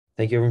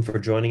Thank you everyone for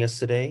joining us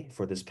today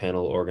for this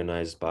panel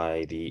organized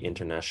by the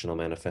International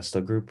Manifesto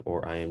Group,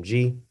 or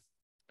IMG.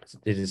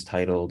 It is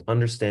titled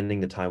Understanding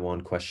the Taiwan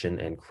Question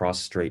and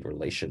Cross-Strait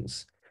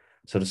Relations.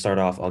 So to start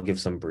off, I'll give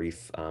some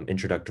brief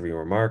introductory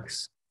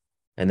remarks,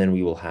 and then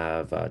we will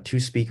have two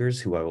speakers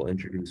who I will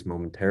introduce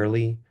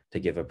momentarily to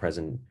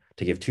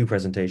give two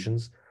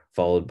presentations,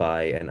 followed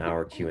by an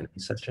hour Q&A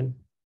session.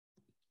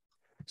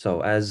 So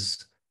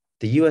as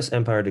the US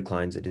empire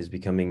declines, it is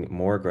becoming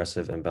more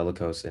aggressive and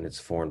bellicose in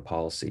its foreign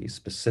policy,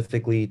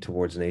 specifically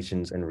towards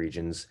nations and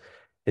regions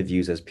it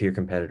views as peer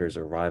competitors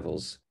or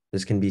rivals.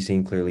 This can be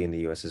seen clearly in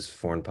the US's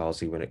foreign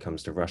policy when it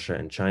comes to Russia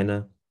and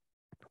China.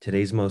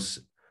 Today's most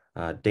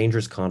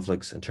dangerous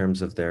conflicts in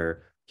terms of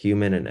their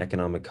human and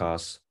economic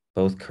costs,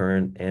 both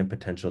current and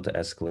potential to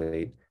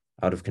escalate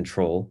out of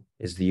control,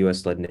 is the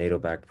US-led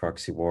NATO-backed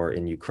proxy war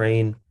in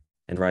Ukraine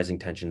and rising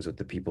tensions with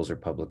the People's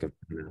Republic of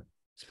China,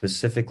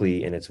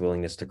 specifically in its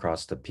willingness to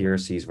cross the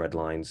PRC's red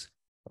lines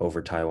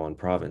over Taiwan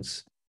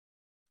province.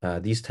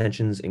 These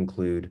tensions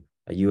include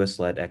a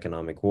US-led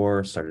economic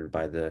war started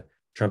by the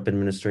Trump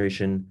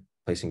administration,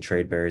 placing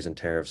trade barriers and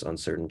tariffs on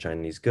certain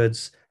Chinese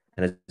goods,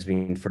 and has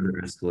been further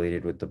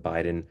escalated with the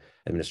Biden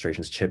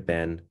administration's chip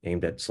ban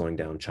aimed at slowing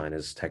down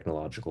China's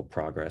technological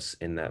progress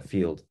in that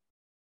field.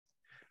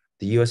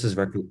 The US's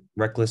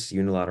reckless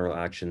unilateral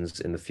actions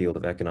in the field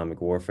of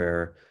economic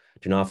warfare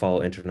do not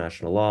follow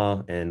international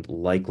law and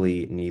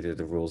likely neither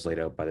the rules laid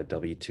out by the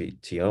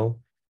WTO.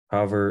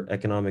 However,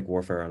 economic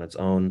warfare on its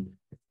own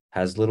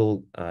has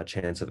little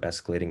chance of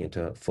escalating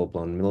into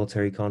full-blown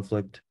military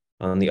conflict.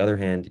 On the other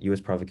hand,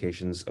 US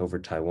provocations over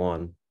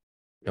Taiwan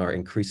are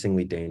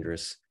increasingly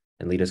dangerous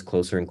and lead us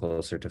closer and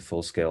closer to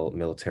full-scale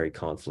military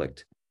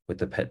conflict with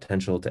the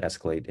potential to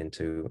escalate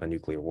into a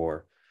nuclear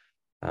war.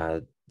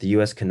 The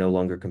US can no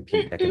longer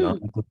compete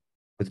economically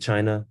with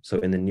China, so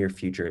in the near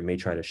future, it may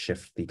try to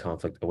shift the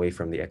conflict away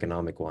from the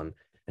economic one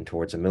and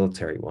towards a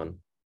military one.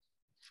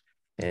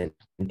 And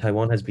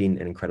Taiwan has been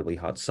an incredibly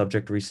hot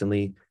subject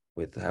recently,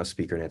 with House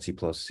Speaker Nancy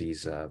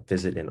Pelosi's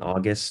visit in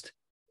August,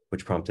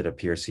 which prompted a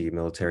PRC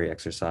military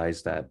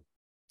exercise that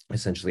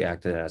essentially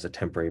acted as a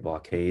temporary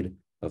blockade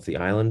of the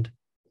island.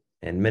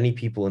 And many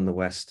people in the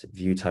West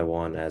view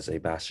Taiwan as a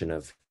bastion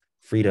of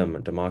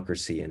freedom,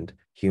 democracy, and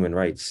human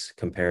rights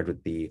compared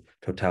with the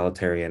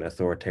totalitarian,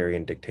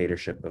 authoritarian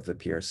dictatorship of the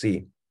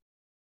PRC.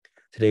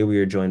 Today, we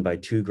are joined by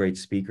two great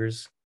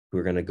speakers who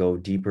are going to go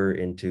deeper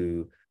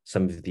into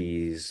some of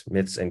these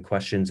myths and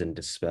questions and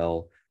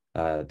dispel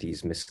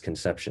these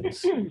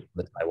misconceptions,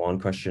 the Taiwan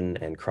question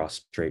and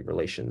cross-strait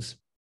relations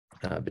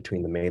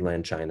between the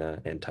mainland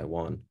China and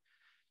Taiwan.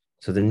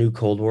 So the new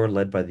Cold War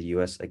led by the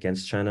US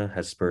against China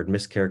has spurred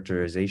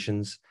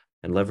mischaracterizations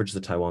and leveraged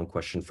the Taiwan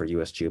question for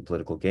US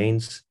geopolitical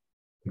gains.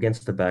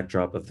 Against the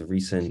backdrop of the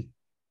recent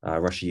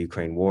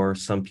Russia-Ukraine war,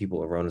 some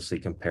people erroneously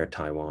compare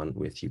Taiwan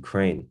with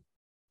Ukraine.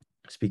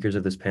 Speakers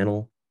of this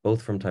panel,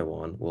 both from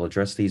Taiwan, will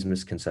address these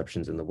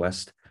misconceptions in the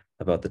West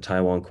about the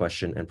Taiwan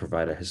question and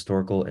provide a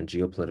historical and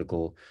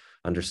geopolitical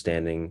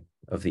understanding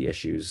of the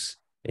issues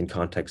in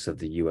context of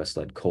the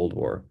US-led Cold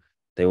War.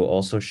 They will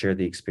also share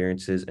the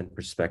experiences and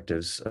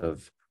perspectives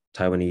of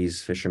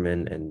Taiwanese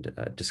fishermen and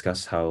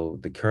discuss how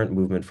the current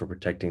movement for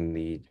protecting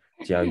the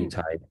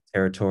Diaoyutai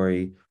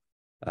territory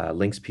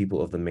links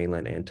people of the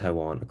mainland and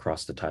Taiwan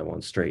across the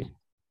Taiwan Strait.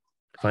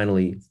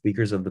 Finally,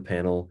 speakers of the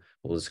panel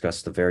will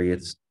discuss the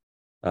visions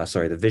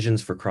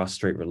for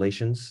cross-strait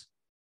relations.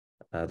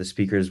 The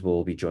speakers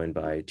will be joined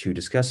by two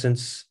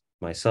discussants,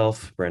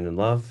 myself, Brandon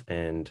Love,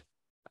 and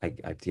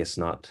I guess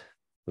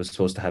was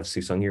supposed to have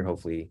Su Sung here.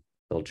 Hopefully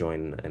they'll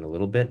join in a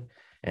little bit,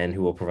 and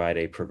who will provide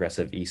a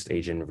progressive East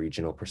Asian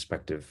regional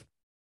perspective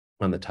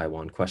on the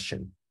Taiwan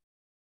question.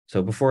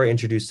 So before I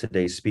introduce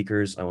today's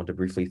speakers, I want to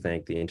briefly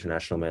thank the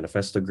International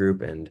Manifesto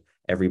Group and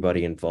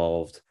everybody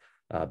involved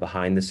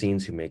behind the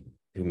scenes who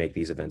make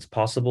these events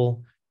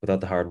possible. Without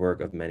the hard work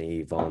of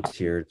many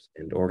volunteers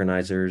and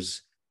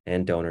organizers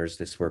and donors,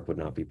 this work would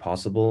not be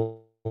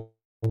possible.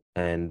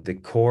 And the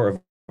core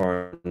of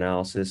our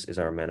analysis is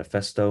our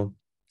manifesto,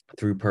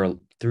 through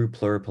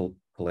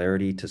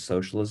pluripolarity to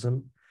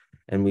socialism,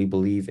 and we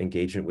believe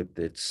engagement with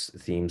its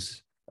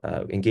themes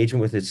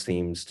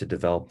to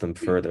develop them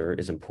further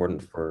is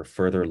important for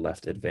further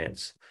left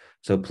advance.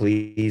 So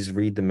please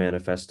read the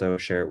manifesto,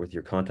 share it with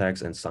your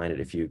contacts, and sign it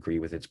if you agree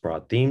with its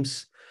broad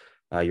themes.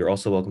 You're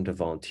also welcome to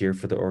volunteer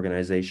for the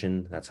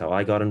organization. That's how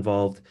I got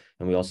involved,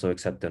 and we also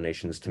accept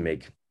donations to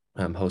make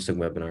hosting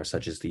webinars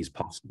such as these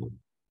possible.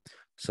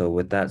 So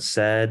with that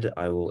said,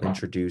 I will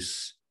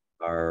introduce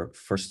our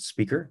first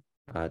speaker,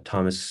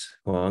 Thomas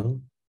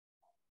Huang.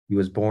 He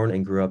was born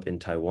and grew up in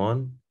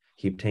Taiwan.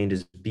 He obtained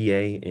his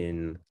BA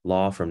in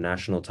law from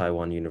National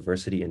Taiwan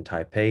University in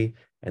Taipei,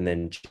 and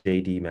then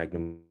JD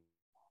magna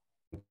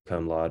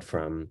cum laude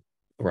from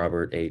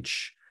Robert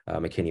H.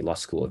 McKinney Law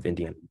School of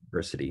Indiana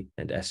University,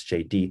 and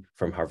SJD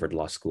from Harvard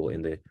Law School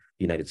in the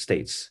United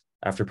States.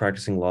 After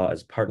practicing law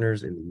as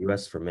partners in the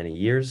US for many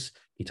years,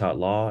 he taught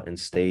law and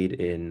stayed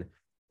in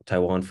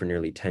Taiwan for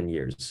nearly 10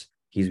 years.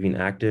 He's been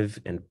active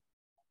and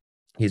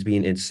He's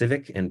been in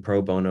civic and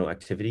pro bono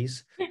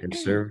activities and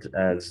served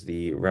as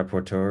the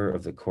rapporteur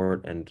of the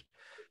Court and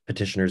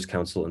Petitioners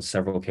Council in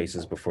several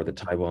cases before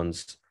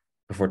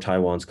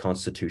Taiwan's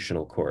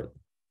Constitutional Court.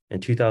 In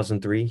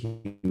 2003,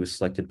 he was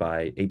selected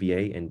by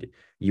ABA and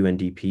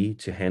UNDP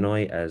to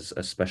Hanoi as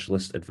a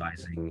specialist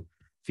advising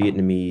the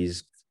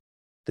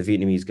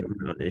Vietnamese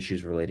government on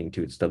issues relating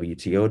to its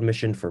WTO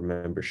admission for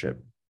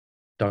membership.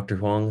 Dr.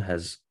 Huang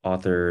has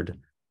authored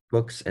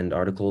books and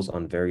articles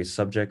on various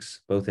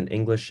subjects, both in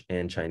English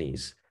and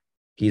Chinese.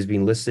 He's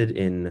been listed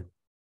in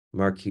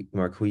Marquis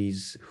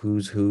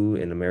Who's Who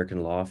in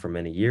American law for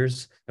many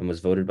years and was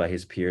voted by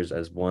his peers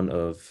as one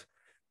of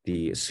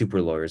the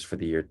super lawyers for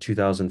the year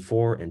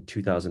 2004 and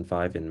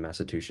 2005 in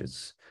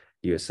Massachusetts,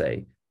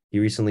 USA. He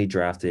recently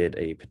drafted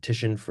a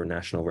petition for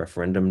national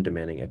referendum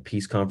demanding a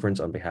peace conference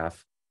on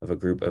behalf of a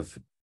group of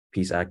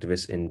peace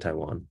activists in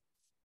Taiwan.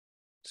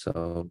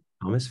 So,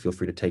 Thomas, feel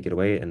free to take it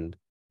away, and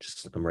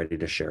I'm ready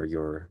to share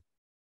your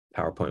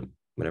PowerPoint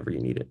whenever you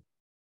need it.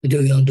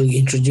 Do you want to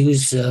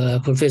introduce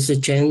Professor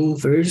Chen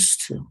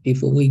first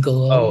before we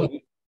go on? Oh,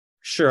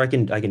 sure, I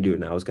can do it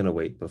now. I was going to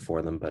wait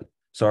before them, but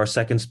so our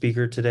second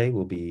speaker today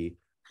will be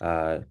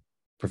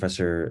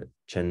Professor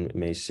Chen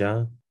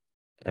Meixia,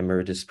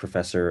 Emeritus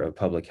Professor of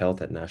Public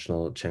Health at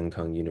National Cheng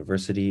Kung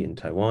University in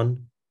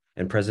Taiwan,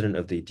 and President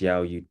of the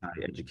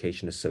Diaoyutai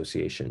Education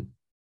Association.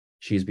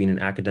 She's been an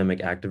academic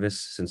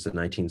activist since the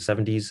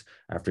 1970s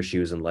after she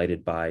was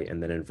enlightened by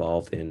and then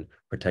involved in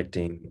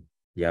protecting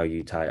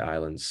Diaoyutai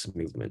Islands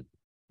movement.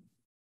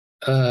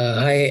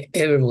 Hi,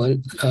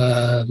 everyone.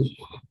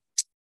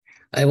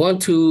 I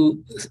want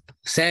to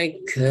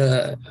thank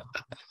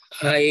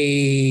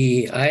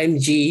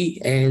IMG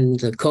and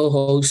the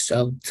co-host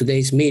of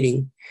today's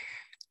meeting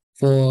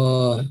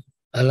for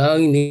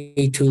allowing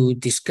me to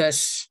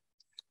discuss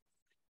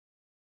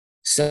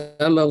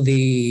some of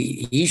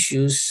the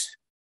issues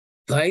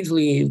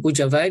which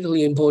are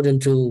vitally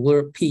important to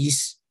world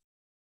peace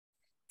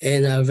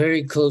and are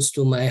very close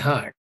to my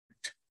heart.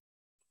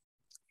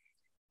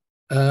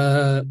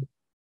 That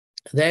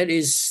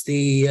is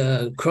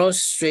the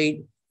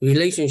cross-strait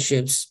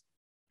relationships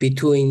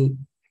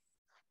between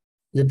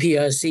the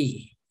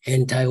PRC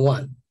and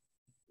Taiwan.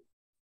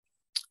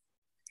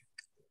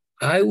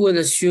 I would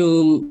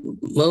assume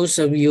most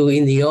of you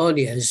in the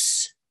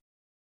audience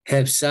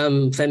have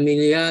some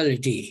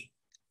familiarity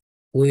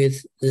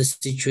with the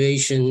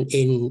situation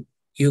in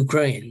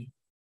Ukraine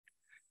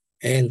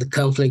and the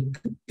conflict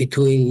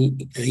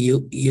between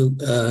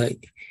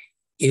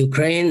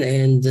Ukraine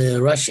and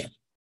Russia.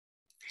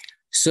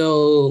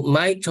 So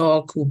my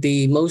talk will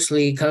be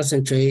mostly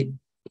concentrate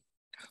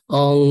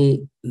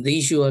on the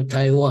issue of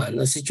Taiwan,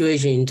 the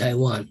situation in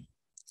Taiwan.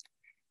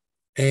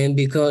 And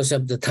because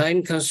of the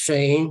time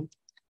constraint,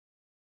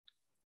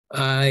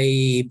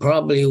 I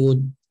probably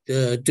would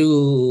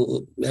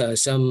do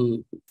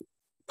some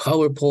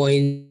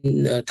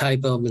PowerPoint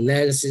type of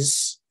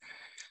analysis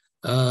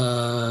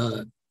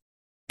and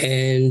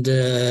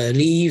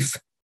leave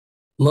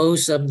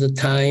most of the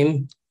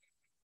time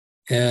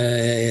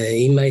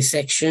in my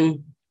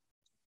section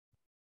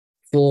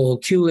for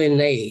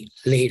Q&A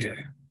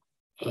later.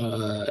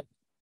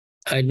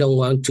 I don't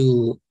want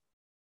to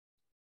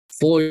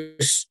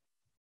force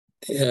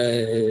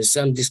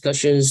some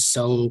discussions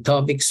on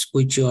topics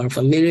which you are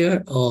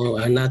familiar or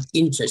are not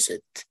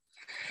interested.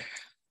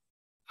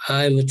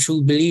 I'm a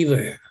true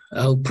believer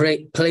of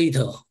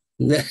Plato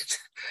that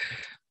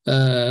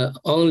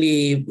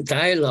only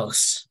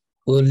dialogues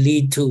will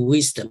lead to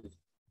wisdom,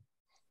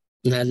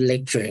 not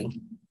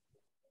lecturing.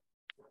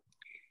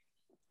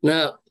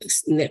 Now,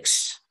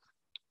 next.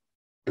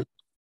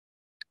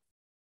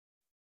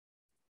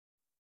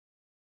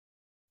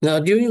 Now,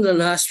 during the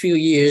last few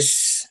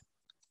years,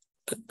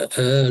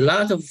 a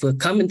lot of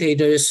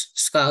commentators,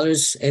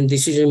 scholars, and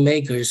decision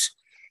makers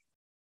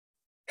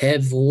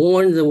have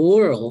warned the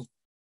world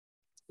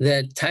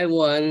that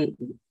Taiwan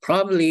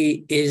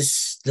probably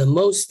is the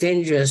most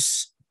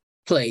dangerous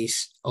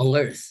place on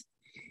earth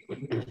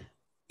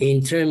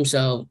in terms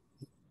of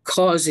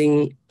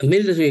causing a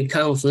military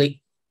conflict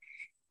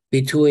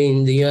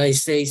between the United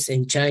States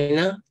and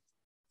China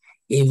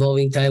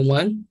involving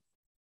Taiwan,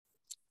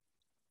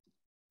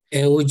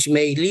 and which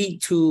may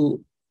lead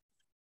to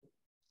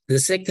a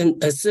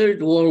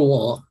third world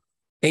war,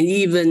 and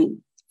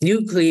even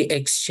nuclear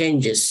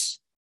exchanges.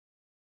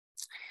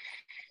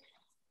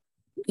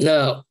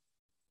 Now,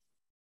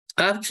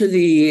 after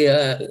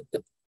the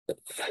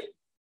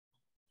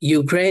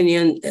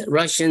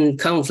Ukrainian-Russian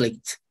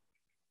conflict,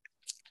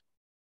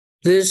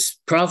 this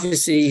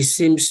prophecy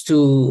seems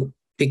to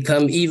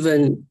become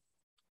even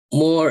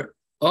more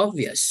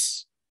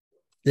obvious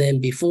than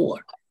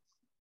before.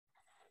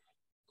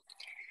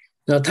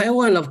 Now,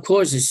 Taiwan, of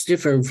course, is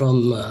different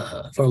from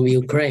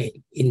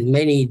Ukraine in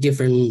many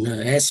different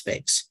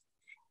aspects,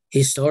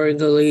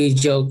 historically,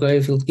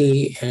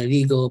 geographically,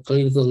 legal,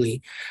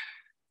 politically.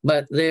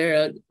 But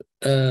there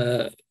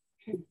are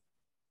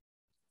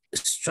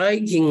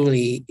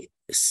strikingly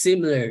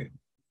similar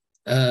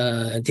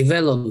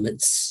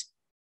developments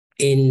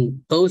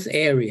in both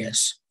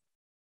areas.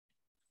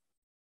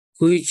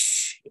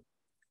 which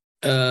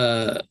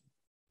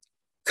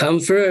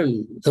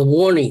confirmed the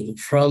warning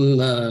from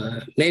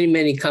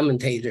many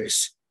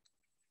commentators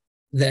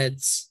that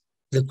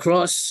the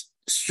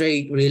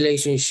cross-strait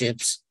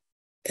relationships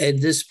at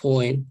this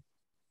point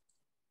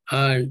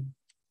are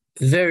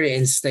very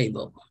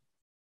unstable.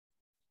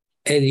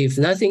 And if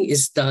nothing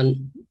is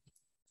done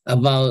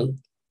about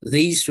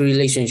these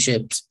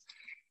relationships,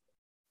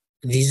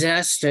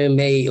 disaster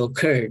may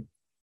occur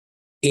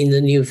in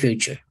the near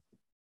future.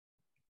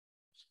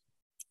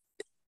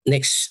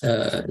 Next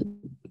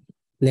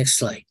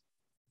slide.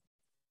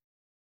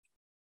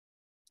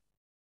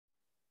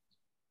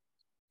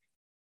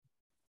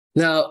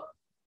 Now,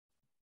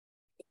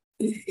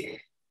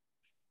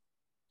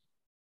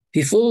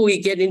 before we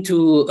get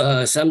into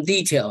some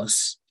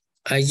details,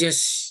 I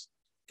just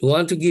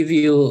want to give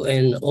you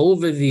an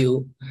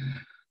overview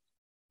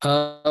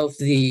of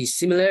the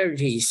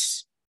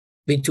similarities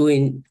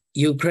between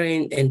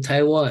Ukraine and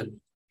Taiwan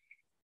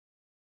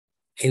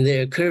in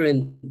their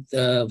current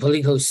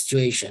political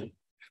situation,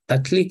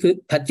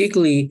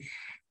 particularly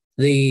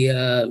the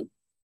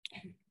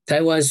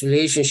Taiwan's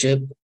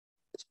relationship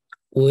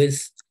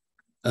with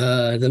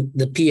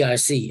the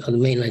PRC, or the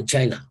mainland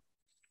China.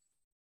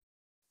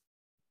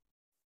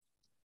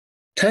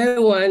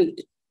 Taiwan,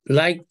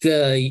 like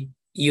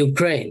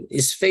Ukraine,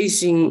 is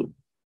facing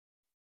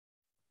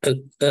a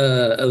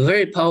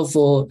very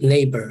powerful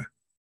neighbor,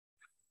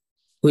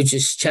 which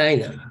is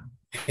China,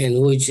 and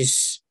which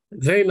is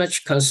very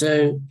much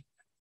concerned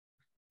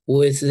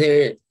with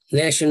their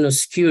national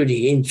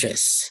security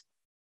interests.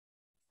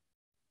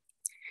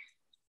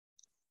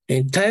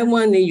 And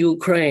Taiwan and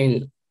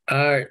Ukraine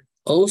are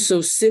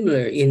also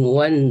similar in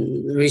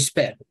one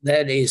respect.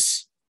 That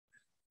is,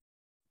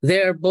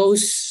 they are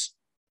both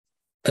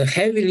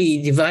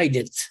heavily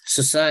divided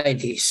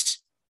societies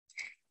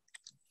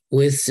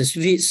with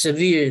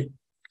severe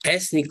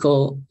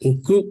ethnical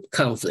and group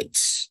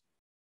conflicts.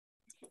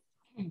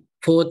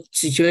 For the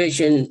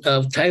situation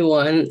of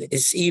Taiwan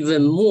is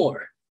even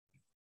more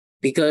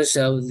because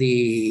of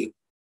the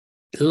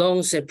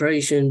long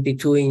separation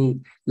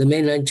between the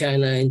mainland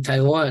China and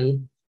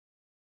Taiwan.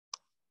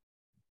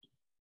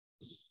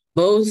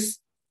 Both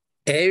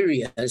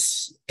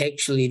areas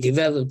actually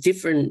develop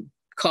different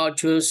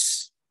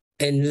cultures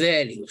and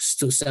values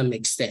to some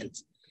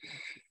extent,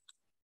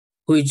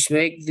 which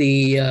make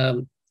these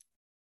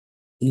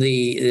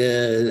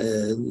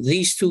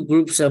two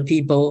groups of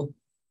people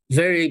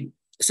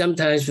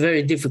sometimes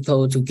very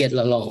difficult to get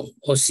along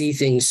or see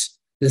things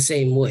the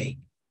same way.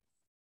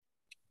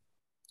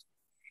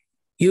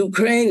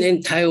 Ukraine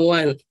and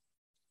Taiwan,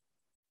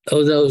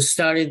 although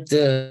started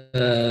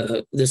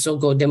the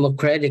so-called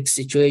democratic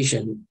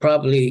situation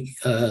probably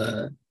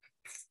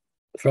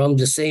from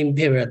the same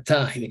period of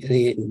time,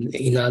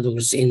 in other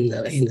words, in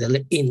the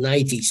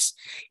 90s,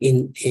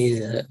 in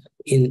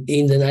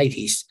the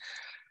 90s,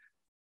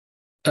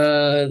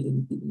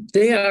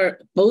 they are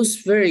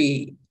both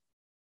very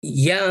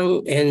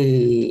young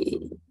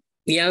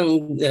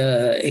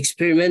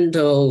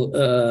experimental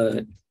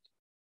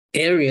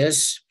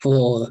areas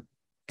for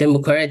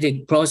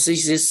democratic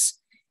processes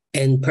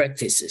and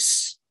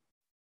practices.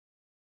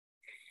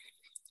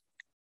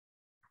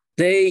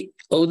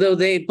 Although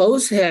they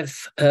both have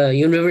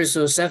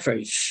universal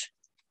suffrage,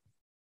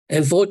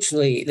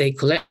 unfortunately, they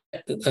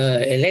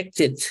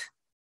elected,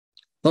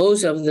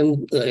 both of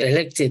them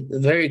elected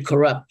very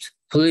corrupt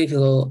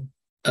political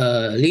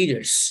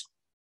leaders.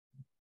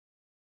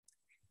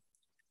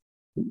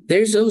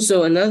 There's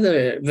also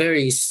another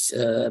very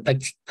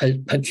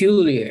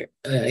peculiar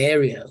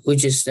area,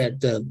 which is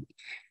that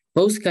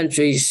both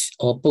countries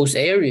or both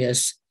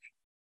areas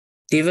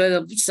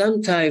developed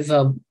some type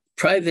of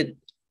private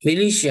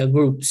militia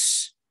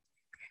groups.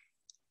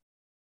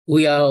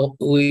 We are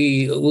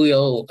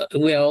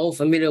all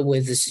familiar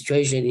with the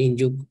situation in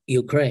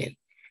Ukraine.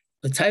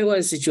 The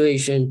Taiwan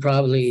situation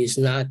probably is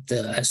not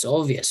as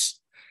obvious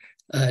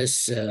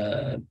as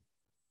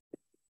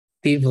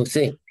people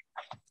think.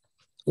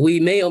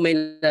 We may or may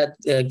not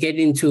get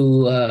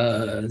into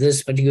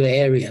this particular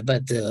area,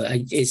 but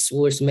it's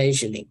worth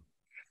mentioning.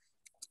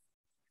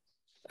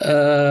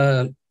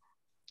 At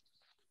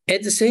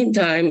the same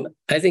time,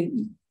 I think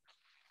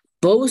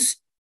both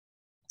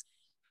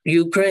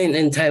Ukraine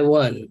and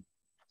Taiwan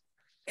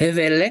have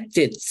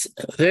elected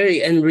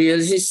very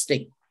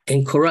unrealistic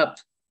and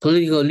corrupt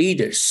political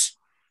leaders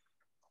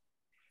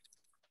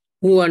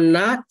who are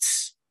not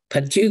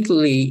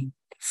particularly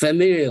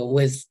familiar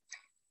with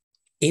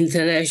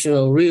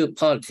international real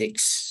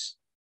politics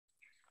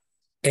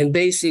and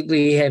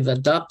basically have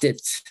adopted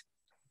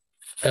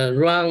a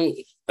wrong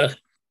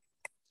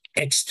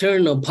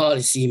external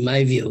policy, in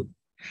my view,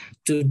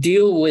 to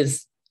deal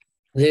with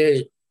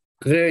their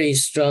very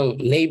strong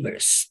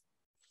neighbors.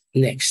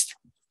 Next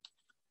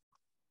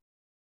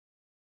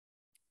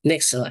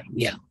slide,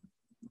 yeah.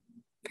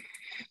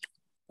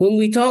 When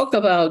we talk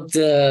about,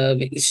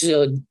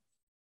 so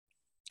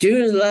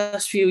during the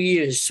last few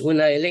years,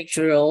 when I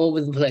lecture all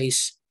over the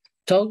place,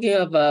 talking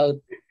about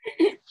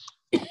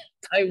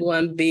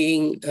Taiwan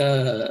being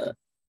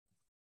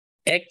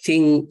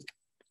acting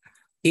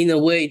in a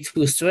way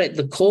to threat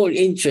the core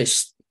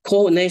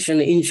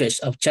national interest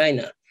of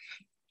China.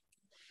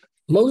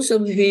 Most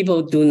of the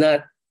people do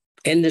not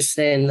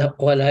understand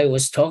what I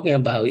was talking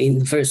about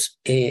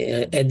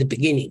at the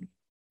beginning.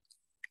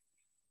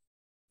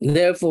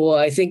 Therefore,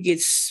 I think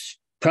it's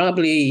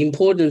probably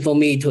important for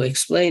me to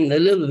explain a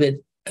little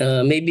bit,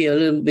 maybe a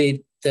little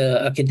bit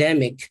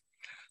academic,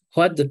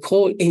 what the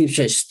core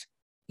interest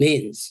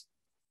means.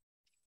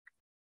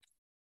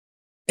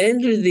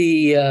 Under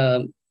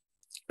the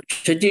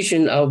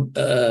tradition of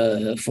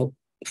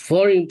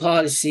foreign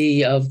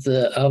policy of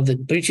the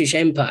British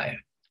Empire,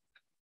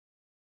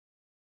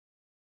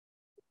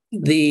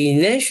 the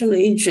national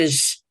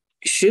interest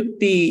should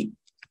be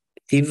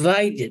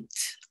divided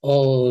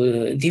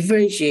or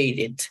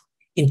differentiated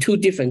in two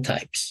different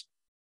types.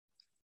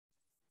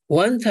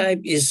 One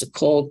type is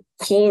called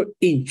core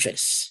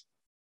interest.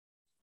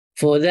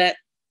 For that,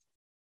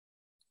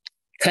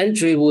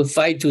 country will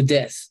fight to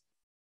death.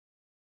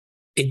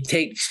 It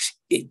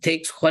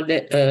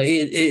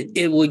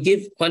will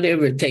give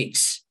whatever it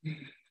takes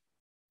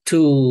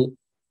to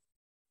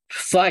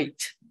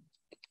fight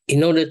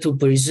in order to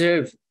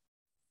preserve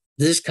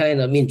this kind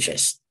of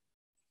interest.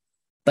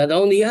 But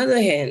on the other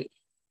hand,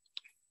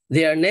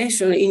 there are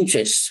national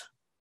interests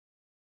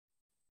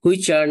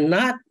which are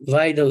not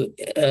vital,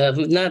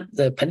 not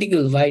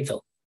particularly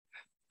vital,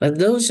 but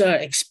those are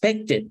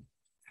expected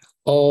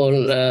or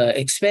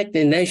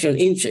expected national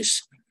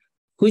interests,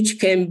 which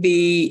can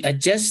be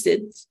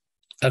adjusted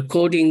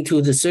according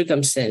to the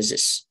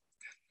circumstances.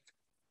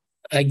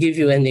 I give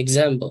you an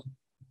example.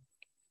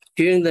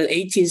 During the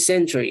 18th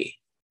century,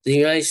 the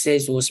United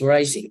States was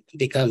rising,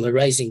 become a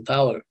rising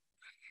power,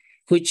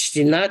 which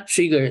did not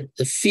trigger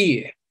the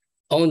fear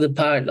on the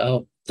part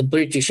of the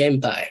British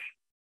Empire,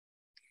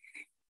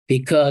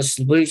 because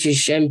the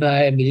British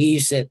Empire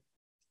believes that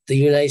the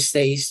United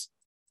States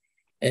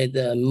and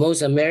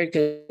most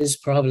Americans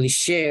probably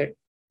share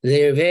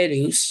their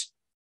values,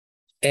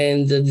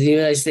 and the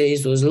United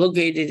States was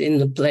located in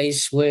a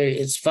place where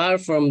it's far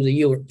from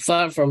Europe.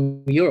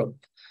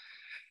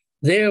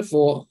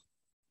 Therefore,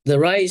 the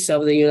rise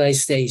of the United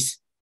States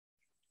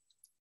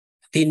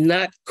did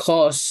not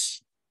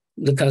cause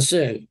the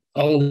concern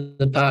on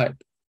the part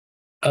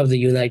of the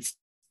United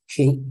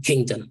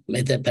Kingdom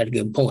at that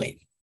particular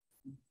point.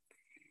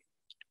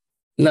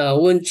 Now,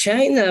 when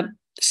China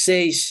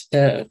says,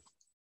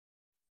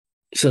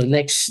 so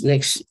next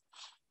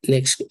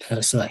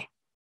slide.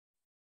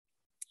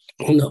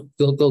 Oh, no,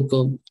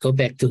 go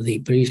back to the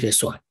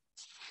previous one.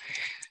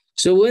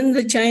 So when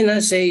the China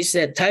says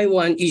that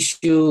Taiwan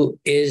issue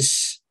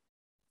is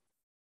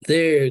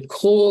their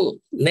core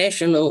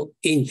national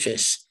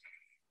interest,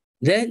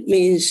 that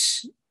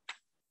means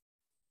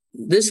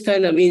this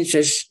kind of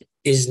interest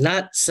is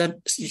not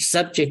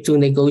subject to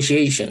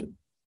negotiation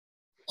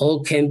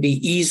or can be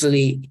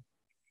easily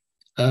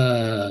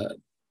thrown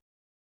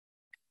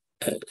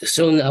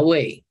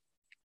away.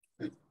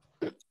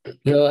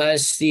 You know,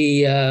 as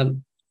the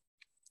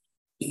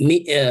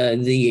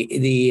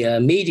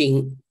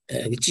meeting,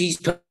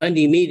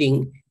 G20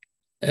 meeting,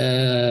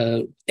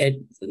 at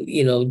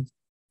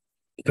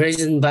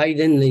President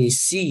Biden and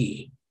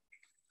Xi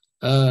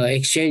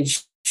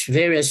exchanged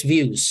various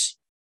views,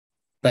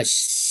 but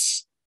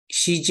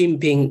Xi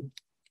Jinping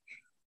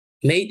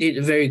made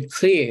it very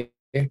clear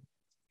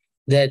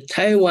that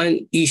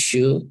Taiwan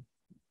issue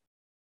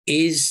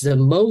is the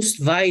most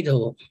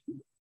vital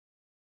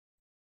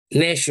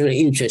national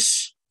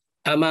interest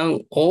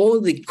among all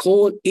the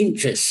core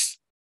interests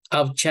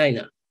of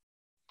China.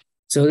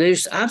 So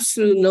there's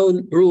absolutely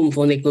no room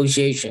for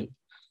negotiation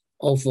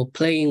or for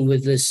playing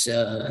with this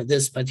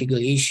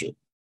particular issue.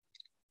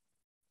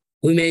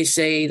 We may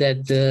say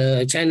that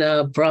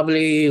China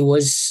probably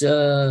was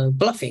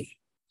bluffing.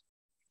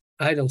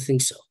 I don't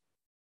think so,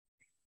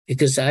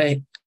 because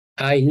I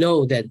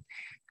know that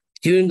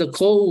during the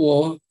Cold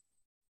War,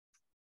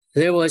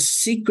 there was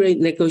secret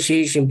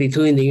negotiation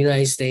between the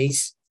United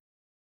States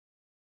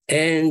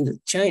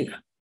and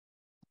China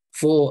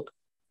for,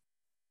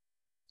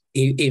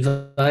 if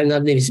I'm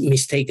not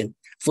mistaken,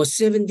 for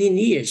 17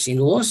 years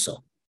in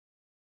Warsaw.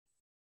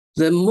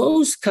 The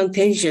most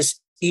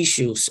contentious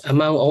issues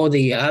among all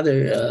the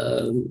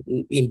other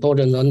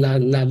important or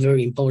not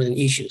very important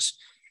issues,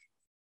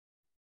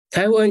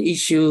 Taiwan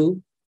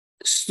issue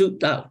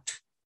stood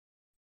out.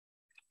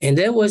 And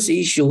that was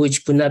the issue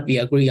which could not be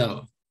agreed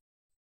on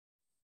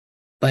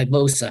by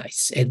both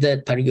sides at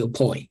that particular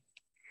point.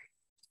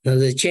 Now,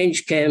 the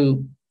change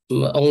came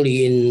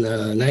only in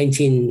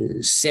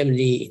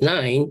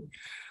 1979,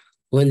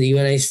 when the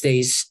United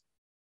States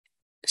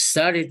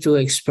started to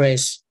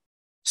express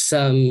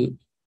some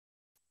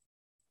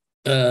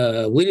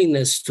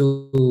willingness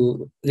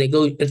to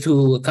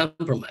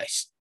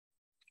compromise.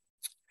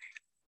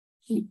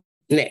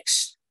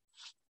 Next.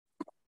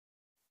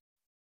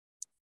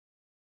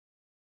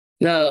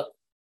 Now,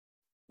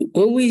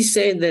 when we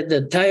say that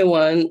the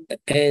Taiwan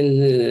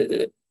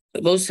and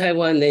both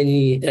Taiwan and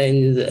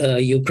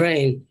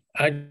Ukraine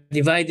are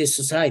divided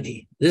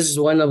society, this is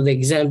one of the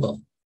examples.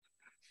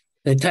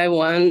 The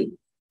Taiwan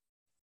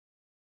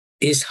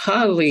is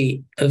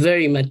hardly a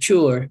very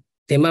mature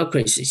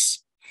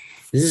democracies.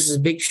 This is a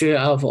picture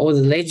of all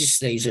the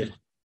legislators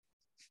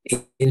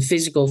in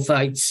physical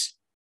fights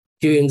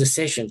during the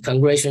session,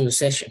 congressional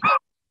session.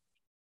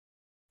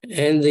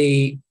 And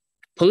the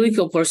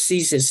political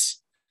processes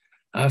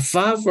are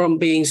far from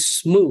being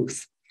smooth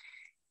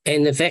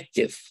and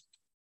effective.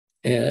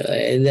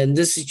 And then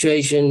this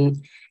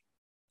situation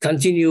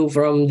continued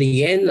from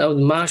the end of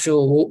the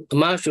martial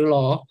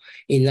law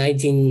in at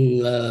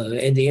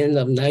the end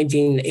of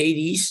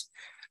 1980s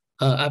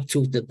up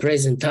to the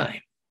present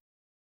time.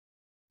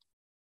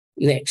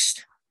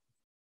 Next.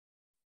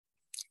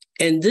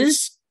 And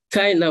this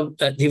kind of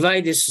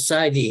divided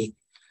society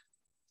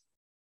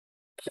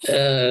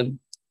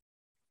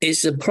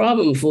is a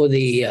problem for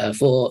the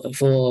for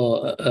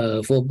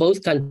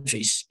both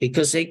countries,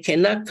 because they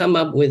cannot come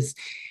up with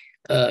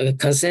a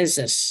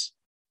consensus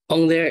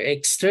on their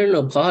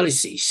external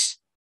policies.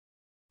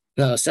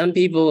 Now, some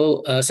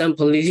people, some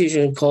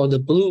politicians call the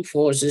blue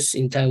forces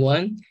in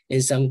Taiwan,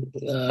 and some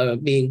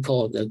being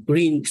called the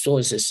green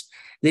sources.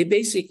 They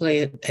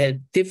basically have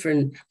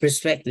different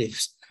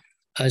perspectives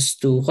as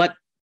to what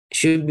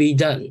should be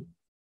done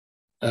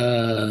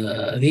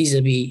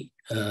vis-a-vis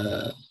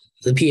the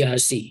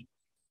PRC.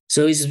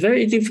 So it's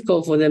very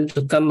difficult for them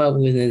to come up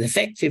with an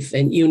effective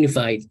and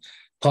unified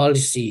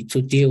policy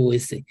to deal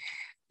with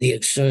the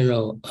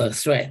external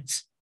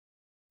threats.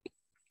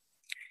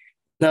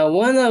 Now,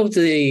 one of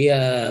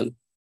the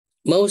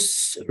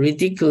most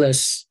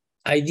ridiculous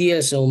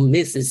ideas or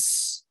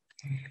myths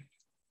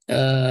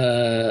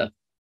concerning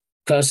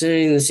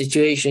the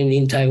situation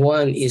in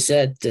Taiwan is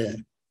that,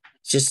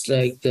 just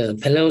like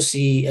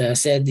Pelosi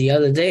said the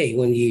other day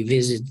when he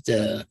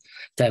visited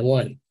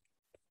Taiwan,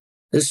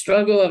 the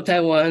struggle of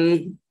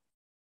Taiwan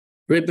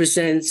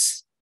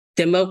represents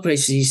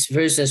democracies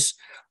versus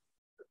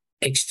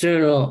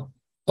external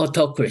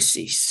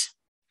autocracies.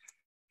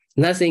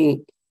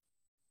 Nothing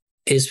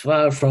is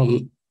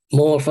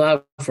more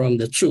far from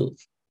the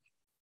truth.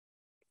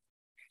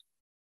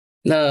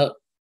 Now,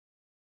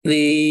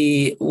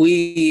 we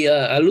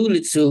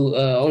alluded to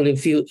only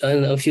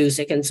a few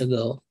seconds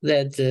ago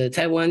that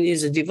Taiwan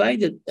is a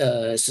divided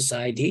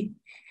society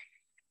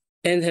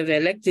and have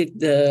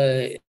elected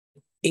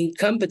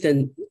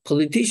incompetent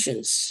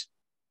politicians.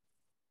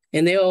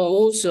 And they are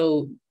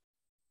also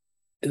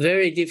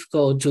very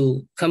difficult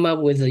to come up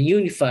with a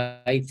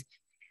unified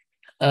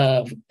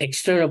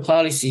external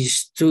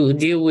policies to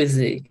deal with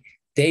the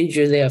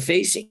danger they are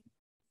facing.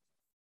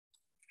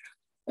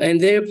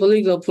 And their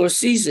political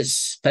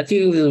processes,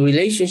 particularly the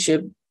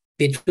relationship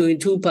between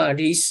two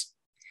parties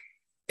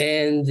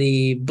and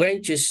the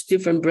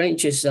different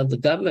branches of the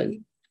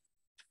government,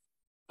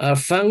 are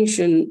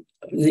functioning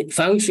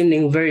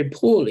very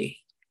poorly.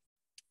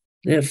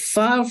 They're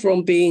far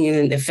from being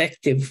an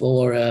effective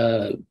or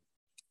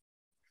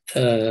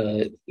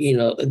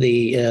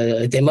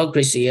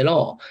democracy at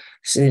all.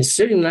 So it's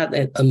certainly not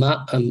a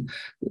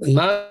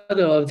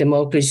model of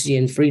democracy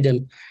and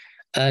freedom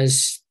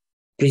as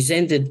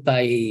presented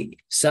by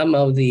some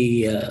of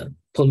the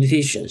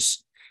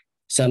politicians,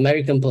 some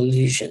American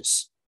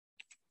politicians.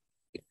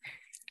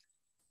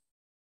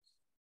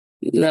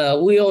 Now,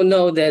 we all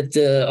know that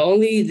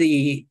only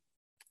the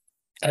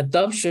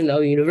adoption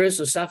of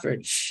universal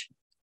suffrage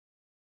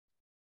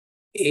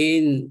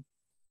in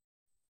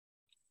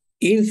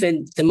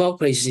infant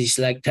democracies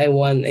like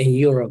Taiwan and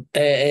Europe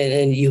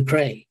and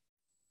Ukraine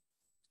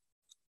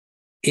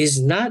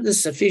is not a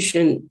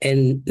sufficient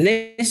and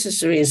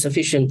necessary and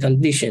sufficient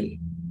condition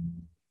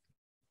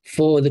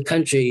for the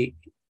country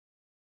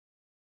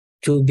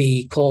to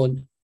be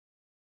called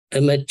a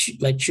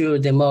mature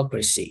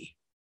democracy.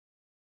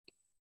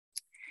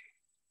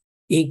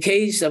 In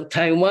case of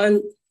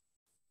Taiwan,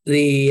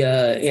 the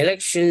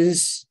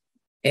elections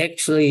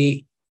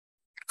actually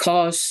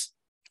cause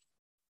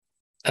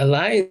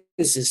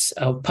alliances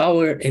of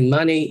power and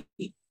money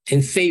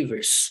and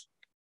favors,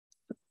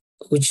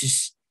 which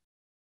is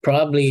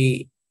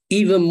probably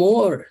even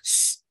more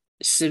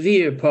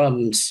severe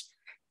problems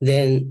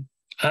than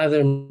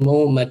other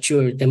more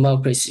mature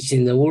democracies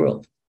in the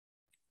world.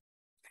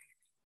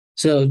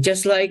 So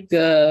just like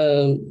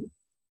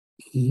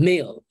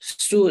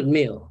Stuart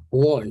Mill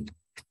warned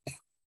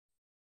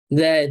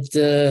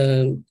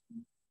that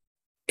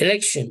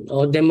election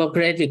or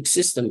democratic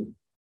system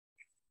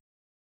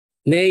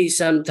may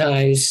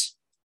sometimes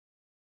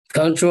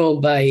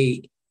controlled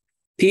by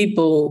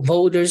people,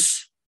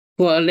 voters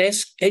who are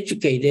less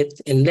educated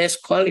and less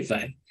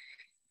qualified.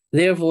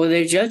 Therefore,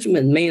 their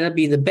judgment may not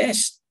be the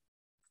best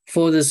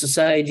for the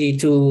society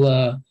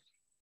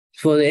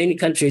for any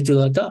country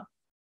to adopt.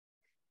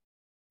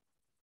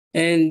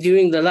 And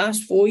during the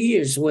last 4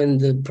 years, when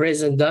the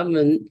present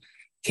government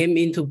came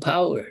into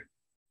power,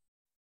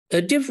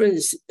 a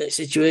different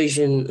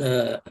situation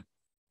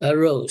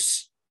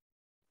arose.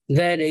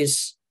 That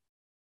is,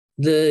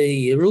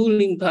 the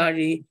ruling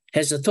party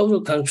has a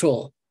total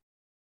control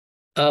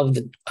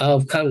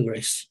of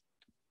Congress,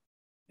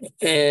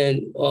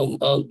 and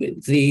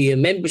the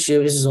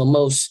membership is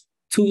almost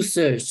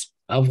 2/3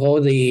 of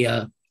all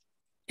the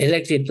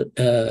elected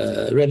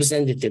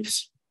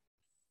representatives.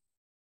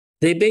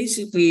 They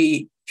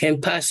basically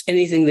can pass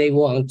anything they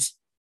want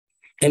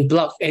and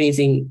block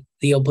anything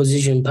the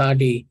opposition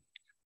party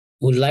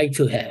would like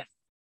to have.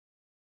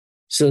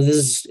 So this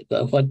is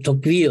what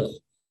Tocqueville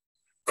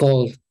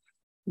called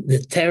the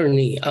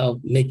tyranny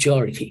of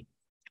majority.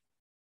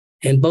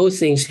 And both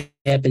things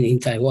happen in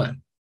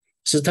Taiwan.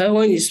 So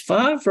Taiwan is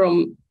far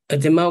from a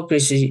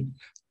democracy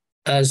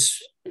as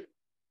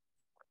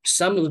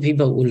some of the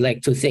people would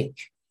like to think.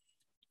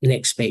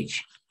 Next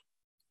page.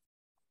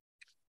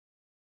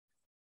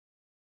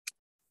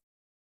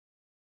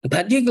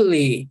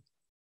 Particularly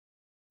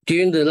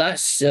during the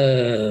last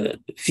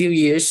few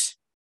years,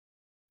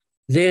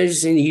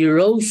 there's an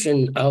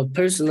erosion of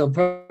personal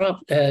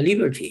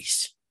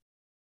liberties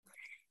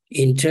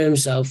in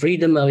terms of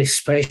freedom of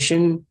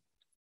expression,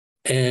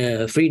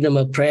 freedom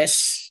of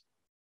press,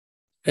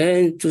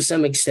 and to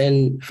some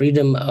extent,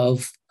 freedom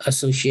of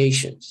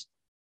associations.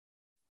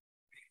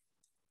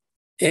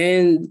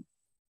 And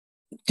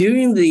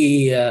during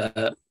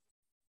the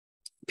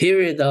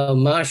period of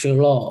martial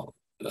law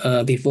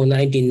before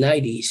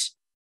 1990s,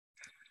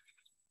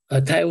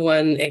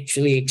 Taiwan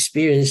actually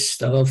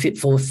experienced about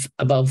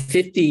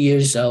 50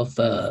 years of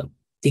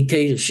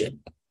dictatorship.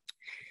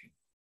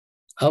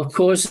 Of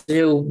course,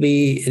 there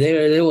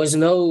was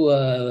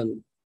no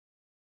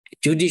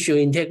judicial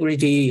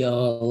integrity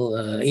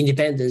or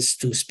independence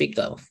to speak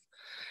of.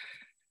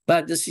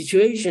 But the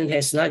situation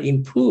has not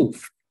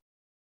improved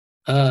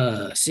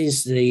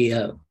since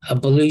the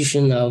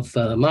abolition of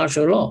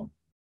martial law.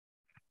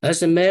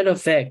 As a matter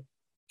of fact,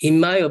 in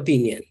my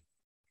opinion,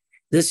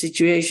 the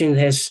situation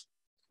has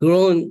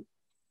grown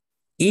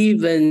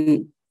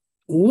even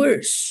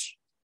worse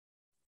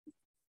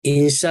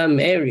in some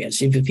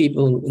areas. If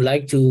people would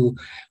like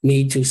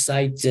me to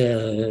cite,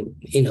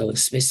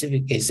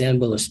 specific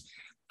examples,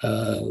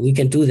 we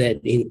can do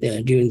that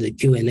during the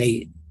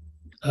Q&A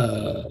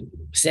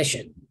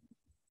session.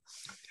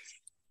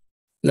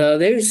 Now,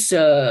 there's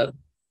the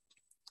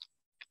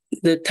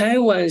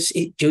Taiwan's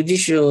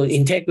judicial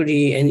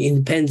integrity and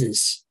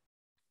independence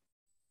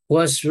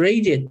was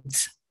rated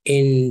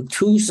in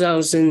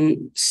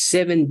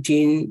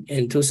 2017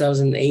 and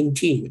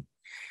 2018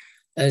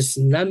 as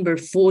number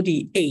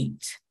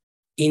 48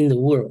 in the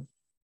world,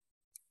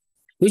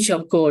 which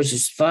of course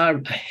is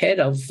far ahead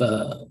of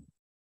that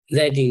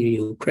in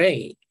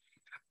Ukraine.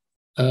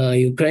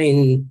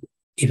 Ukraine,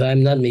 if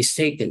I'm not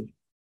mistaken,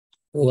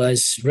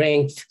 was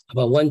ranked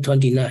about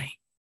 129.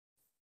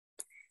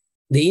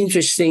 The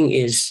interesting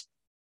is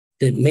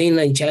that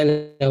mainland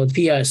China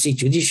PRC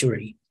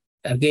judiciary,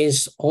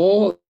 against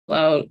all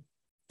our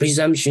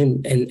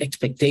presumption and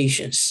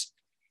expectations,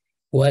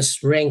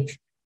 was ranked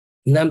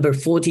number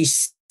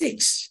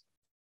 46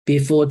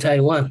 before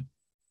Taiwan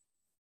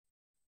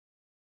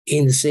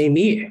in the same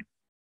year.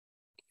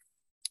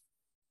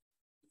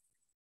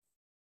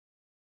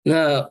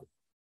 Now,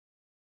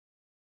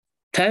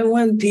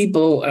 Taiwan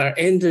people are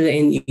under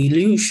an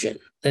illusion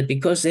that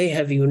because they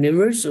have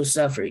universal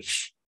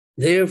suffrage,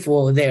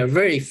 therefore they are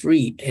very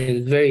free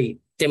and very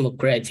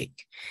democratic.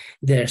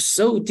 They're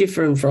so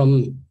different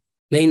from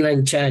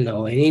mainland China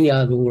or any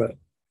other world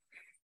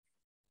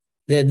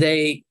that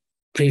they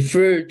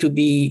prefer to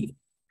be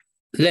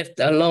left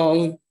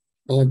alone,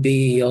 or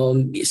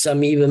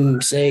some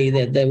even say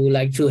that they would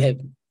like to have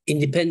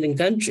independent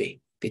country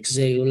because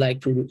they would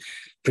like to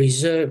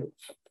preserve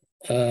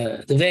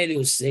the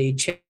values they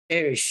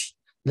cherish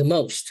the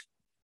most.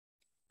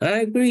 I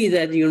agree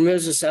that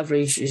universal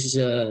suffrage is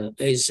a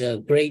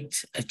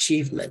great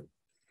achievement,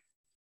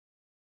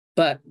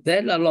 but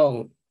that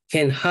alone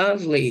can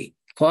hardly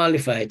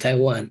qualify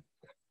Taiwan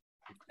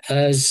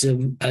as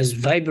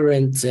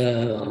vibrant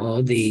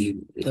or the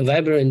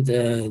vibrant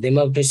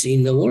democracy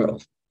in the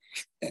world.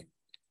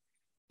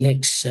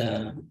 Next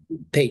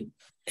page.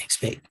 Next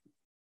page.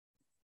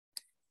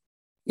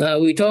 Now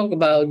we talk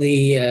about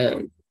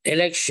the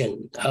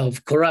election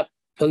of corrupt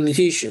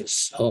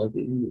politicians or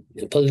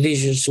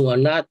politicians who are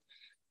not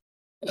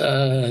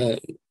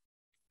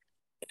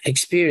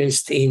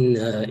experienced in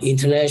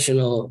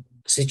international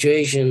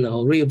situation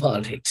or real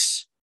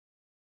politics.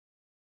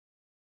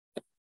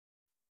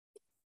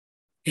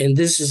 And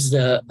this is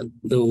the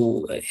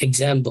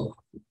example.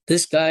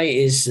 This guy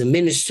is the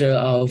Minister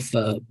of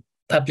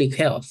Public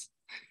Health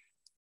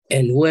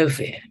and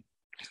Welfare.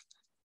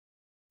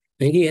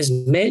 And he has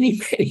many,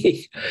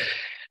 many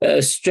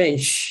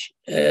strange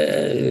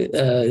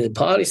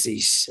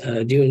policies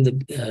during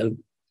the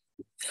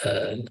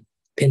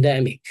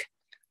pandemic.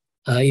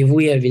 If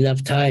we have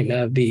enough time,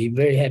 I'll be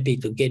very happy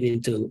to get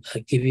into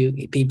give you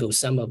people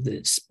some of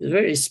the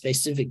very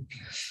specific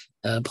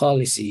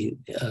policy,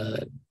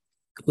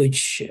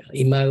 which,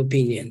 in my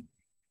opinion,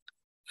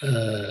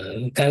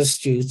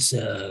 constitutes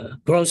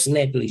gross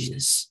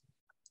negligence,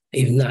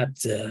 if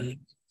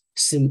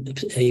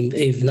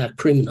not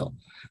criminal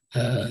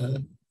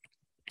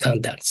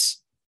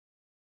conducts.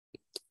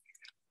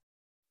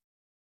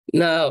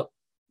 Now,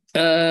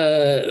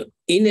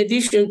 In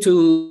addition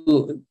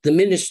to the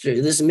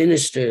minister, this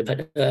minister,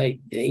 but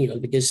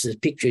because the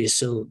picture is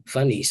so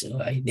funny, so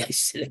I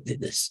selected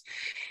this.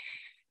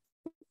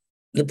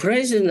 The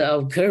president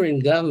of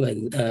current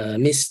government,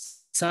 Ms.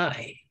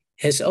 Tsai,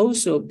 has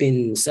also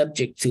been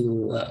subject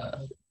to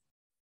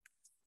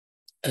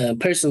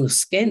personal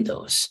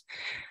scandals.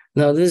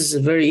 Now, this is a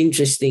very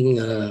interesting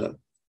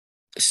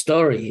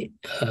story.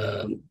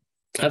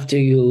 After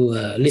you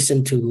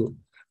listen to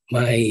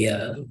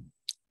my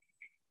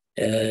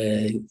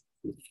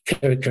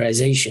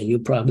characterization, you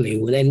probably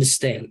would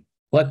understand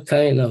what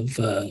kind of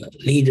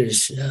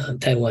leaders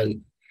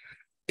Taiwan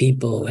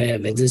people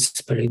have at this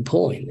particular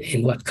point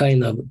and what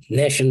kind of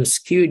national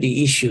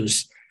security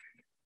issues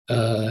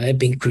have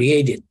been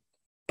created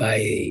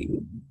by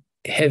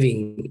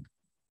having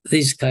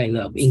this kind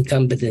of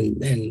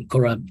incompetent and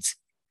corrupt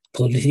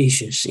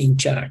politicians in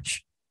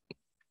charge.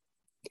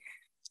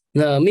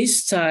 Now,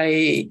 Ms.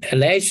 Tsai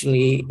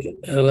allegedly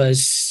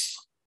was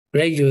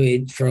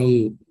graduate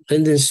from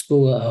London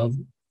School of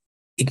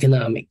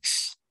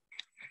Economics.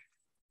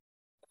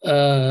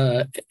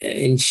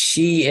 And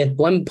she, at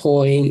one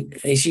point,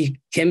 she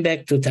came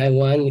back to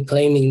Taiwan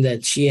claiming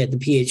that she had a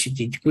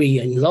PhD degree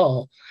in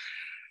law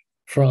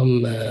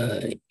from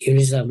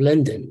University of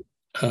London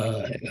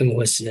and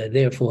was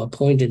therefore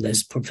appointed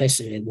as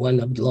professor at one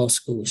of the law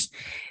schools.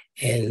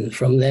 And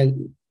from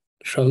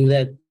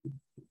that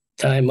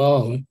time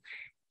on,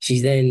 she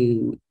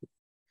then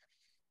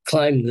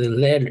climbed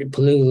the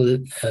political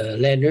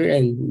ladder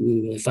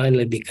and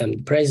finally became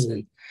the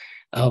president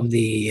of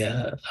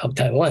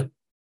Taiwan.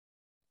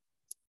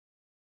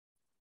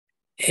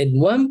 At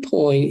one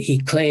point, she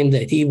claimed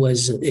that she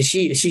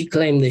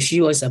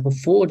was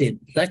afforded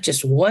not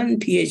just one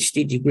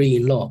PhD degree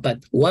in law,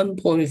 but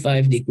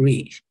 1.5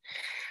 degrees,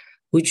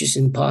 which is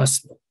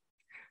impossible.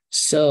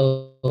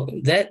 So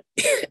that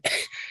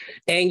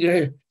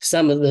angered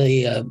some of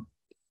the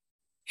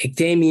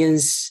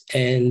academians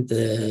and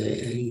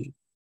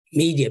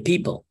media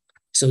people.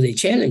 So they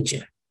challenged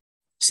her,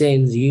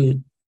 saying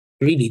you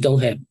really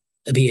don't have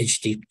a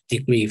PhD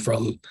degree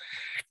from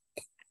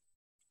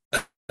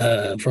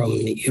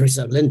the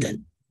University of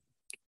London.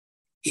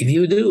 If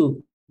you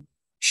do,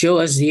 show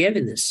us the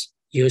evidence,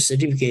 your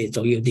certificate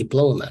or your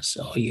diplomas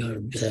or your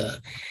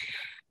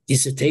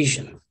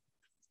dissertation.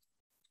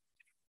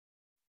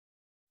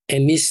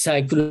 And Ms.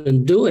 Tsai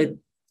couldn't do it.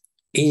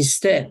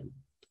 Instead,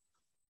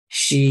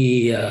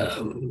 she,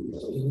 at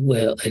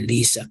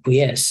least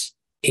acquiesced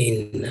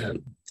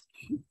in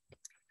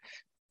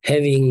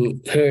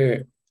having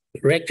her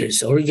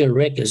original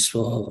records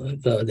for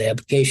the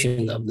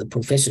application of the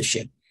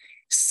professorship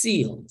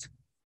sealed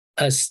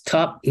as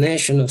top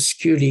national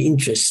security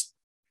interest,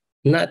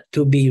 not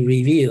to be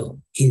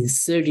revealed in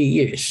 30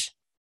 years.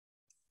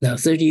 Now,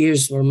 30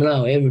 years from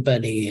now,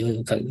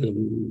 everybody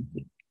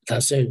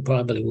concerned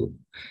probably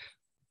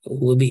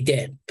will be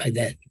dead by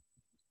then.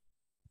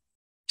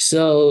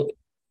 So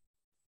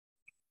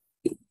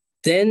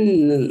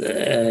then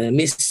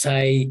Ms.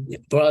 Tsai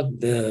brought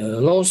the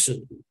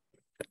lawsuit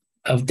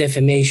of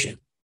defamation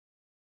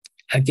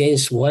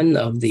against one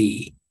of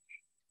the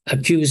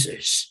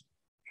accusers.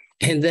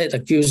 And that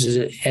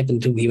accuser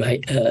happened to be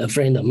a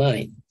friend of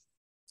mine,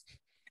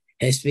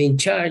 has been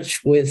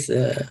charged with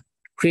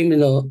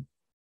criminal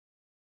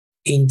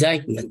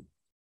indictment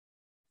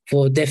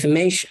for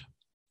defamation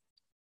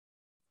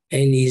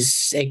and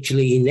is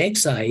actually in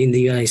exile in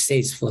the United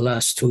States for the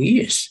last 2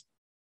 years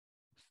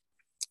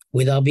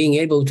without being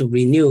able to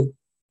renew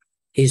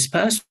his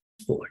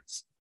passport.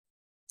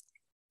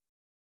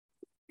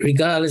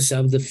 Regardless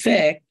of the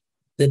fact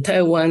that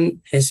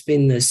Taiwan has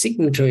been a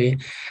signatory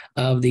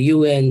of the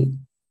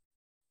UN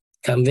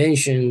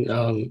Convention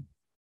on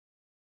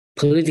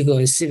Political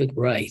and Civic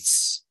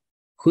Rights,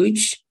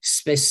 which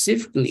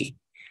specifically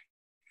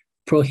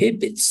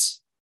prohibits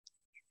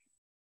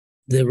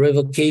the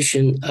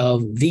revocation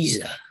of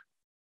visa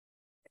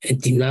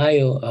and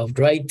denial of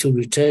right to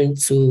return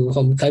to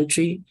home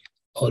country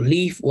or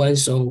leave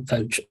one's own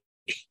country.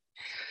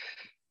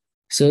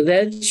 So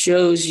that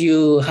shows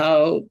you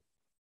how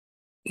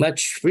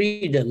much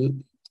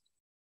freedom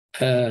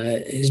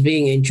is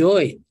being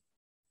enjoyed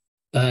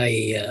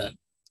by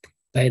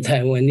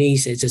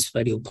Taiwanese at this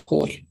particular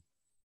point.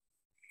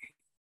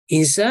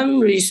 In some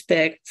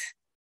respect,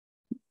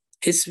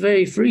 it's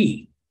very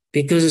free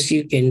because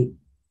you can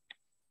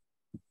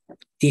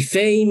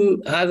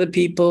defame other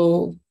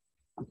people,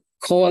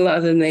 call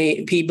other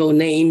people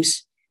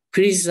names,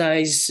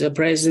 criticize the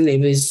president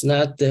if it's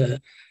not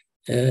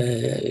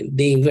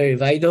being very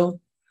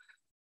vital.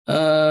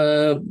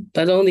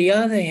 But on the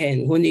other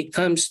hand, when it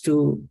comes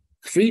to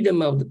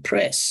freedom of the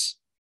press,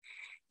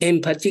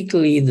 and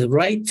particularly the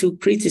right to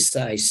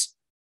criticize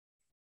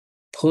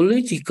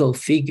political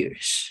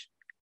figures,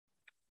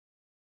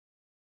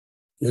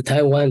 the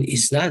Taiwan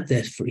is not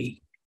that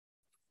free.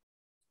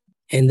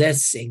 And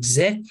that's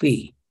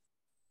exactly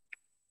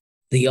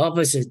the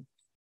opposite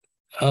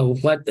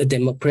of what a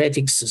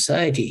democratic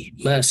society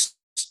must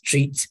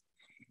treat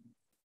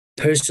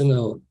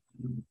personal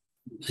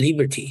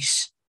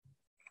liberties.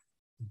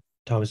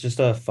 Tom, it's just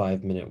a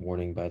 5-minute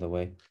warning, by the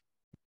way.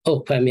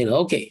 Oh, 5 minutes.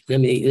 Okay, let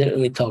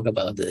me talk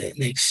about the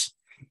next.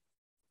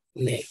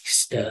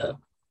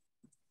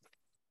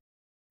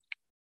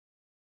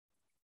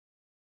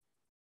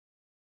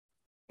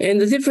 And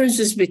the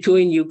differences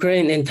between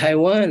Ukraine and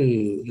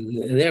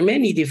Taiwan, there are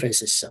many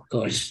differences, of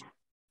course.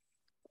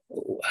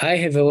 I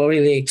have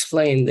already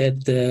explained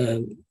that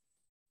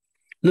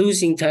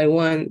losing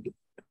Taiwan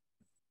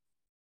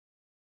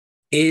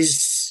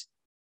is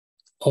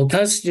or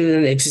constitute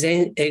an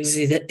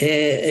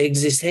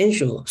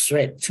existential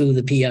threat to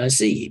the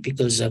PRC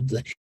because of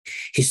the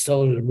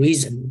historical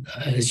reason,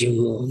 as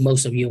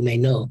most of you may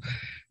know.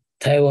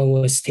 Taiwan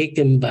was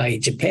taken by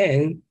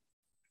Japan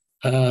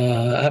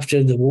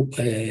after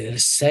the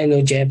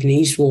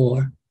Sino-Japanese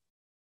War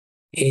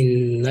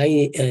in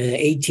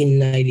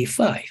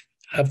 1895,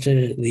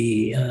 after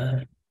the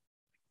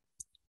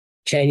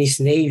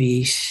Chinese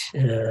Navy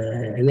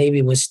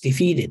was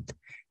defeated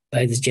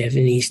by the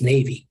Japanese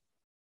Navy.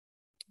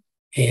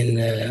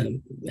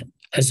 And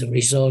as a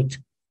result,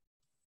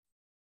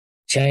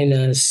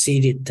 China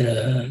ceded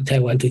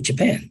Taiwan to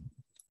Japan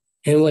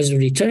and was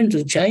returned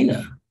to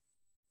China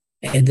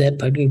at that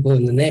particular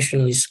point, the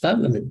nationalist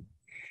government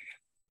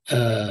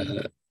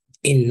in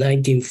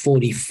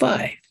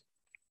 1945.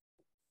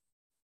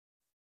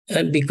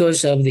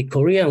 Because of the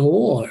Korean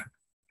War,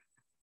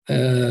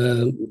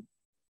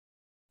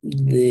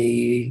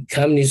 the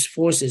communist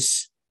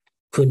forces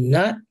could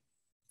not,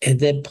 at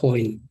that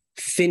point,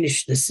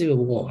 finish the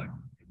Civil War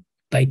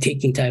by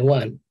taking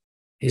Taiwan.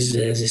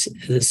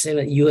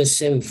 The U.S.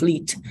 7th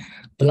Fleet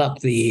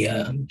blocked the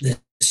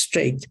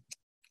strait,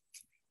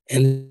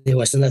 and there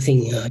was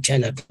nothing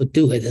China could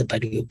do at that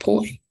particular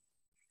point.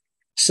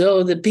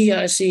 So the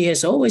PRC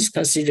has always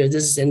considered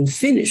this an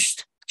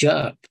unfinished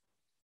job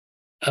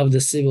of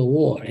the Civil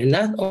War. And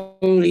not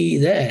only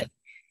that,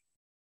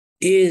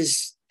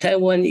 is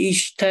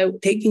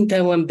taking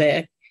Taiwan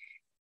back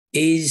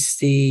is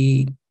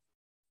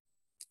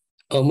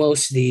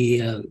almost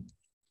the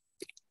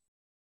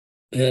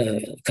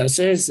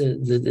concerns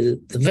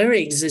the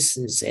very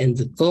existence and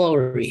the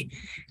glory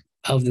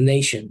of the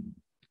nation.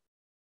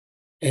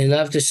 And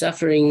after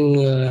suffering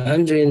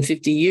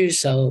 150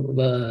 years of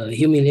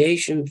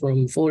humiliation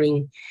from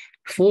foreign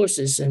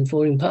forces and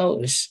foreign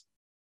powers,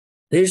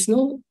 there's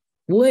no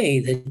way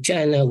that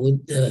China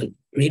would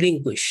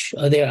relinquish,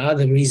 or there are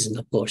other reasons,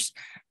 of course,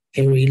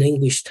 can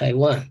relinquish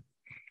Taiwan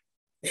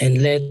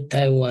and let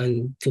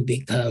Taiwan to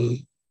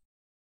become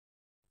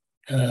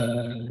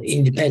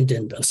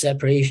independent or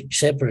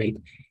separate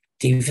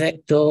de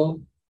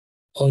facto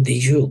or de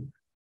jure.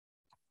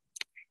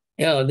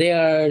 There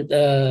are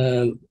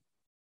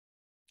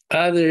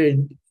other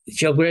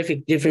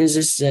geographic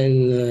differences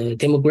and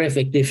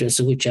demographic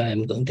differences, which I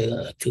am going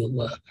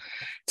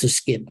to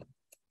skip.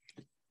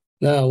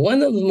 Now,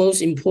 one of the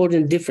most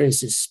important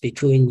differences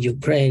between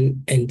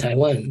Ukraine and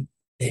Taiwan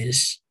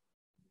is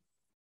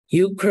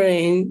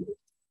Ukraine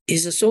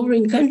is a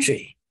sovereign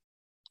country.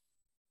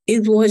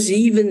 It was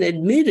even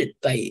admitted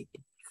by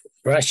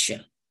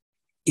Russia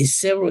in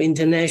several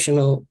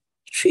international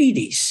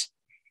treaties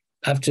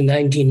after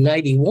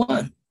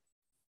 1991,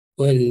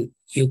 when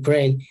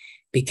Ukraine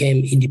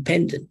became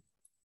independent.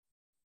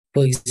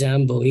 For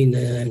example, in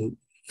the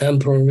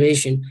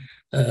non-proliferation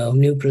of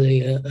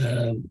nuclear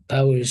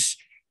powers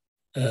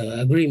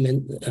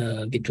agreement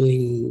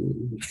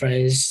between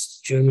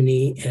France,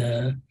 Germany,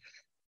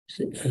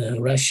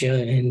 Russia,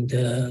 and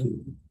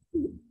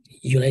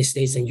United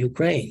States and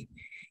Ukraine,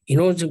 in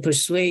order to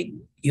persuade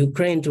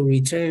Ukraine to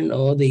return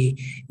all the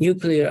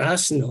nuclear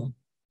arsenal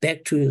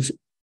back to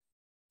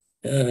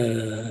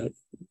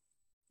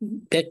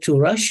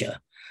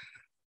Russia.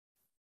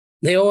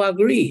 They all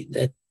agree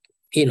that,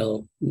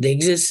 the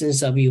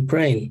existence of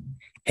Ukraine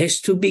has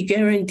to be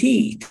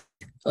guaranteed,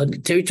 or the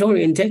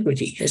territorial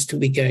integrity has to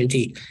be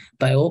guaranteed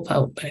by all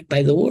power,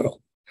 by the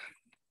world.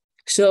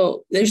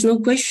 So there's no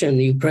question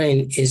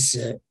Ukraine is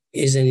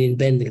an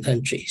independent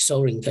country,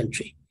 sovereign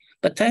country.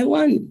 But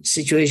Taiwan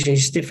situation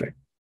is different.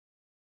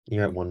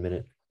 You're at 1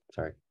 minute.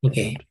 Sorry.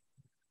 Okay.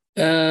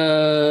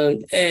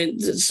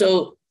 And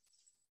so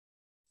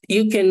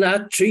you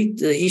cannot treat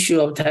the issue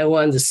of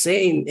Taiwan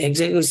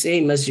exactly the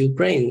same as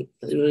Ukraine.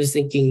 I was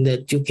thinking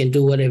that you can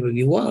do whatever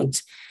you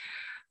want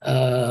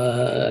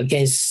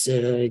against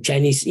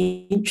Chinese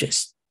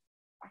interests.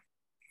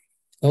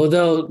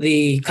 Although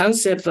the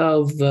concept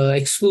of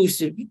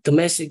exclusive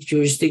domestic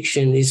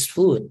jurisdiction is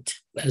fluid,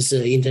 as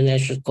the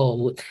International Court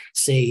would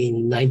say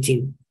back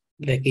in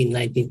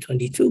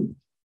 1922.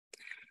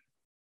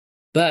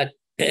 But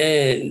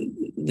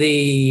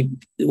the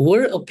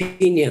world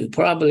opinion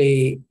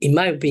probably, in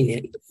my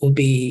opinion, would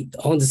be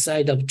on the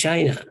side of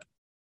China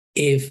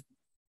if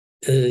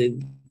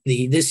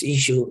this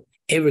issue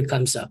ever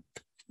comes up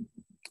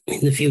in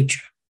the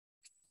future.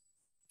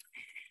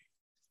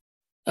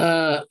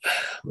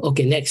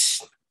 Okay,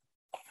 next.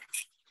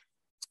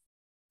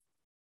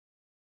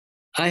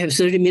 I have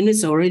 30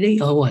 minutes already,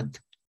 or what?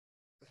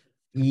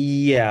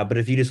 Yeah, but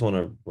if you just want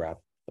to wrap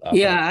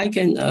Yeah, I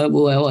can.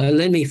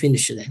 Let me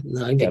finish that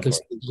because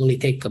course. it only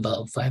take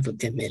about 5 or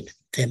 10 minutes,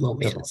 10 more No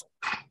minutes.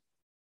 problem.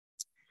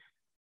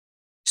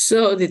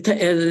 So the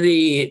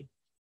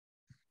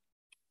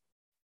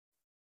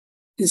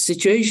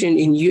situation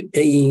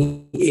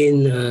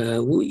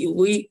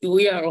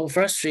we are all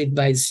frustrated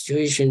by the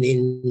situation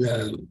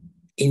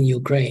in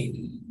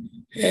Ukraine,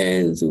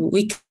 and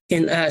we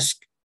can ask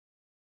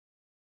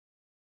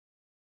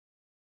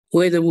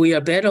whether we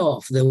are better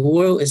off, the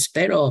world is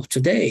better off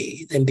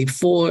today than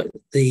before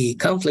the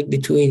conflict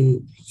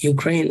between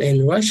Ukraine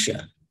and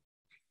Russia.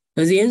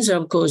 But the answer,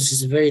 of course,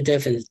 is very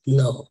definite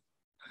no.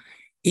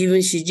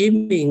 Even Xi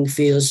Jinping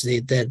feels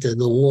that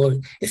the war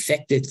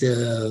affected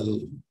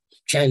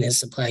China's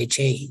supply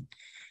chain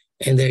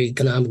and their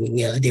economic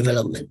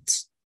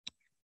development.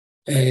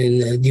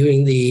 And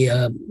during the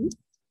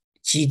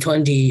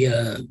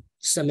G20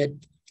 summit,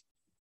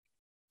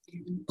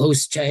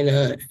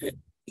 post-China,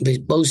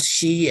 both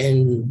Xi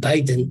and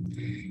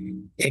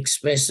Biden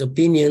expressed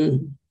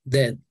opinion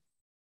that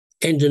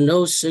under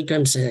no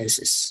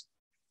circumstances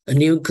a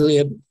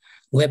nuclear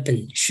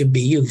weapon should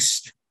be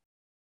used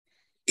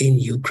in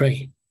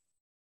Ukraine.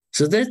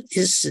 So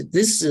this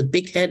is a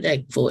big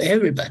headache for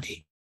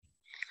everybody.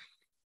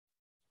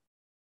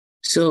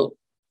 So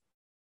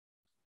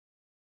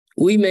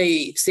we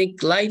may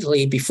think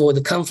lightly before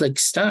the conflict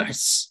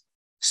starts,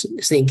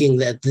 thinking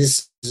that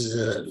this is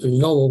a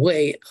normal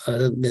way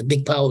the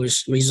big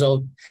powers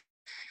resolve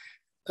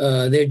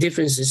their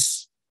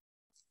differences.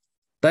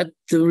 But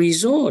the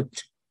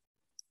result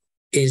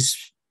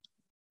is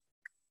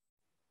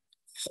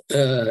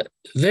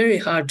very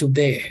hard to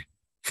bear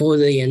for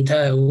the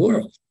entire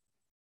world.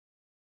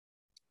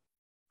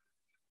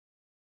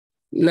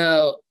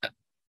 Now,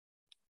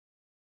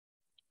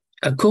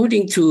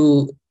 according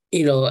to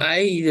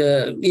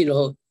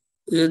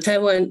the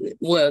Taiwan,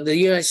 well, the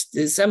U.S.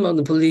 Some of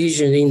the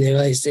politicians in the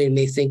United States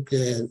may think,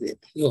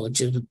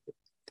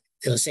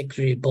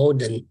 Secretary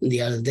Bolton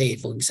the other day,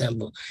 for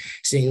example,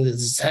 saying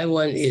that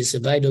Taiwan is a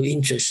vital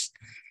interest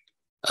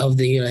of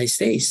the United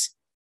States,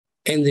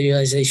 and the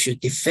United States should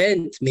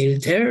defend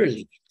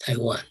militarily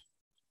Taiwan.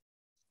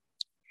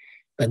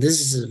 But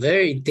this is a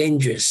very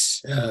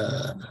dangerous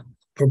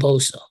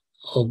proposal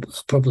or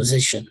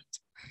proposition.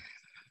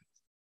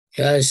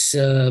 As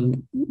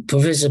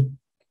Professor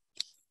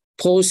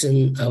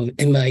Paulson of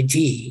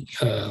MIT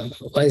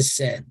once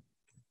said,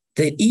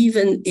 that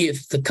even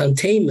if the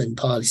containment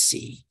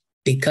policy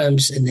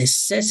becomes a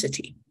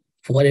necessity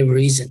for whatever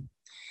reason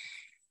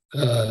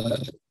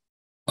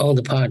on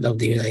the part of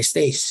the United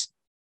States,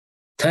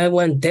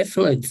 Taiwan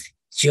definitely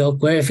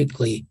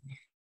geographically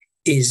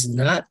is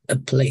not a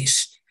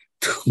place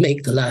to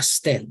make the last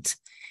stand,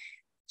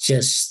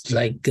 just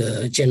like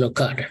General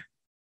Carter,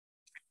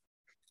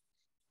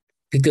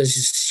 because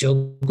it's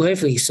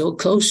geographically so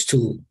close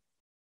to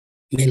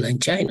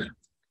mainland China.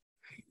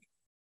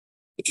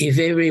 If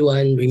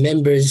everyone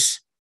remembers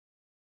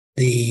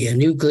the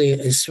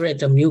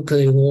threat of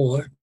nuclear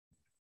war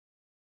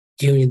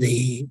during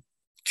the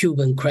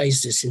Cuban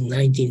crisis in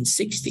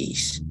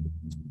 1960s,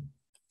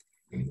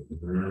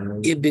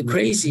 it'd be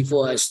crazy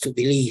for us to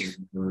believe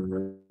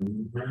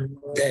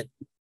that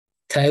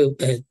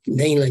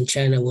mainland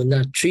China would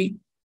not treat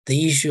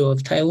the issue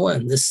of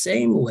Taiwan the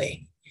same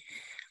way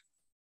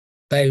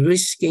by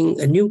risking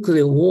a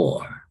nuclear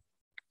war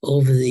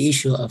over the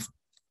issue of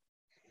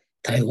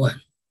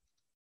Taiwan.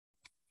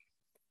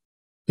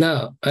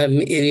 Now,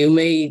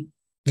 the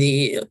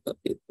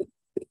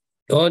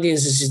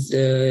audiences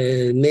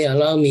may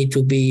allow me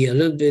to be a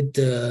little bit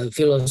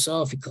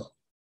philosophical.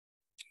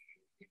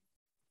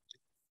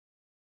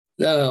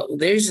 Now,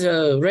 there's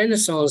a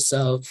renaissance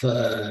of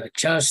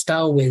Charles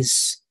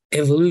Darwin's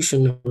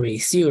evolutionary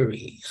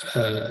theory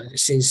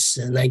since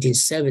the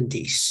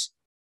 1970s,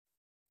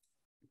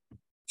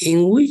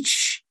 in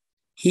which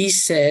he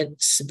said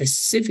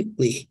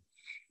specifically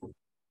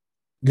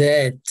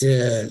that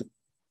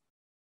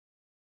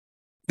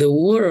the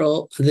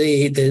world,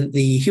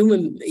 the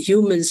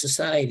human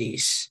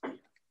societies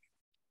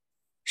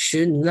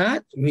should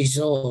not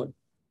resolve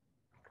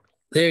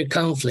their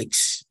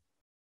conflicts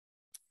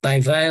by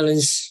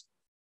violence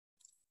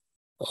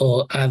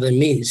or other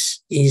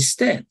means.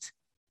 Instead,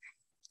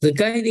 the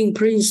guiding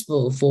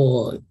principle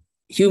for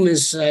human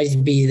society,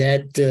 be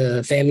that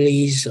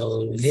families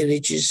or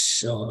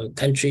villages or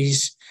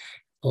countries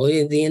or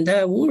in the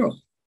entire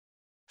world,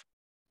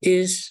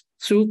 is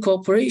through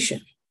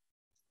cooperation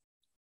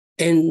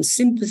and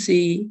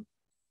sympathy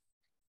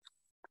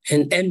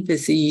and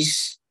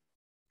empathies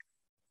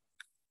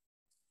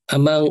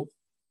among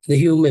the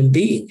human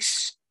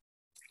beings.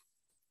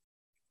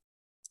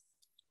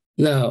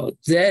 Now,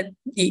 that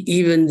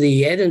even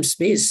the Adam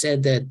Smith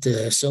said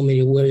that so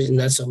many words,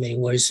 not so many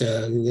words,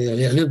 a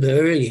little bit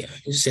earlier,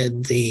 he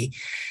said the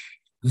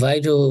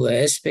vital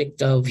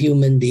aspect of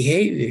human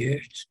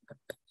behavior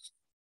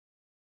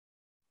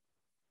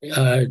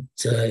are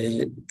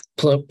the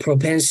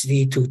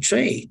propensity to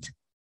trade.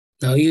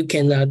 Now, you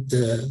cannot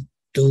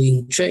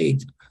doing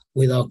trade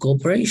without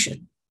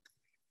cooperation.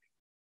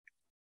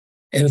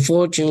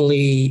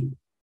 Unfortunately,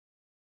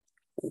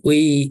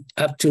 we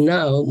up to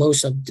now,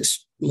 most of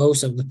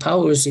the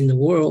powers in the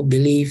world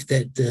believe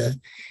that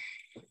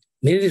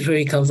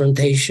military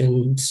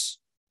confrontations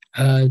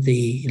are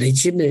the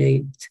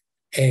legitimate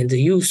and the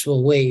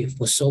useful way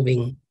for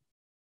solving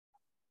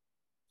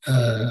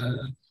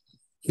the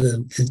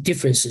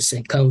differences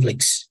and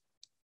conflicts.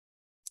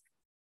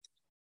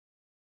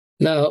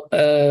 Now,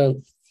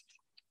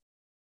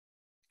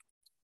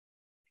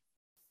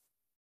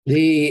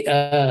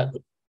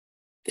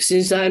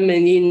 since I'm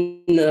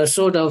in a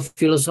sort of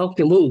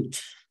philosophical mood,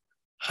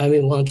 I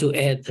may want to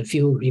add a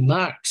few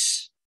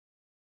remarks.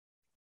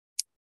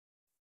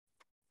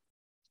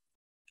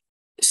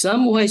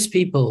 Some wise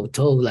people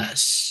told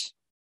us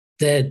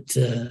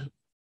that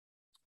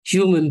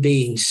human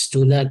beings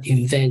do not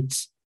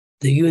invent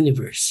the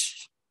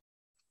universe.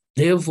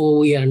 Therefore,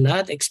 we are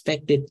not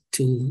expected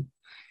to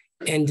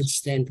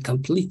understand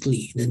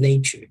completely the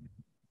nature.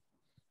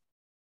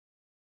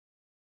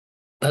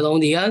 But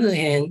on the other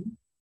hand,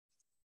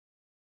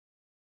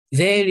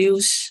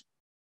 values,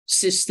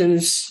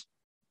 systems,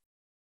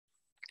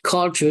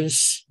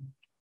 cultures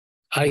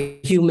are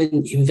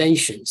human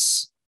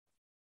inventions.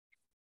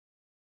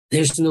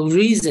 There's no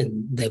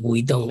reason that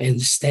we don't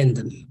understand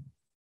them,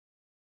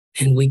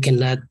 and we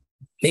cannot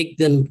make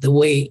them the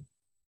way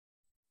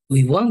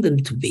we want them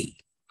to be.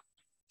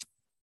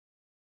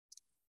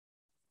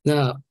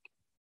 Now,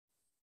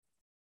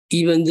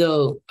 even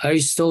though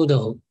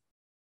Aristotle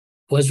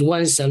was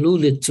once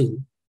alluded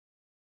to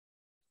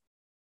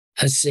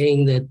as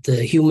saying that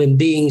human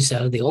beings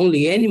are the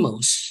only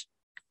animals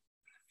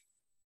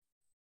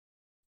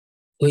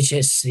which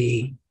has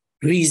the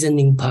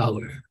reasoning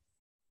power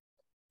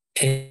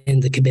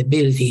and the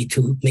capability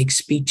to make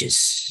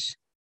speeches.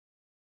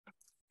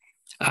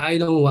 I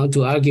don't want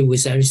to argue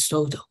with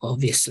Aristotle,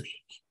 obviously.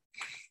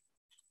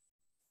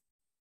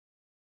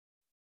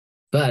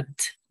 But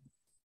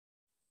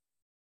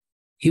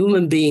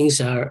human beings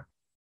are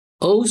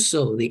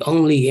also the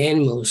only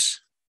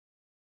animals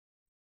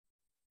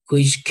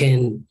which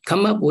can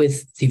come up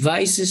with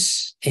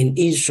devices and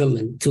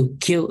instruments to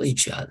kill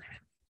each other.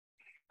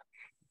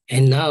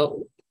 And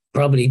now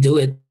probably do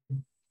it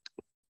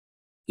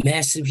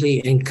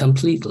massively and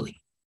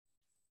completely.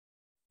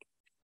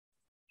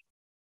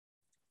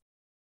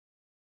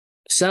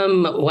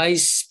 Some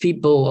wise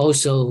people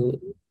also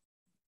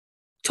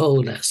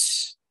told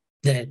us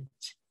that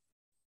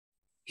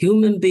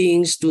human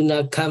beings do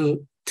not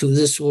come to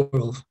this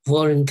world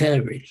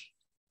voluntarily.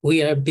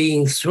 We are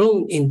being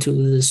thrown into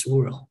this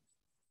world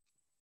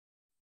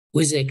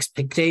with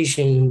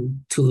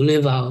expectation to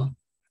live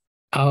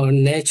our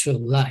natural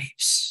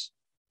lives.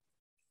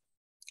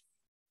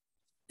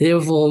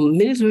 Therefore,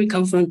 military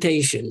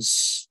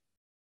confrontations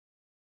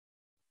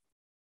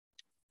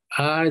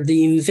are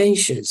the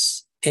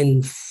inventions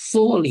and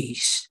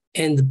follies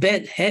and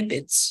bad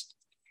habits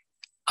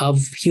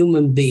of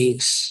human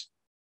beings,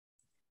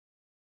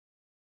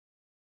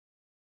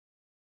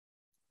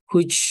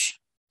 which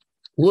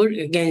work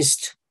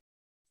against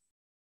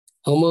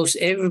almost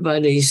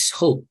everybody's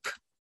hope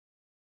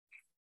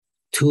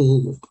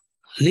to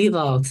live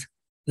out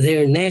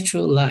their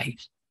natural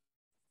life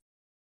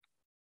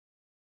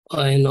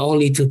and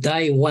only to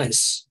die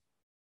once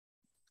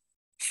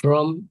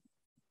from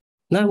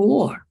not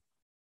war,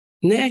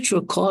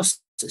 natural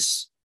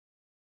causes.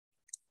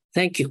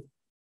 Thank you.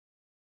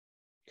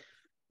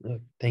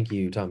 Thank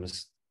you,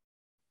 Thomas.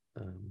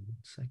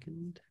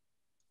 Second.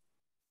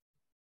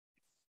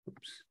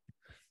 Oops.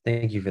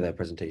 Thank you for that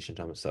presentation,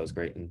 Thomas. That was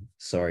great. And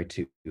sorry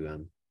to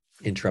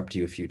interrupt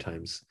you a few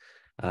times.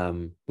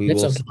 We'll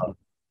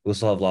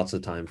still have lots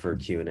of time for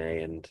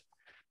Q&A,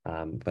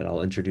 but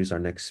I'll introduce our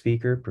next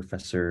speaker,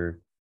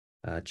 Professor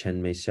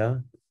Chen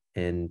Meixia,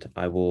 and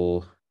I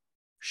will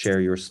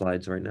share your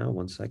slides right now.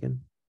 1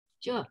 second.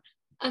 Sure.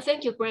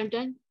 Thank you,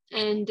 Brandon.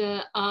 And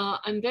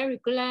I'm very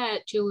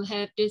glad to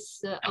have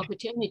this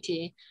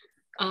opportunity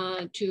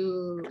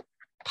to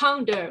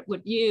ponder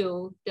with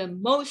you the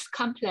most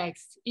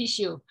complex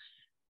issue,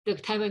 the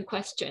Taiwan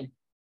question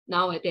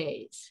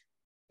nowadays.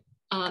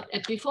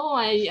 And before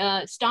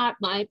I start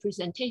my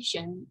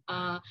presentation,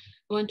 I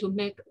want to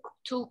make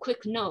 2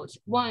 quick notes.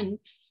 One,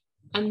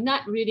 I'm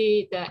not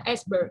really the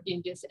expert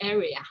in this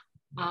area.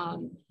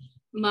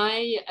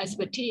 My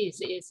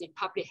expertise is in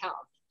public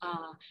health,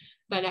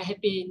 but I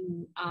have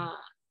been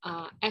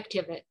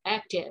active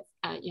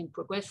in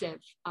progressive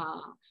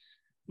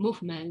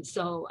movement.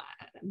 So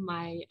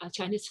my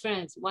Chinese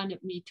friends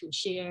wanted me to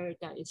share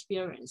the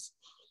experience.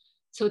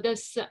 So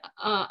this,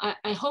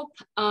 I hope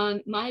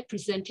my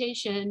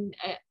presentation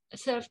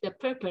serves the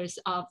purpose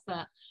of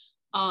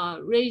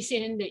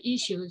raising the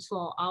issues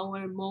for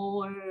our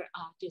more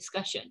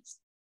discussions.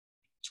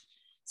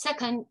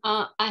 Second,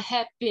 I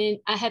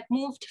have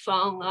moved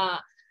from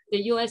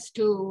the US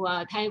to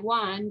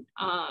Taiwan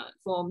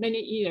for many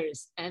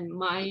years, and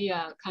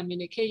my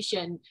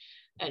communication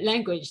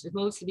language is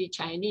mostly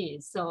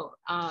Chinese. So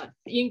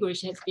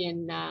English has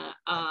been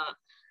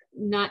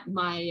not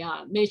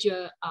my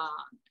major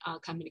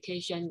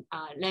communication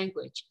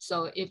language.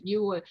 So if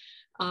you would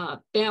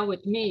bear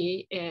with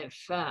me if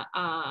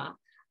I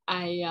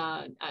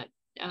I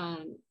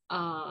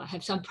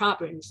have some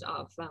problems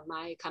of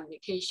my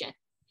communication.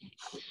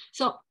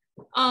 So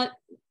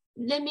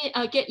let me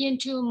get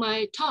into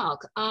my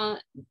talk.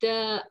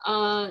 The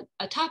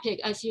topic,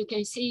 as you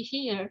can see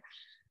here,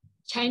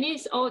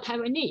 Chinese or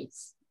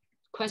Taiwanese,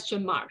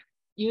 question mark,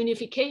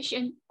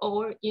 unification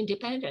or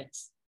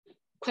independence,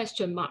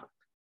 question mark.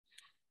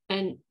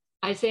 And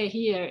I say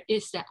here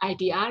is the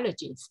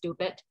ideology,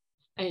 stupid.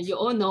 And you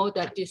all know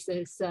that this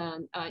is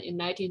in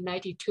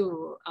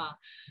 1992,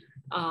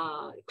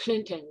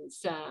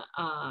 Clinton's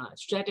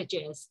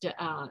strategist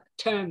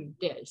termed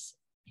this.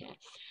 Okay.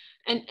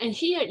 And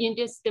here in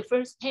this, the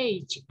first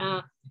page,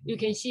 you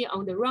can see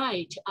on the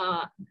right,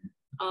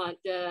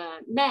 the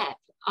map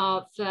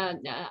of,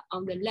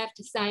 on the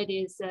left side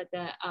is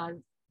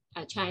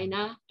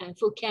China and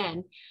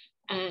Fujian,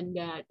 and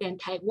then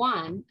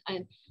Taiwan,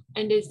 and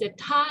there's the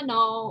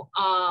tunnel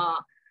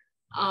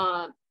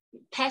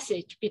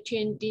passage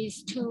between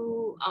these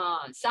two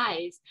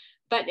sides,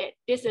 but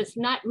this is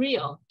not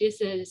real.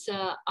 This is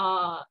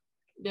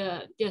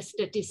just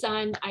the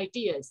design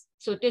ideas.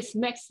 So this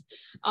makes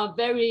a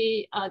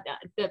very,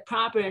 the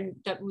problem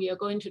that we are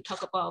going to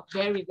talk about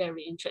very,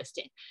 very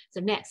interesting. So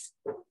next.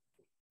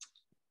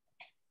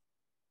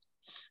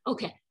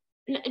 Okay,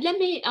 let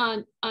me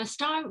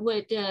start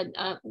with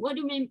what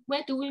do we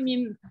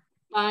mean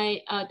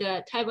by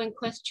the Taiwan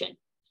question?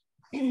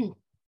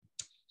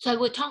 So I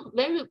will talk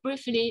very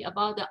briefly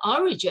about the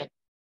origin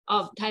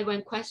of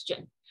Taiwan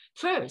question.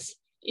 First,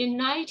 in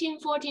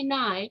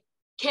 1949,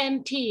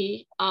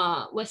 KMT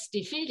was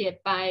defeated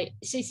by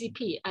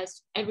CCP,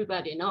 as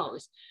everybody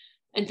knows.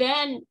 And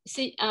then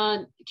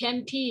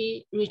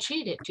KMT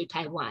retreated to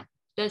Taiwan.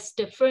 That's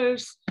the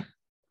first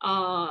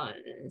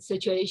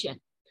situation.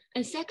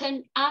 And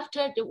second,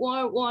 after the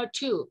World War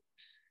II,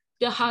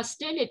 the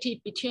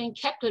hostility between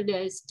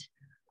capitalist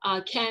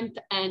camp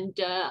and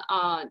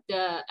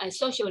the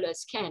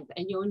socialist camp,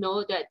 and you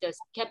know that the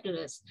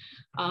capitalist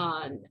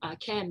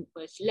camp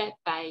was led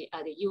by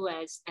the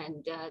US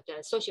and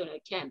the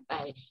socialist camp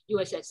by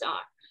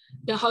USSR.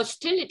 The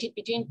hostility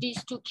between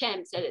these two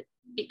camps had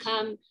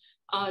become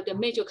the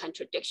major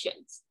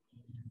contradictions.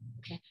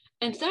 Okay.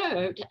 And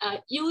third,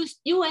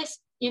 US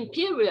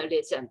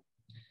imperialism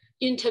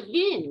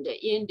intervened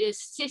in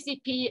this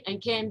CCP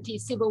and KMT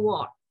civil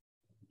war.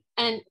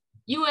 And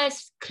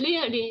US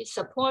clearly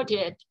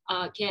supported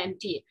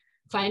KMT,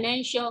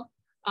 financial,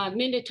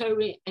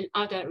 military, and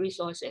other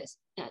resources.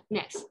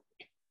 Next.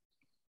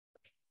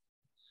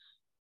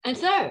 And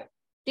third,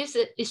 this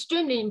is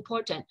extremely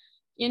important.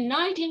 In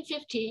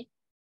 1950,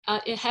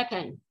 it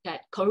happened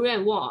that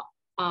Korean War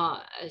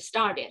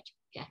started.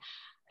 Okay?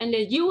 And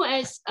the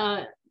US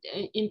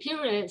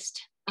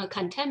imperialist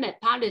containment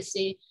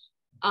policy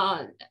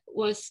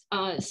was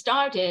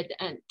started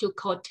to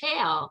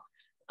curtail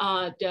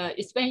the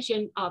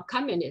expansion of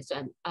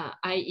communism,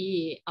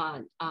 i.e.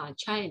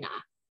 China.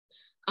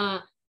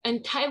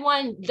 And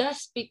Taiwan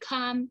thus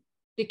become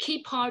the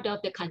key part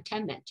of the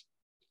containment.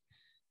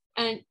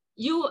 And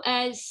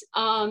US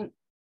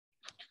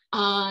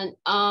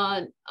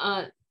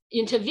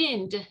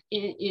intervened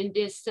in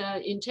this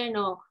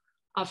internal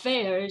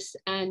affairs,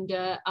 and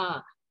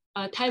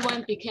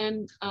Taiwan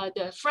became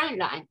the front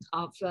line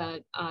of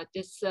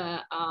this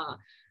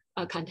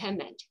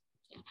containment.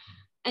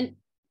 And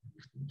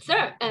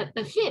third,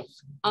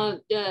 fifth,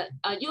 the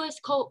US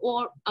Cold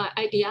War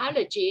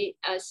ideology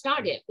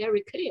started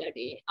very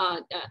clearly.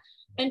 And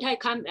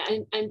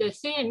the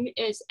theme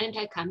is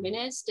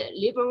anti-communist,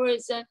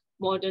 liberalism,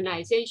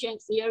 modernization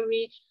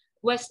theory,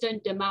 Western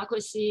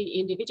democracy,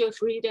 individual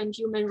freedom,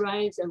 human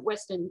rights, and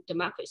Western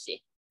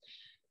democracy.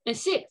 And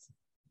sixth,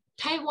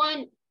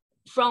 Taiwan,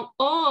 from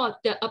all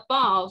the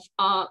above,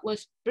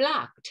 was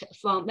blocked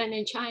from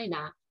mainland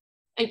China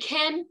and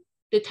came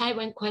the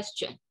Taiwan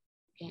question.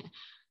 Okay.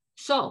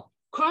 So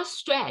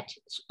cross-strait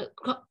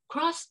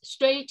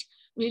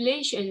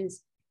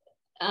relations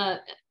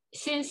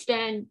since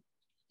then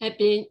have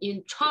been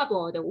in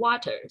troubled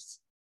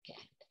waters. Okay.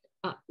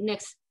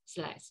 Next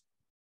slide.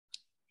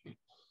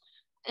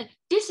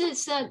 This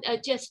is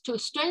just to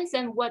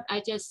strengthen what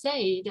I just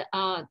said,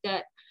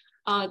 that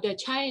the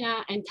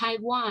China and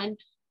Taiwan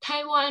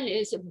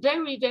is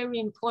very, very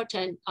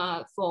important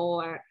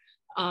for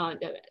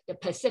the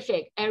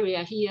Pacific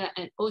area here,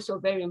 and also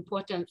very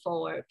important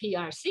for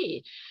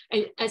PRC.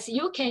 And as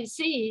you can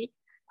see,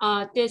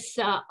 this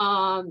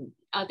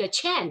the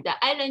chain, the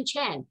island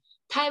chain,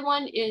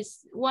 Taiwan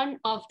is one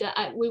of the,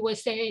 we would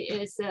say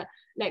is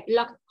like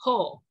lock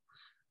hole.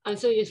 And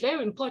so it's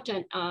very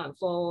important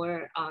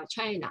for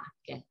China.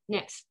 Okay,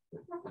 next.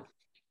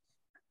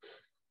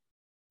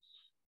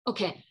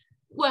 Okay,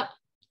 well,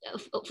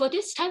 for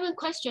this Taiwan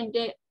question,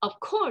 of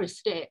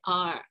course, there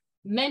are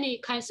many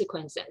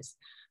consequences.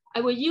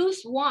 I will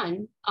use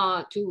one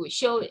to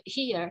show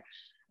here.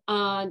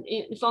 From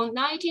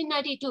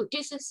 1992,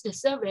 this is the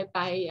survey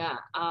by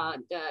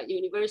the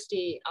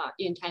university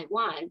in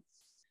Taiwan.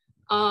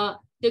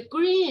 The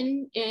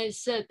green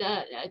is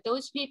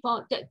those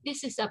people,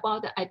 this is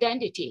about the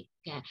identity.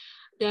 Okay?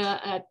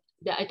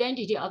 the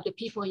identity of the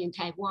people in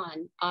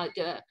Taiwan.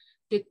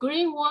 The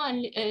green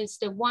one is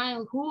the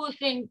one who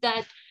think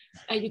that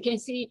you can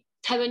see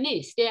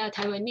Taiwanese, they are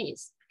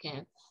Taiwanese,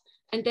 okay?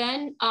 And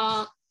then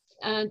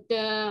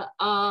the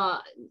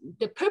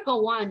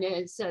purple one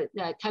is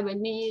the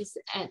Taiwanese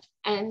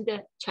and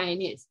the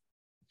Chinese.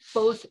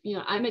 Both, you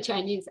know, I'm a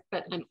Chinese,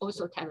 but I'm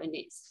also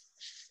Taiwanese.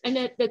 And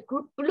the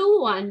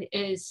blue one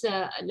is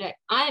like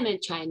I'm a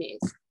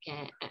Chinese,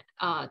 okay?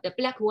 The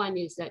black one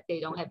is that they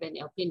don't have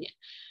any opinion.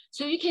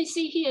 So you can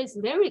see here is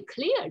very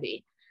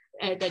clearly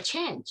the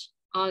change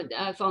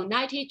from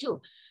 92.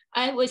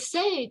 I would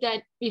say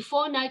that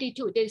before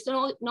 92, there's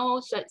no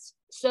such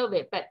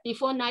survey, but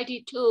before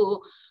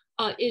 92,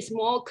 it's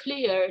more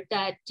clear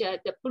that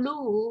the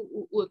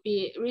blue would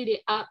be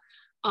really up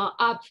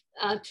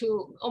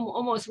to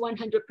almost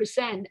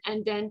 100%,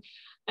 and then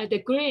the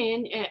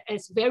green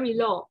is very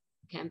low.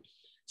 Okay,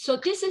 so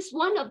this is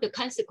one of the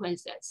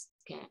consequences.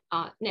 Okay,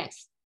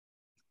 next.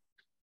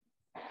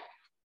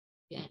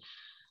 Yeah,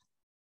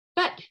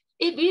 but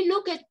if we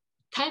look at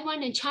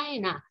Taiwan and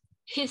China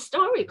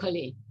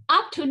historically,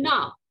 up to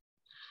now,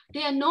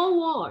 there are no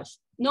wars,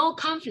 no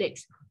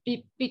conflicts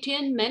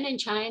between mainland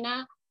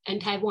China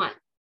and Taiwan.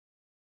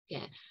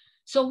 Yeah,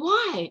 so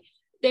why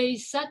there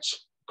is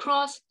such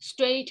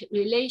cross-strait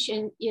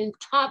relation in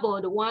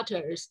troubled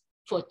waters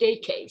for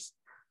decades?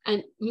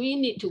 And we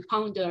need to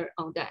ponder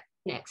on that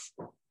next.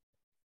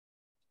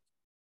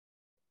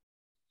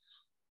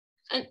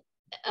 And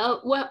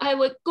well, I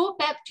would go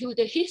back to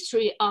the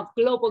history of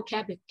global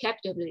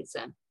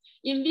capitalism.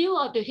 In view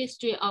of the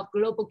history of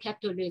global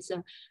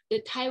capitalism,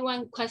 the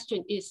Taiwan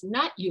question is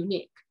not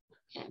unique.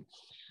 Okay?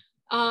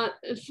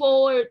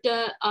 For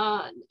the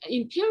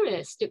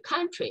imperialist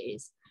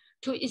countries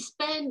to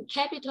expand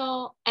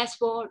capital,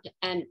 export,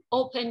 and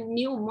open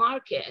new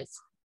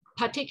markets,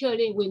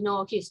 particularly we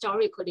know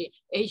historically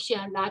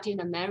Asia, Latin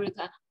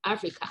America,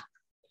 Africa,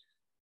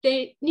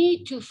 they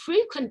need to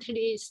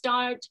frequently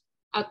start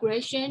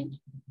aggression,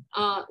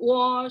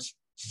 wars,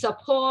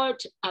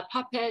 support a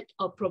puppet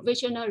or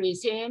provisional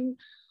regime,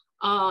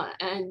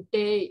 and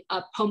they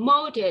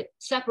promoted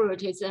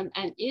separatism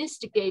and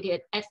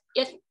instigated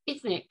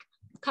ethnic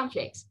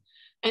conflicts.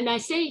 And I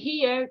say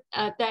here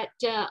that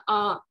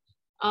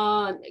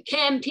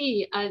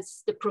KMT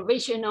as the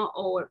provisional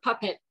or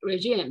puppet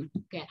regime,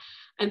 okay,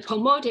 and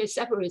promoted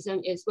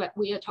separatism is what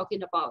we are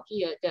talking about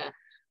here, the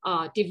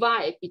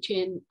divide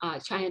between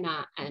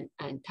China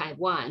and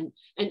Taiwan,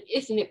 and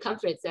ethnic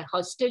conflicts and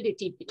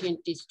hostility between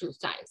these two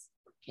sides.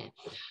 Okay,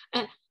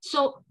 and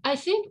so I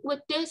think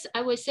with this,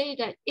 I would say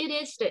that it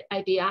is the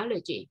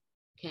ideology.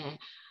 Okay,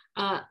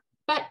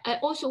 but I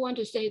also want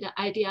to say that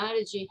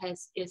ideology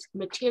has its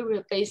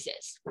material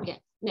basis. Okay,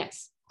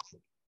 next.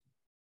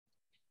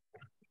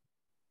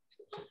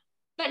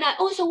 But I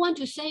also want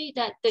to say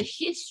that the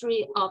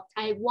history of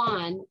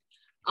Taiwan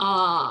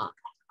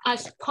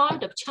as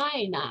part of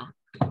China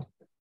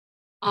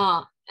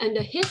and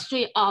the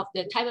history of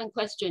the Taiwan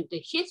question,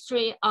 the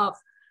history of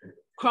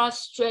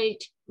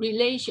cross-strait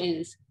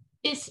relations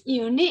is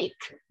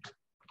unique.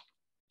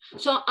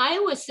 So I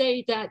would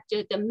say that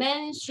the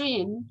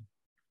mainstream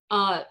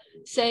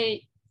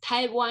say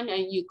Taiwan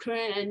and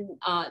Ukraine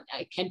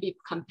can be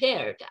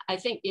compared, I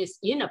think is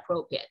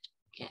inappropriate.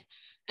 Okay?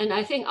 And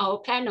I think our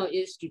panel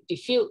is to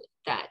defute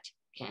that,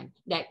 okay?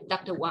 Like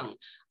Dr. Huang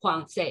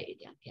said.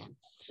 Okay?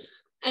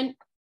 And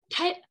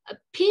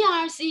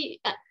PRC,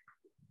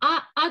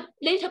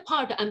 later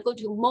part, I'm going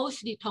to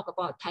mostly talk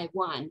about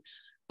Taiwan.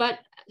 But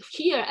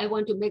here I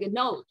want to make a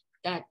note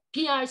that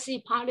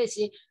PRC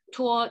policy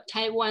toward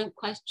Taiwan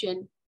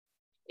question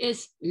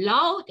is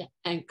loud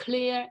and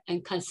clear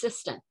and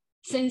consistent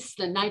since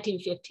the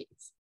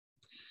 1950s.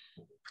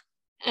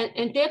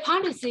 And their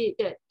policy,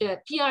 the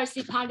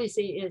PRC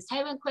policy is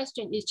Taiwan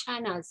question is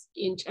China's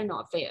internal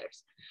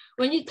affairs.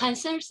 When it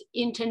concerns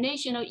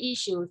international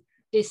issues,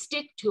 they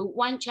stick to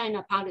one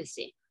China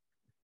policy.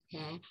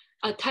 Okay?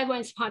 Taiwan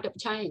is part of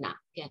China,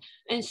 okay?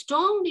 And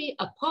strongly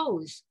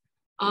oppose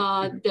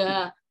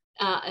the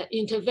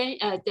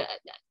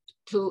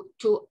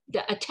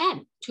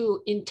attempt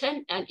to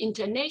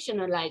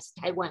internationalize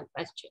Taiwan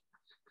question.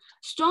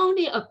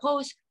 Strongly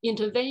oppose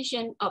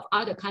intervention of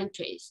other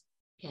countries.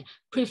 Okay.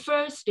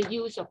 Prefers the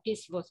use of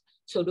peaceful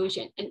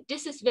solution. And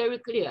this is very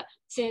clear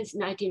since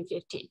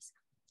 1950s.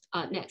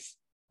 Next.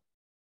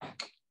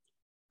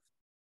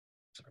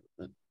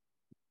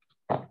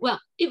 Well,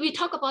 if we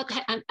talk about,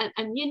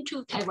 I'm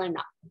into Taiwan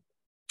now.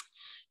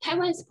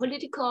 Taiwan's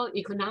political,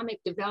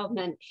 economic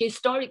development,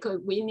 historically,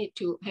 we need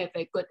to have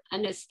a good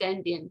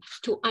understanding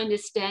to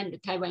understand the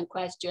Taiwan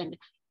question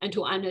and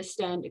to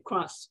understand the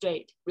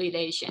cross-strait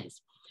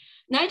relations.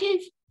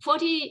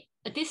 1940,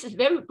 this is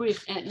very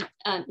brief,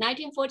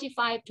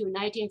 1945 to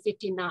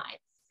 1959,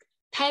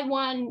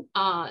 Taiwan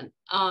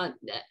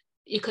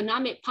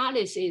economic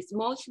policies,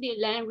 mostly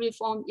land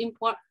reform,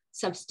 import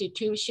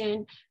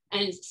substitution,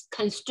 and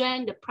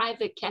constrain the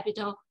private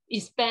capital,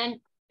 expand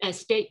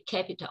state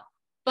capital.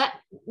 But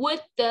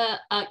with the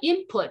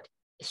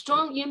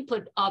strong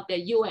input of the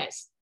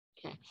US,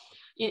 okay,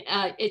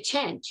 it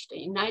changed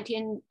in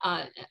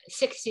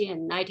 1960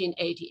 and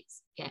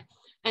 1980s. Okay,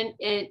 and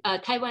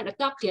Taiwan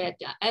adopted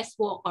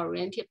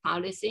export-oriented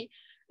policy,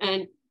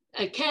 and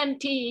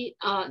KMT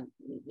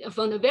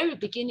from the very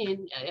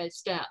beginning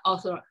is the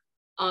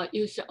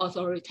used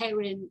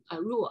authoritarian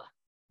rule,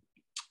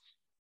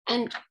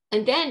 and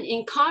then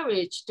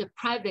encouraged the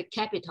private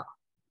capital.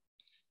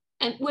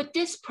 And with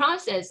this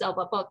process of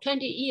about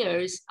 20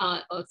 years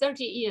or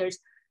 30 years,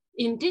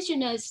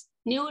 indigenous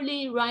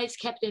newly rise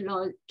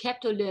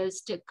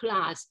capitalist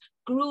class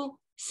grew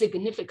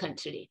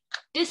significantly.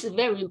 This is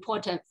very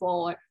important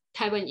for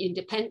Taiwan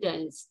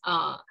independence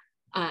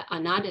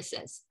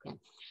analysis. Okay.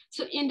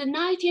 So in the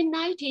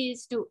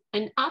 1990s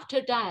and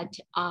after that,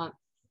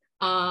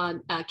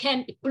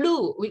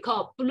 blue, we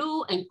call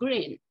blue and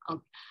green.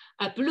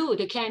 Blue,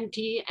 the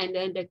KMT, and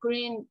then the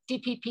green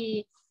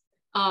DPP,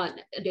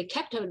 the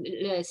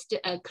capitalist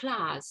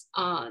class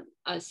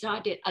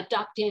started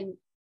adopting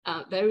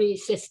very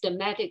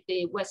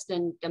systematically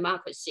Western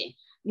democracy.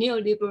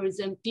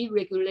 Neoliberalism,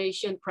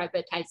 deregulation,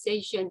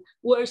 privatization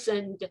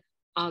worsened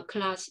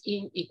class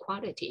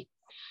inequality.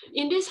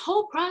 In this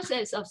whole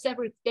process of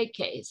several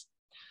decades,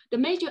 the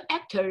major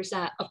actors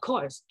are, of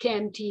course,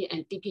 KMT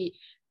and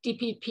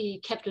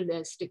DPP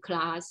capitalist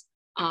class,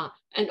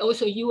 and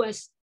also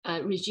US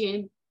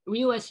regime,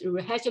 US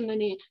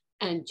hegemony,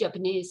 and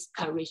Japanese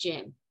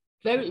regime.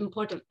 Very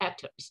important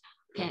actors.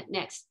 Okay,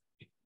 next.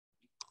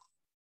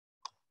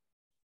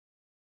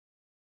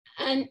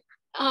 And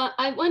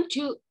I want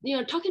to,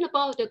 talking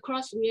about the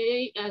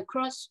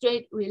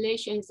cross-strait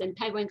relations and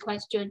Taiwan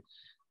question,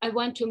 I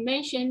want to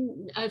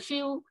mention a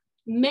few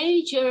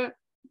major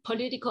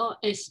political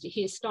and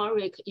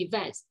historic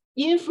events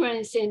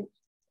influencing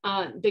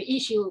the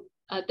issue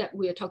that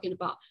we are talking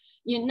about.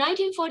 In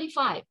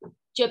 1945,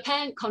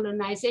 Japan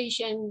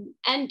colonization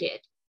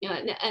ended.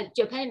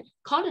 Japan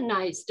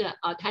colonized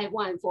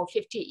Taiwan for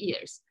 50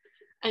 years.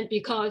 And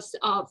because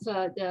of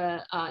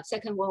the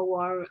Second World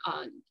War,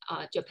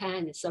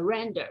 Japan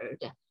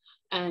surrendered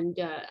and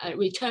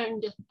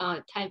returned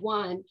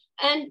Taiwan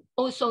and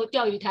also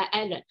Diaoyutai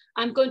Island.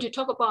 I'm going to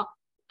talk about,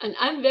 and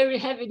I'm very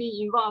heavily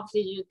involved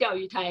in the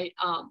Diaoyutai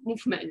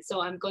movement,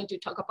 so I'm going to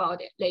talk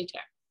about it later.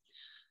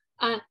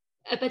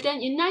 But then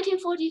in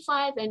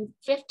 1945 and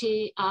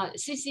 50,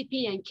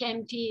 CCP and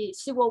KMT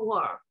civil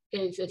war,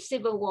 there's a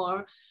civil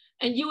war,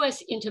 and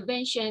US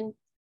intervention,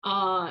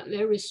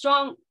 very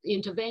strong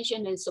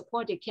intervention and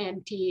supported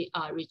KMT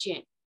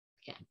regime.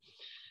 Okay.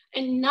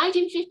 In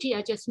 1950,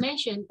 I just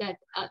mentioned that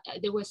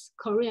there was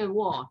Korean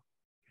War.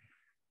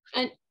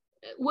 And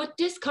with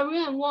this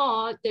Korean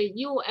War, the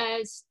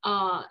US,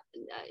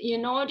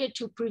 in order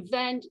to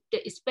prevent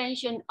the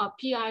expansion of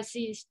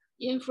PRC's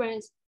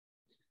influence,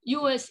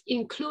 US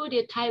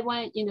included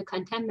Taiwan in the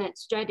containment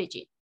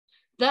strategy.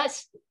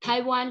 Thus,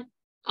 Taiwan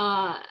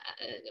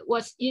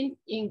was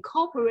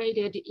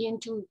incorporated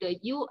into the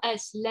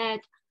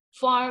US-led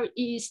Far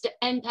East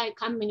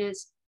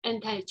anti-communist,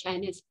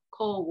 anti-Chinese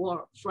Cold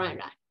War front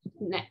line.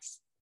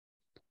 Next.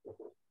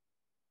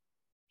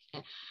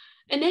 Okay.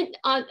 And then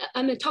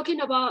I'm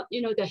talking about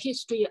the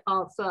history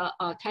of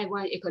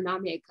Taiwan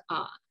economic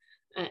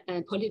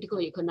and political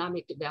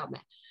economic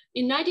development.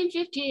 In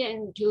 1950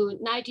 and to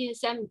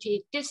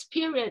 1970, this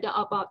period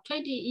of about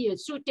 20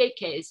 years, 2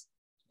 decades,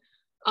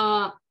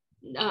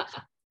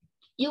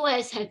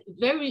 US had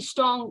very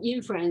strong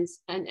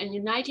influence, and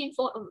in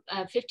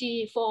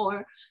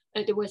 1954,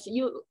 there was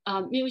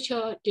a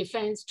mutual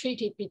defense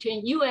treaty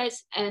between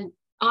US and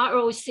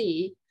ROC,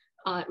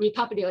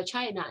 Republic of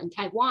China and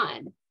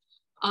Taiwan.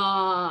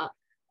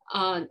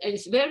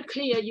 It's very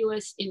clear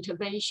US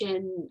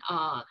intervention,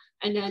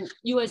 and then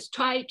US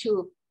tried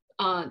to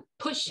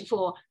push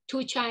for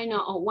 2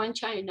 China or 1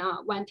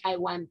 China, 1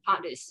 Taiwan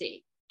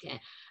policy, okay,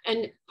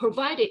 and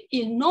provided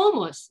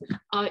enormous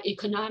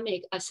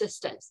economic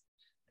assistance.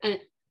 And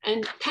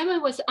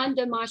Taiwan was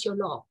under martial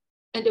law,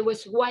 and there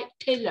was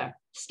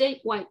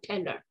statewide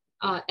terror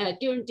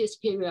during this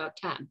period of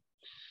time.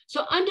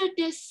 So under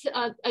this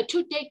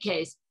 2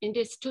 decades, in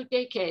these 2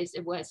 decades,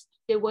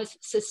 there was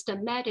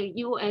systematic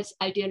US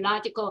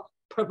ideological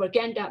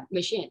propaganda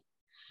machine.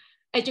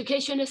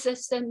 Educational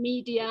system,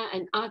 media,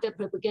 and other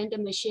propaganda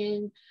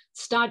machine,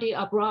 study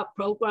abroad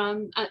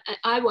program.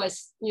 I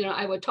was,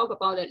 I will talk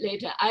about it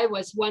later. I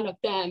was one of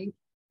them,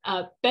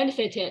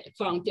 benefited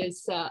from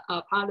this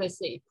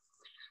policy.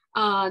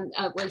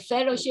 With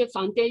fellowship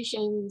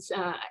foundations,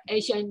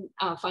 Asian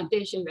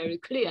foundation, very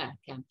clear.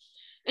 Okay.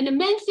 And the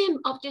main theme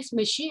of this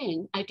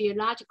machine,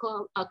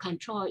 ideological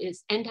control,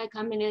 is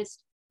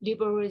anti-communist,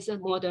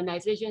 liberalism,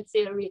 modernization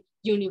theory,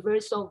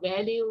 universal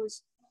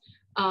values,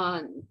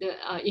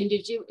 the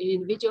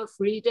individual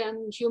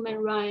freedom, human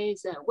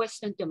rights,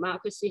 Western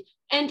democracy,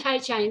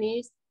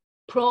 anti-Chinese,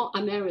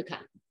 pro-American.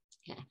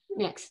 Okay,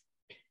 next.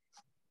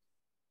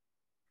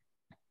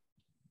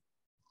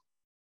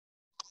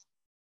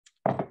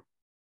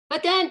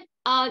 But then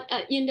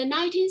in the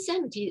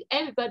 1970s,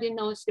 everybody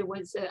knows there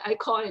was, I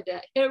call it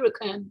the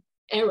Hurricane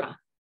era.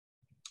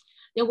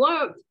 The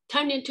world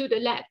turned into the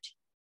left.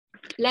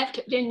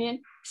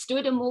 left-leaning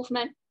student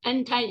movement,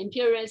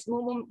 anti-imperialist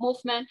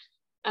movement,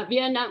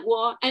 Vietnam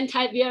War,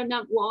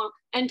 anti-Vietnam War,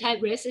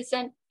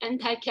 anti-racism,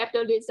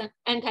 anti-capitalism,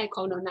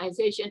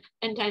 anti-colonization,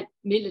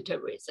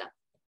 anti-militarism.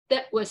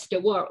 That was the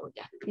world,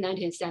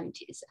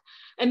 1970s.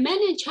 And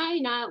mainland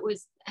China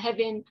was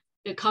having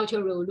the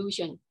Cultural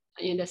Revolution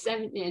in the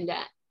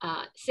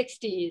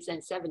 60s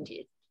and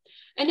 70s.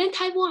 And then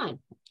Taiwan,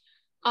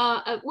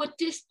 with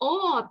this,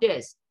 all of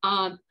this,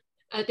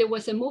 there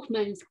was a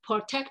movement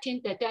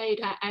protecting the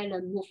Diaoyutai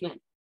Island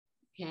movement.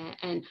 Okay,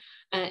 and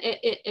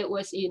it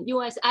was in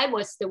US. I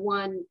was the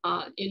one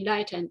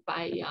enlightened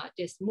by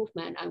this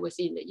movement. I was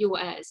in the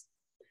US,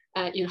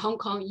 in Hong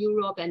Kong,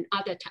 Europe, and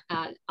other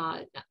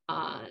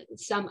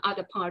some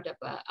other part of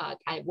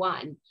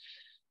Taiwan.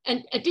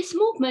 And this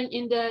movement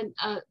in the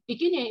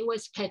beginning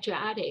was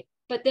patriotic,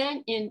 but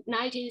then in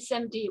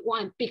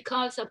 1971,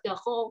 because of the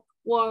whole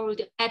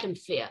world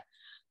atmosphere,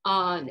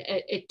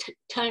 it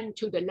turned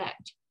to the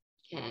left.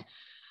 Okay.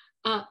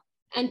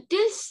 And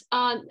this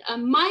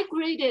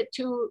migrated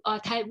to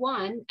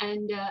Taiwan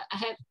and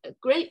had a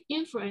great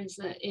influence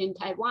in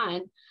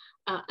Taiwan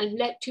and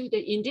led to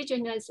the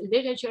indigenous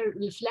literature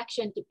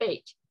reflection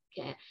debate.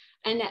 Okay.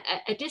 And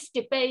this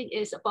debate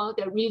is about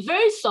the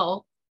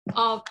reversal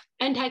of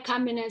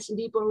anti-communist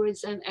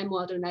liberalism and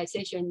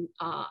modernization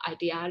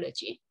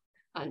ideology.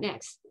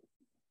 Next.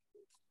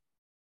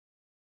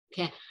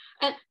 Okay.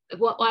 And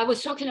well, I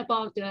was talking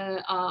about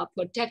the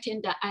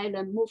protecting the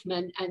island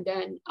movement, and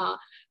then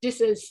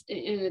these are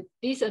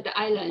the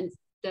islands,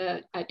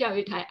 the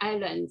Diaoyutai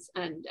Islands,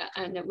 and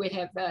we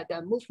have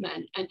the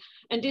movement,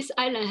 and this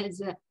island has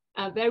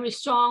a very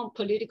strong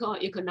political,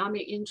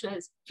 economic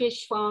interest: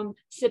 fish farm,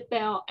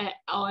 seabed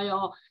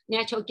oil,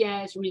 natural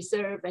gas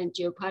reserve, and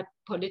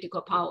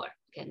geopolitical power.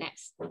 Okay,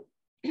 next.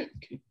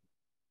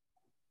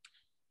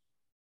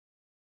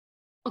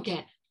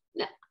 Okay.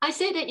 I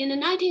say that in the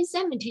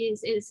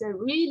 1970s is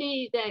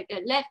really the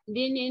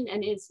left-leaning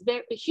and it's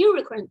very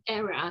hurricane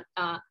era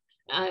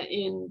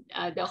in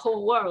the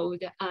whole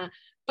world.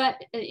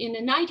 But in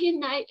the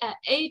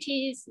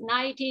 1980s,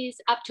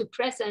 90s, up to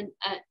present,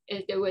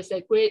 there was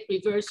a great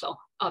reversal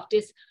of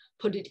this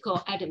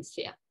political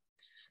atmosphere.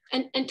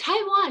 And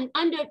Taiwan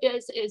under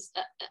this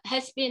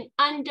has been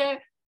under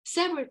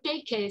several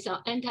decades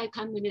of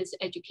anti-communist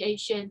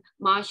education,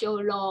 martial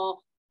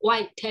law,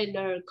 white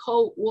terror,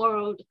 Cold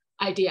War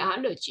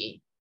ideology.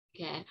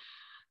 Okay.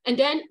 And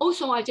then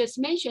also I just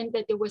mentioned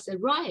that there was a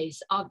rise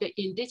of the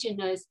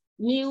indigenous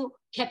new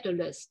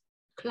capitalist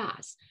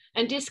class.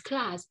 And this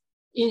class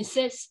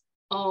insists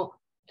or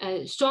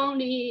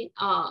strongly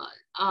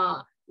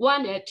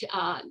wanted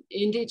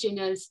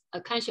indigenous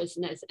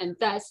consciousness and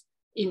thus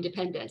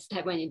independence,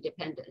 Taiwan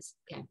independence.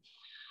 Okay.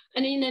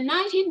 And in the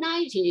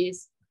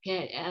 1990s,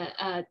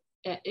 okay,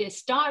 it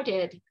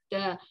started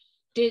the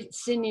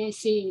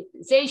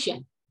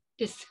desinization.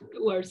 This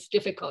word's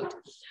difficult.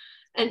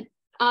 And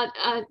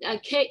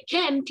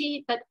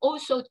KMT, but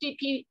also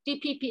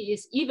DPP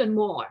is even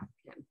more.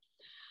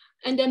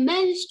 And the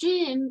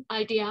mainstream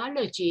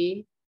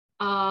ideology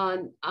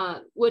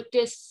with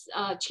this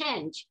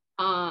change,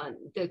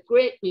 the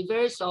great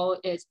reversal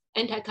is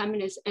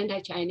anti-communist,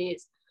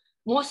 anti-Chinese,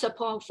 more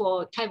support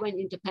for Taiwan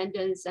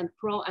independence and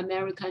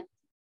pro-American,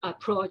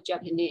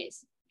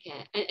 pro-Japanese.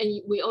 Okay.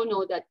 And we all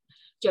know that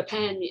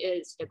Japan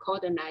is the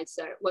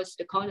colonizer, was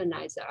the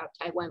colonizer of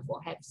Taiwan for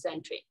half a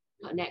century.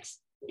 Next.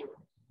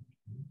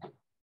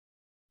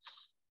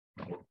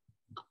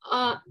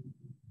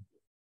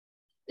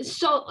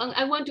 So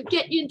I want to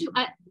get into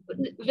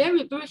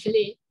very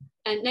briefly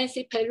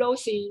Nancy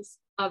Pelosi's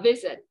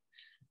visit.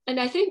 And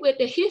I think with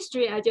the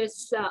history I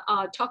just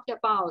talked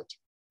about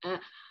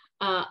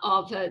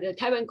of the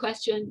Taiwan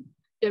question,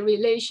 the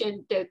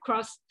relation, the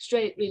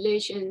cross-strait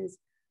relations,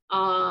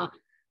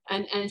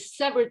 and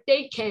several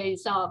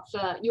decades of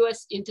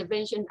US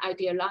intervention,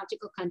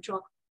 ideological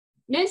control,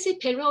 Nancy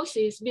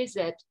Pelosi's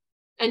visit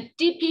and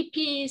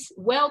DPP's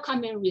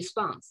welcoming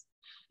response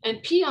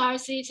and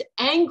PRC's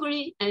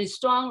angry and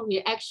strong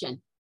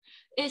reaction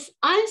is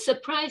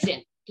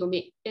unsurprising to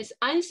me. It's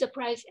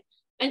unsurprising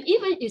and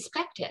even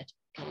expected.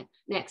 Okay,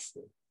 next.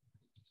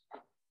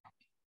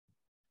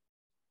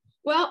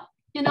 Well,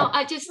 you know,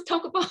 I just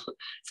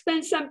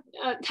spend some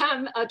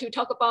time to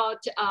talk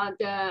about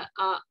the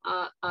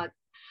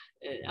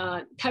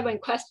Taiwan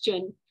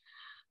question,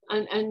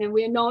 and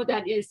we know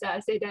that is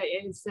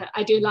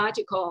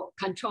ideological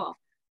control.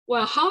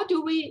 Well, how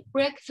do we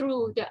break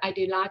through the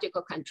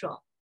ideological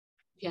control?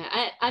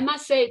 Yeah, I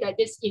must say that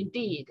this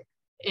indeed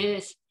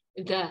is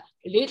the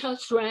little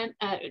shrimp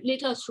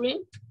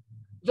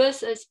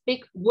versus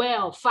big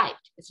whale fight.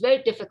 It's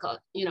very difficult.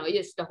 You know,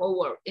 it's the whole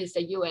world. It's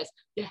the US,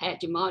 the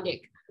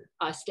hegemonic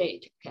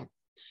state. Okay,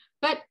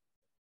 but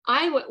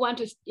I would want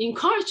to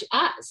encourage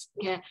us.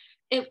 Okay,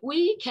 if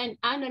we can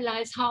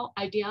analyze how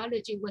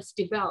ideology was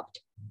developed,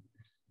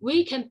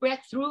 we can break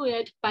through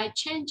it by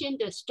changing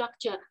the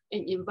structure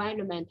and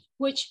environment,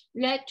 which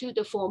led to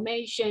the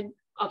formation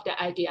of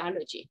the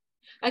ideology.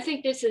 I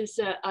think this is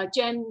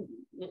Jen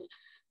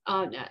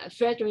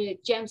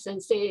Frederick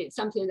Jameson say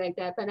something like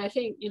that, but I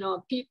think, you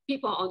know,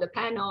 people on the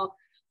panel,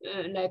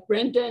 like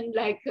Brendan,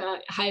 like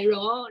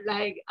Hairo,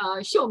 like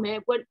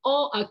Xiaomei would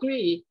all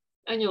agree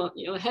and, you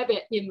know, have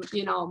it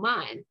in our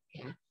mind.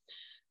 Yeah.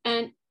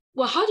 And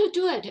well, how to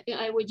do it?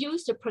 I would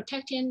use the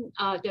protecting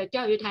the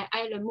Diaoyutai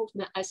Island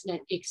movement as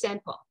an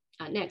example.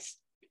 Next.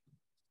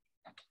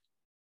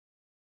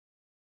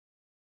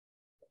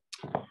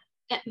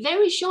 A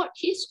very short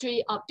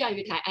history of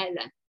Diaoyutai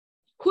Island,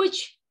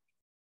 which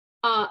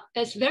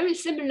is very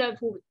similar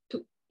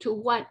to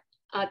what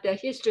the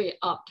history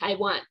of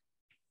Taiwan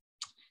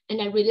and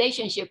the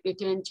relationship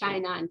between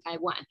China and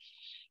Taiwan.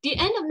 The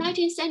end of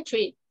 19th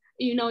century,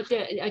 you know,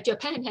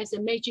 Japan has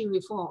a major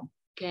reform,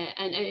 okay,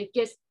 and it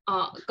gets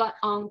got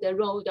on the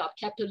road of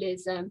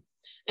capitalism,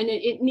 and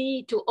it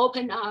need to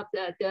open up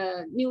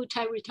the new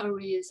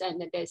territories,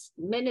 and there's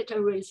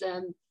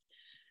militarism,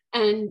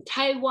 and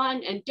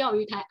Taiwan and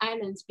Diaoyutai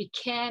Islands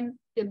became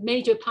the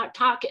major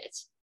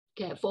targets,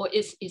 okay, for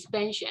its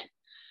expansion.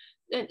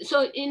 And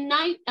so in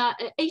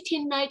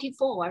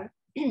 1894,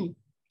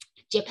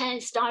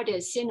 Japan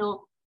started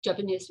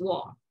Sino-Japanese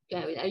War.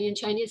 Okay? In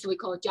Chinese, we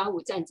call 甲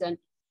午战争.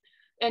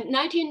 In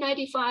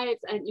 1995,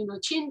 and you know,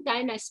 Qing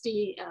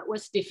dynasty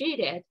was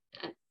defeated,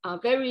 a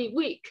very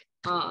weak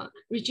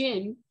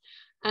regime,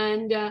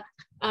 and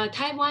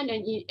Taiwan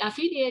and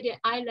affiliated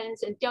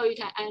islands and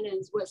Diaoyutai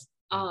Islands was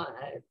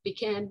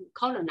became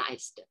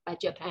colonized by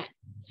Japan.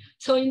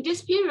 So in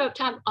this period of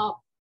time of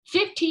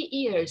 50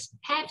 years,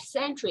 half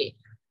century,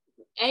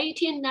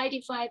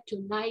 1895 to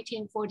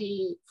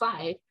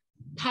 1945,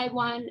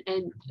 Taiwan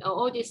and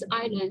all these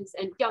islands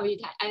and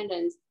Diaoyutai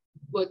Islands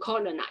were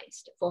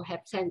colonized for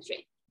half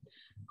century.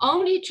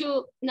 Only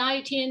to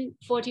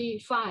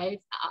 1945,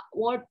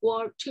 World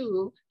War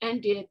II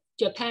ended,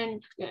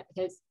 Japan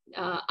has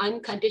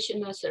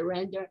unconditional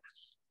surrender.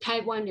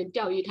 Taiwan and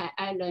Diaoyutai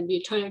Island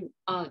returned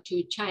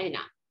to China.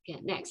 Okay,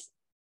 next.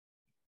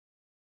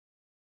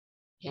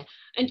 Yeah,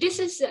 and this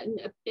is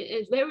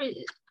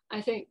very,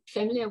 I think,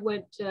 familiar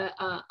with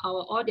our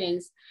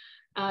audience.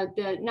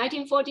 The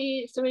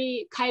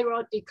 1943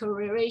 Cairo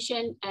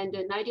Declaration and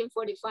the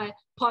 1945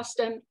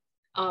 Potsdam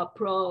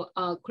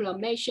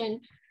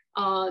Proclamation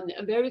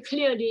very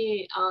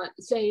clearly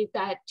say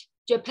that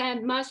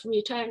Japan must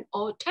return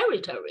all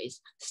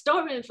territories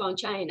stolen from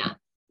China,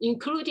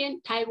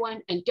 including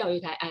Taiwan and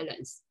Diaoyutai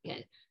Islands.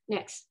 Okay,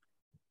 next.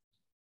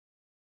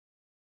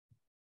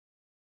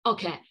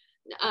 Okay,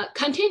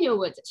 continue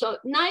with, so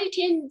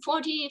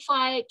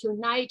 1945 to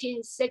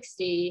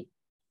 1960,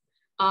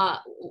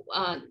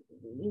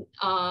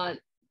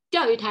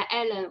 Diaoyutai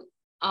Island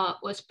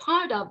was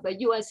part of the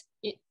US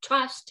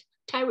trust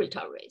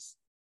territories.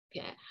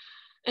 Okay,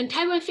 and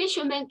Taiwan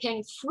fishermen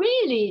can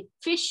freely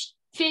fish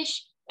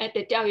at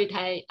the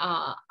Diaoyutai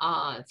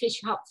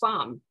fish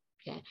farm.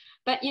 Okay,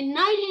 but in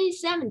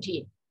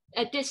 1970,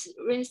 this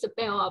rings the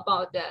bell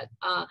about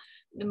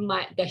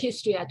the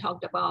history I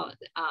talked about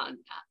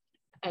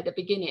at the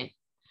beginning.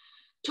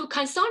 To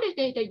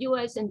consolidate the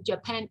US and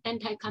Japan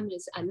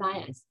anti-communist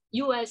alliance,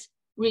 US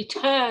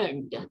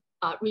returned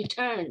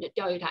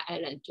Diaoyutai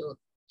Island to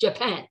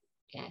Japan.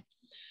 Okay,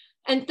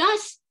 and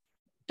thus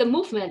the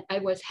movement I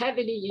was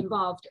heavily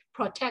involved,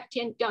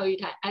 protecting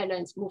Diaoyutai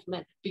Islands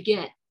movement,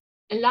 began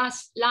and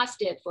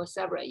lasted for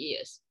several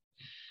years.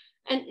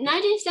 And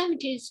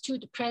 1970s to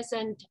the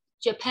present,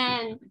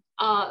 Japan,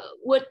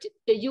 with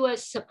the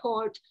US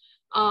support,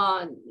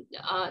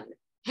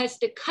 has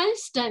the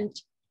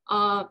constant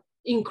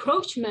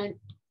encroachment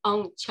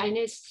on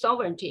Chinese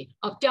sovereignty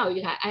of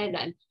Diaoyutai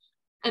Island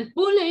and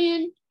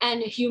bullying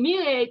and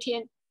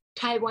humiliating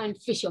Taiwan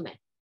fishermen.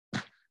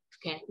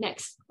 Okay,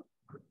 next.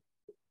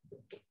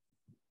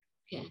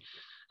 Okay,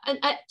 and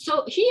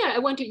so here I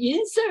want to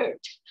insert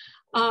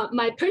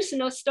my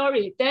personal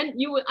story. Then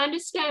you will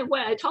understand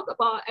what I talk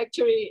about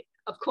actually,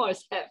 of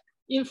course, have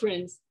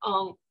influence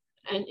on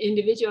an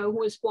individual who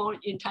was born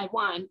in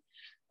Taiwan.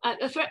 I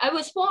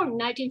was born in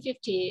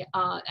 1950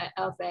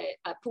 of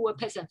a poor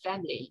peasant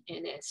family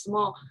in a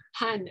small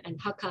Han and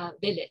Hakka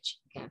village.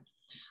 Okay.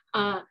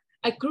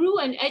 I grew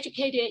and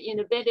educated in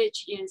a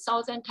village in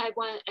southern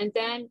Taiwan, and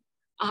then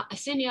a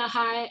senior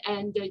high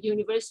and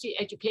university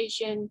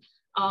education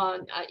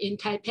in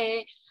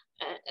Taipei.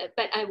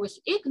 But I was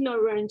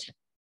ignorant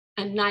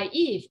and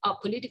naive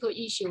of political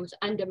issues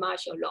under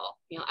martial law.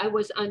 You know, I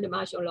was under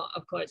martial law,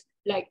 of course,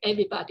 like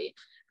everybody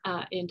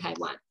in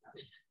Taiwan.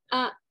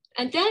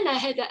 And then I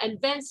had an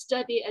advanced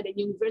study at the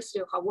University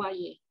of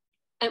Hawaii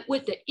and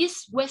with the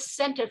East-West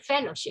Center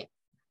Fellowship.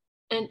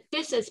 And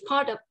this is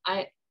part of,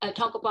 I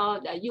talk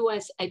about the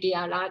US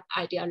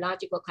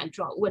ideological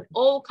control with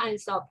all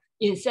kinds of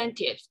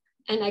incentives.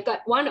 And I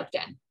got one of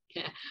them.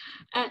 Yeah.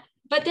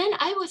 But then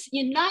I was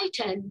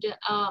enlightened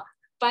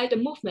by the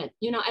movement.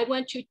 You know, I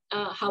went to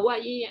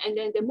Hawaii, and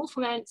then the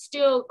movement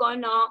still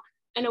going on,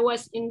 and I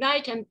was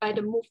enlightened by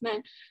the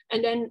movement.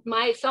 And then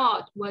my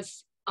thought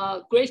was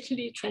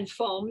greatly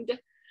transformed,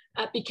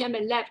 became a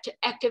left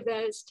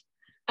activist,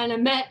 and I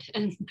met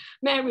and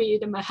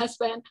married my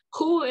husband,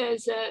 who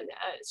is a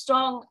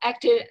strong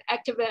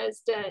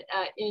activist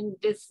in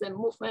this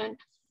movement.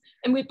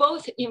 And we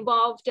both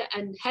involved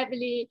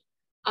heavily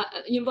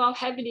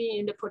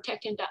in the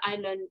protecting the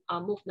island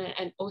movement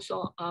and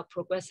also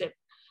progressive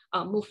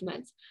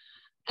movements.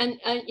 And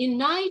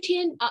in I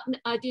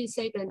didn't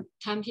say the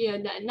time here,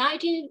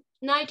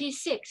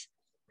 1996,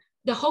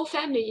 the whole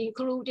family,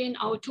 including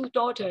our two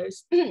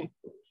daughters,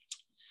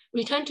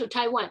 returned to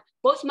Taiwan.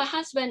 Both my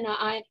husband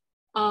and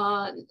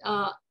I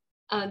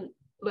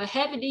were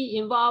heavily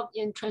involved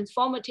in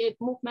transformative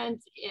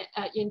movements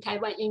in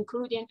Taiwan,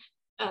 including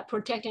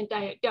protecting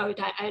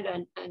Diaoyutai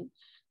Island and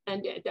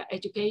the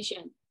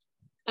education.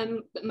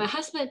 My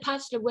husband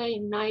passed away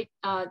in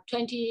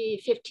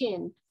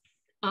 2015.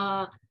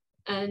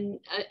 And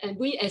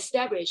we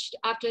established,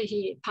 after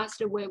he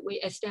passed away,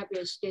 we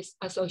established this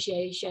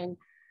association.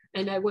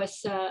 And I'm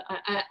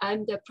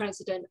the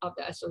president of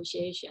the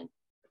association.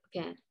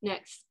 Okay,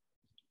 next.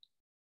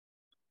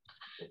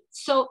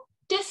 So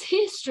this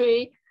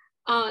history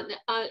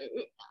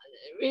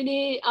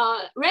really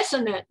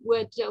resonate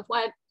with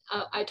what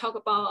I talk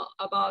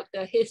about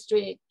the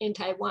history in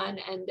Taiwan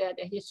and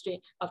the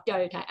history of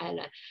Diaoyutai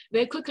Island.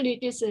 Very quickly,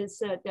 this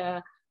is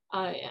in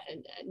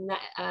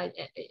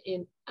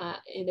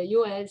the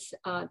US,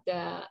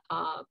 the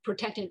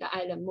protecting the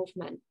island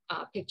movement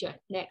picture.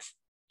 Next.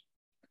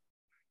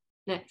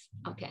 Next,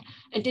 okay.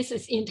 And this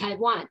is in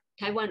Taiwan.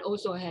 Taiwan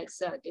also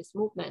has this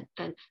movement.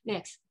 And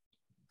next.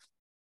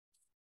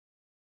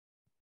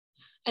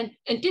 And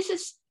this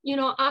is, you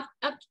know,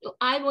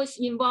 I was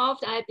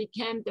involved, I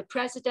became the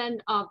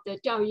president of the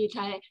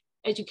Diaoyutai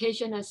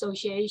Education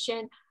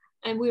Association.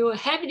 And we were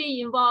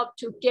heavily involved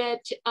to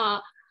get,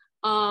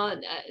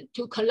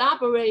 to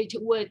collaborate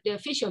with the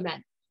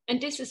fishermen. And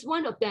this is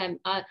one of them.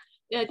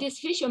 This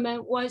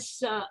fisherman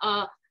was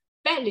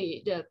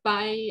bullied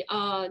by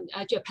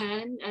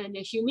Japan and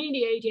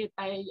humiliated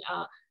by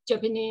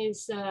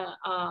Japanese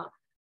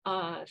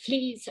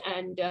fleets,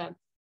 and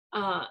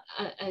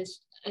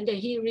then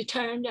he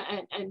returned,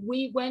 and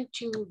we went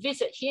to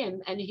visit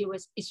him, and he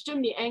was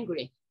extremely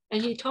angry.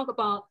 And he talked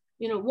about,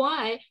 you know,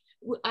 why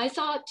I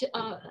thought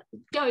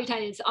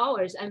Diaoyutai is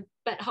ours,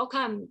 but how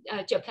come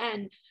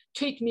Japan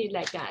treat me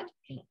like that?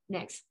 Okay,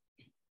 next.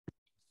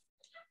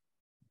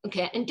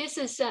 Okay, and this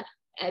is a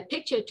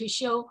picture to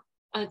show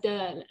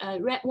the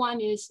red one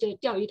is the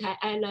Diaoyutai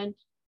Island,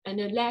 and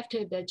the left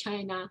the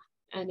China,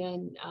 and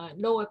then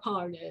lower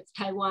part is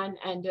Taiwan,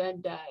 and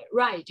then the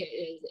right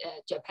is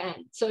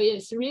Japan. So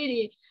it's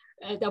really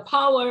the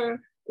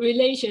power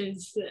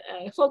relations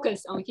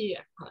focused on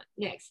here.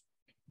 Next.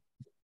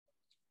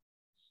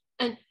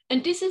 And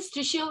this is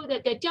to show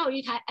that the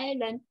Diaoyutai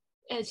Island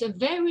is a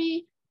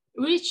very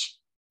rich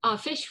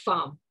fish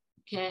farm,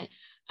 okay?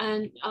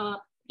 And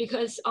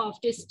because of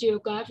this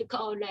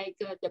geographical, like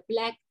the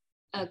black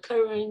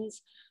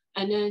currents,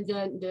 and then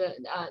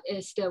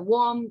it's the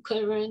warm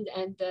current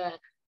and the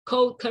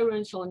cold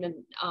currents from the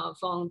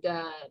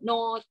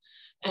north,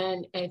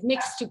 and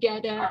mixed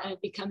together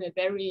and become a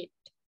very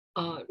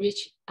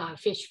rich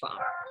fish farm.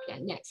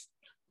 Okay, next.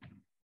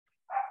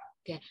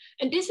 Okay,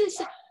 and this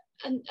is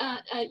in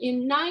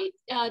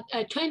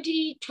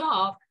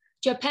 2012,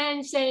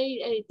 Japan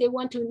say they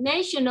want to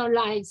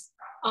nationalize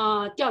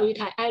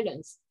Diaoyutai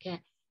Islands. Okay,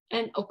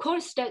 and of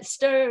course that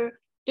stir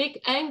big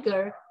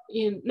anger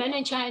in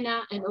mainland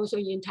China and also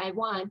in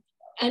Taiwan,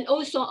 and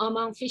also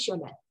among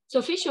fishermen.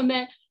 So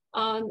fishermen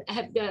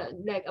have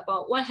like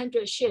about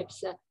 100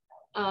 ships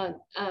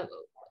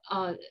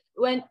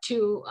went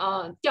to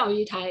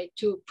Diaoyutai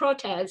to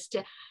protest.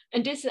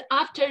 And this,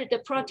 after the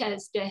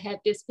protest, they have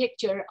this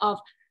picture of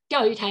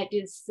Diaoyutai,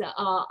 this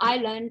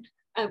island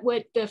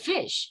with the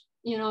fish,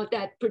 you know,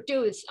 that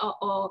produce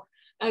or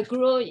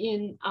grow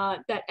in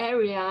that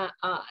area.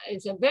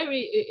 It's a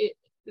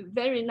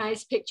very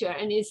nice picture.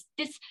 And this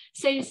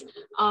says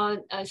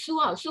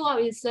Suao.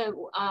 Suao is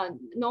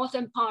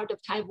northern part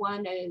of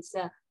Taiwan, and it's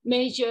a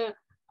major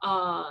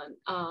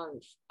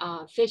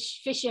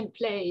fishing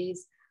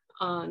place.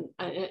 And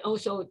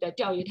also the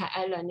Diaoyutai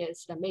Island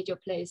is the major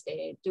place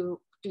they do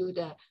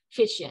the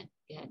fishing.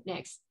 Okay,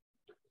 next.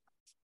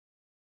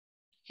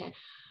 Okay.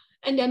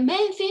 And the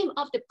main theme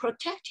of the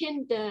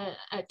protecting the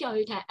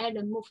Diaoyutai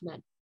Island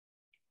movement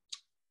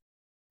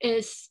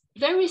is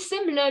very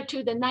similar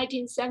to the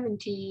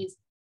 1970s,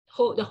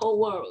 the whole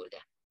world.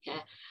 Okay.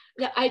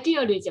 The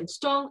idealism,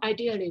 strong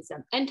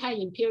idealism,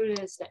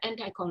 anti-imperialist,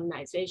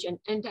 anti-colonization,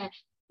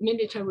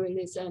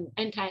 anti-militarism,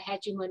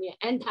 anti-hegemony,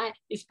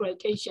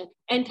 anti-exploitation,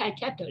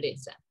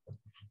 anti-capitalism.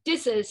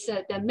 This is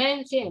the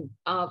main theme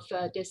of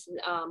this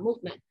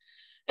movement.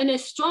 And a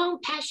strong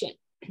passion.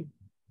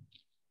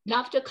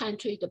 Love the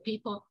country, the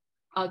people,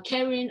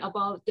 caring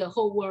about the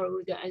whole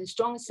world, and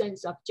strong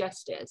sense of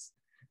justice.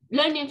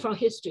 Learning from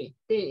history.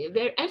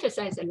 They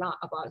emphasize a lot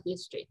about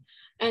history,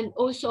 and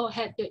also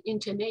had the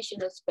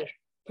international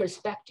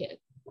perspective.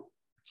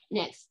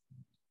 Next.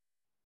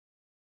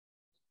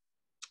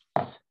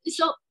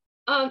 So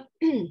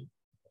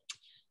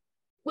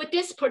with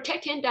this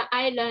protecting the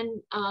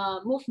island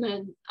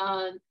movement,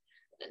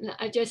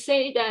 I just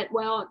say that,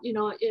 well, you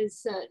know,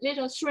 it's a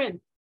little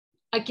shrimp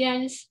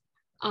against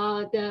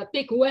the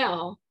big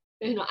whale.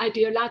 You know,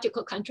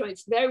 ideological control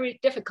is very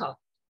difficult.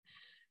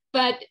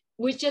 But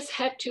we just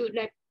have to,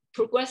 like,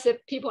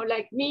 progressive people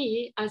like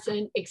me as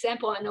an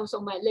example, and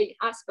also my late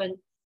husband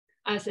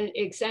as an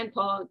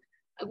example,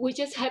 we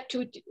just have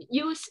to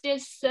use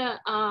this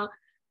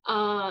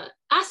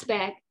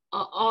aspect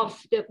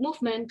of the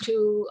movement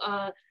to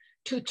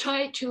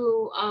try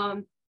to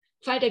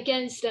fight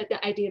against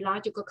the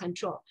ideological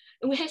control.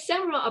 And we have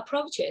several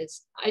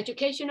approaches: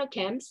 educational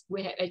camps,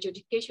 we have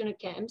educational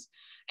camps,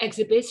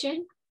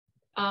 exhibition,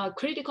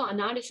 critical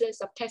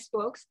analysis of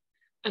textbooks,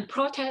 and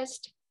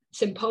protest,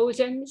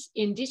 symposiums,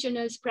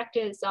 indigenous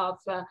practice of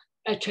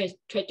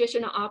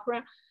traditional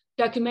opera,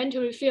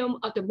 documentary film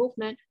of the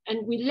movement,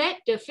 and we let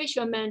the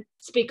fishermen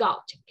speak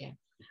out. Okay.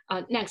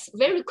 Next,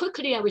 very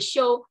quickly, I will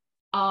show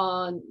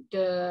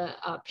the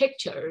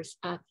pictures.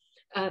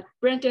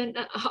 Brendan,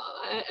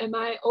 am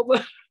I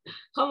over?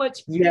 How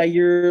much? Yeah,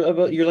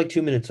 you're like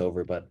 2 minutes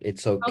over, but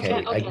it's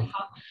okay.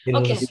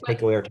 It'll just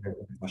take away our time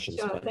for questions.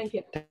 Sure, thank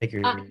you. Take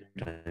your time.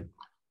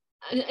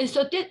 And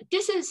so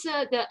this is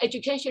the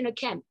educational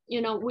camp.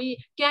 You know, we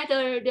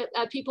gather the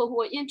people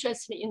who are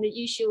interested in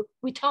the issue.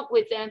 We talk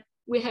with them.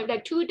 We have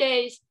like 2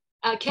 days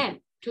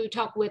camp to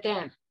talk with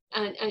them,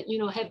 and you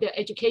know, have the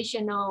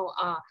educational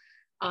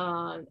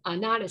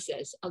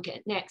analysis.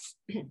 Okay, next.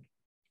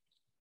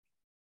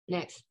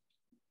 Next.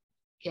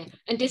 Okay,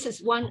 and this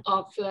is one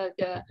of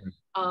the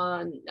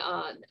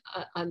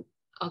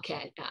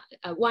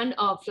one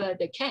of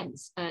the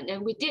camps,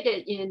 and we did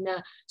it in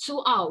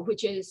Suao,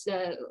 which is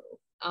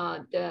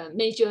the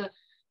major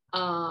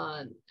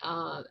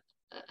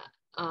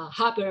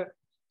harbor,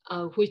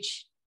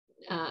 which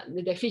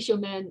the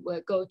fishermen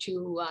will go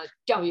to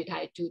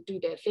Diaoyutai to do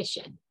their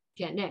fishing.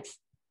 Okay, next.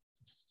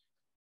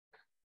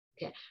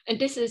 Okay, and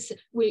this is,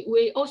 we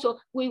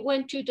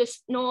went to the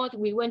north,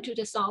 we went to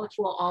the south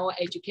for our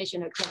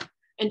educational camp,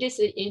 and this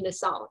is in the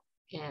south.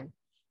 Okay,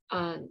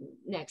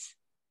 next.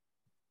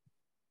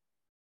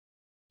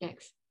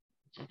 Next.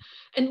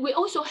 And we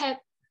also have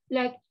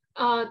like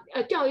a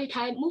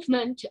Diaoyutai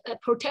movement,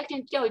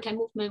 protecting Diaoyutai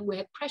movement. We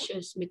have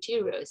precious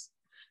materials,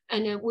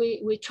 and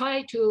we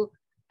try to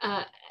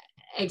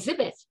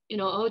exhibit, you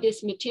know, all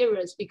these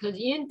materials, because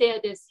in there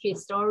there's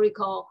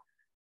historical,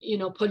 you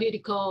know,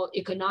 political,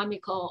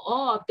 economical,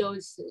 all of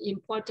those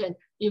important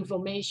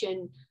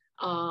information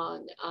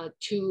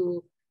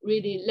to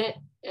really let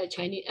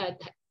Chinese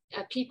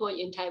people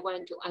in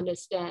Taiwan to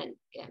understand.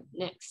 Okay,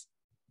 next.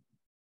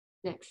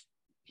 Next.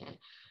 Okay.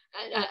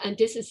 And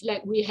this is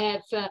like we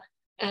have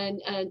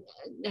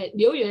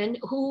Liu Yuan,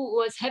 who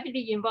was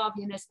heavily involved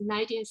in this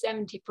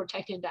 1970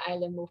 protecting the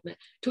island movement,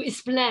 to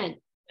explain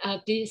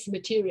these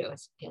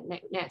materials. Okay,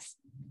 next.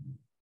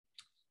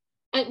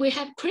 And we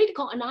have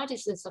critical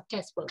analysis of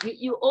textbook.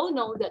 You all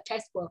know that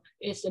textbook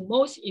is the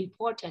most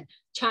important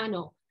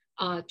channel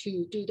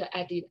to do the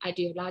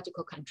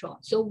ideological control.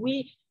 So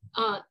we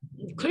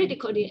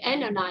critically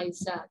analyze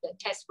the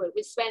textbook.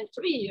 We spent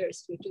 3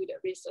 years to do the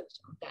research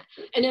on that.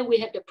 And then we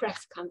have the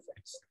press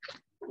conference.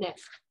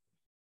 Next.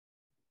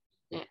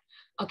 Yeah.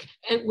 Okay,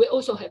 and we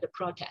also have the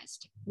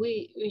protest.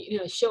 We you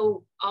know,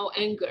 show our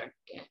anger.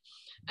 Okay?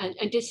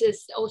 And this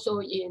is also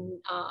in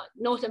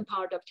northern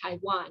part of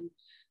Taiwan.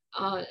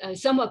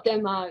 Some of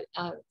them are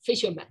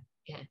fishermen.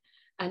 Okay.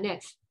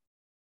 Next.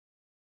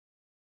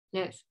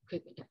 Next.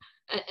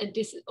 And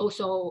this is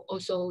also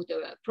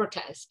the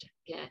protest.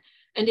 Okay.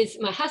 And this,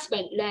 my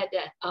husband led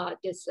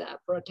this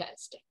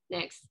protest.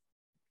 Next.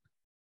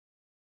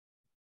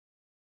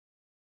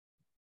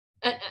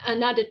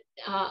 Another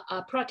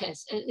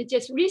protest, and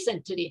just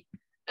recently,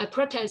 a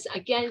protest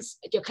against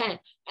Japan.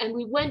 And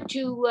we went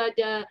to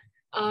the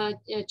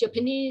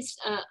Japanese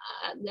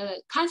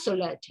the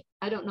consulate.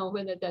 I don't know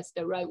whether that's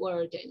the right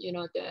word. You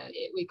know,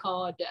 we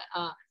call it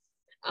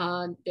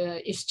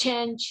the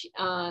exchange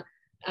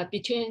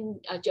between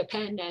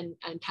Japan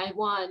and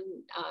Taiwan.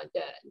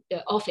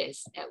 The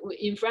office,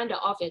 in front of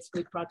the office,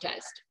 we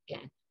protest.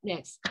 Okay,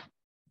 next.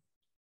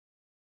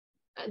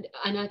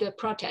 Another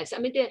protest. I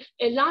mean, there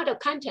are a lot of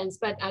contents,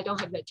 but I don't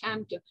have the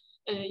time to.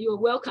 You're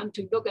welcome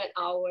to look at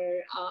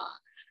our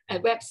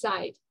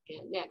website.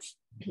 Okay, next.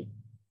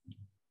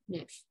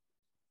 Next.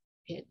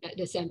 Okay,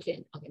 the same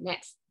thing. Okay,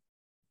 next.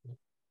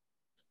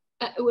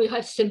 We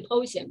have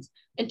symposiums,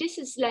 and this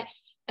is like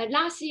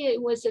last year.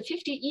 It was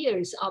 50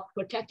 years of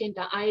protecting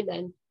the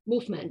island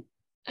movement.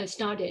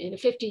 Started in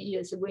 50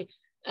 years. We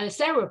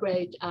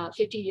celebrate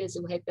 50 years.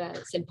 We had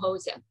the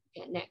symposium.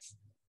 Okay, next.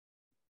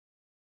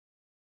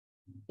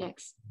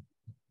 Next.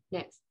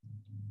 Next.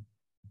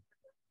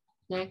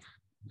 Next.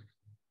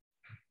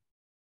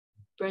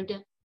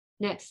 Brenda.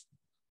 Next.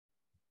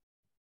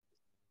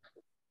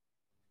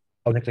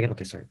 Oh, next again.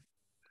 Okay, sorry.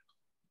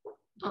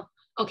 Oh,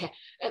 okay.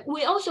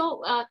 We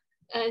also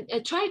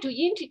try to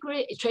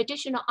integrate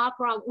traditional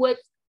opera with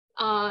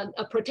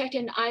a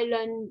protecting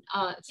island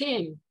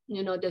theme,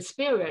 you know, the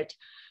spirit.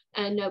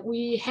 And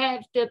we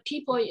have the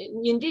people,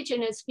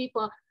 indigenous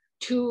people,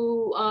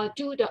 to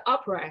do the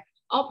opera.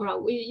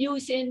 We're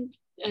using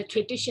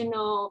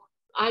traditional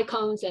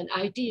icons and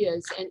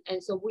ideas,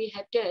 and so we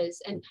have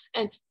this, and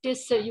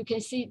this you can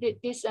see that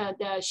these are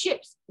the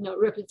ships,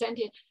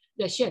 representing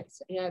the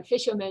ships,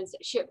 fishermen's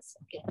ships.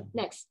 Okay,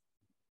 next.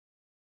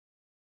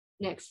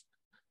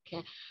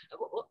 Okay,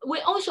 we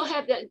also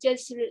have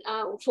just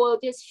for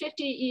this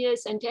 50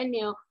 years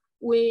centennial,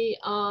 we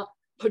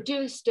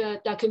produced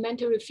a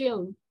documentary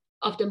film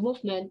of the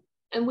movement,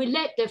 and we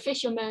let the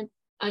fishermen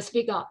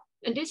speak up.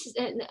 And this is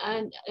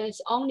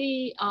it's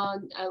only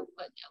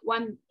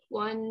one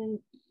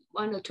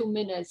or 2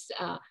 minutes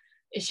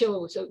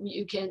show, so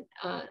you can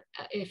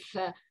if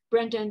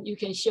Brendan, you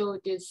can show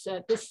this.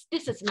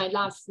 This is my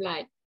last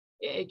slide.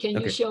 Can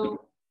you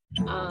show?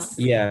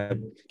 Yeah.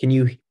 Can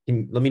you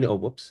let me know? Oh,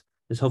 whoops.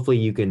 Just hopefully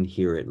you can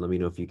hear it. Let me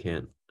know if you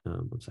can't.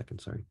 1 second.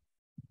 Sorry.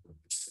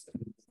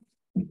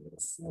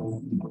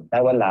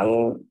 台湾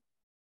人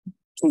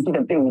对这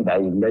个钓鱼台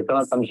来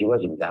讲，当时我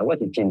是唔知，我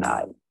是真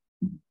爱。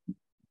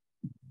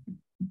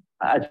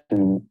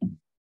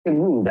These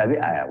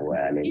are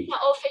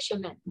all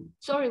fishermen.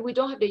 Sorry, we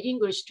don't have the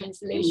English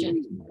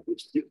translation.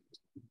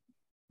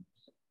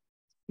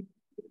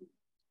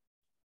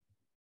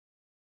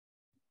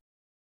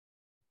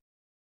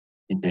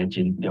 真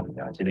重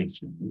要，这个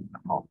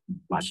吼，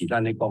嘛是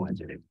咱咧讲嘅一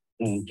个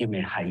黄金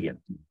嘅海洋。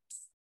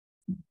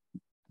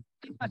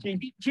啊，是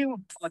你像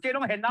哦，这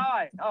拢现老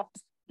诶哦，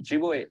全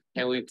部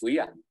前位贵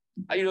啊，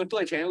啊，伊都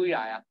对前位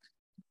来啊。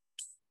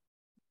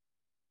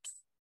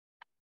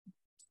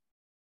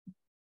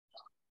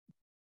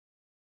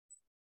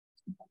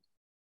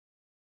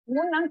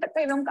阮人逐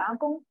个拢甲我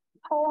讲，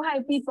好海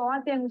比大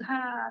点较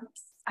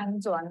安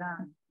全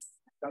啊。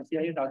到时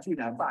迄头水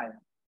太歹，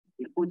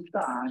是滚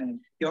大呢，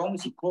中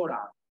是苦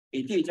啦，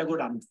下底才个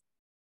难。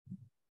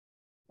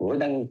我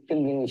当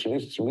正经想要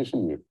死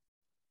嘅，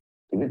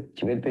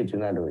想要退出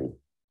那落去。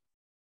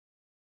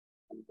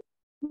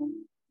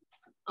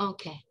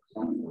Okay.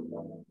 我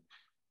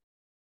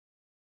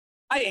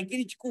会记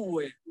你一句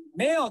话：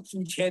没有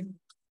主权，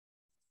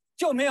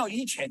就没有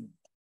遗权。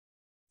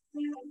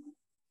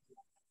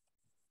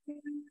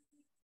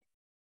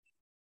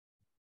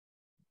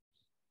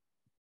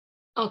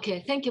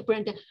Okay, thank you,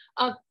 Brendan.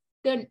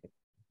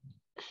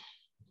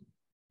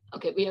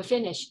 Okay, we are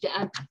finished.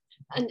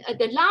 And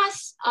the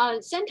last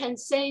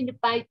sentence said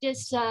by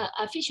this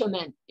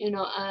fisherman,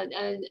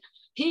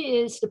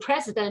 he is the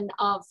president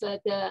of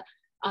the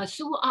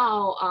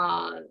Suao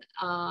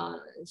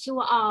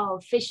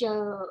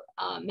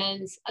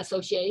Fishermen's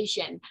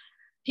Association.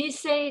 He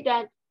said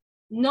that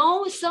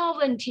no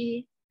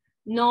sovereignty,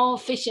 no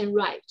fishing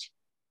right.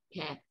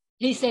 Okay,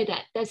 he said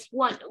that. That's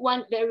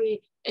one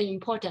very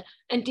important.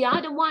 And the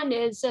other one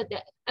is that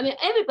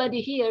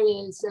everybody here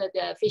is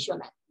the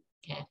fisherman.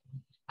 Okay,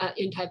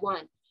 in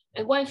Taiwan.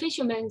 And one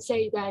fisherman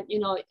say that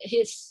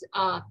his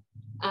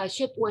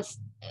ship was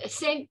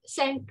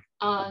sank,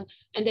 and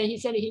then he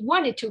said he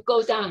wanted to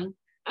go down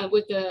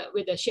with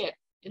the ship.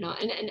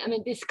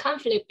 And this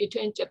conflict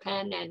between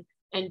Japan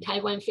and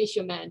Taiwan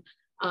fishermen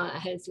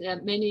has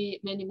many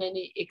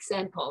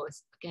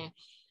examples. Okay,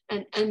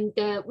 and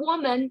the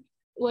woman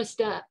was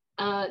the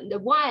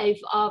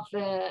wife of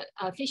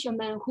a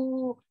fisherman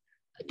who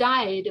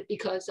died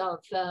because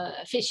of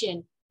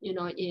fishing,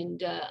 in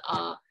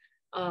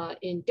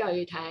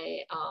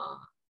Diaoyutai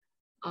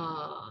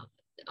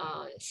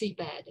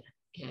seabed.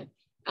 Okay,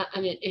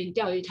 in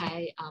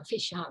Diaoyutai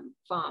fish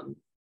farm.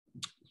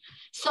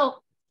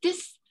 So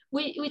this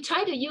we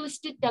try to use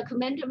the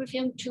documentary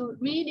film to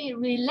really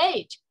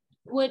relate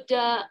with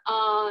the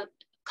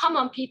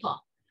common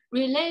people,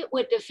 relate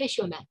with the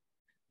fishermen,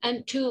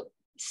 and to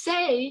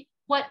say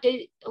what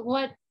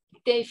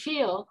they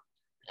feel.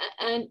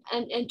 And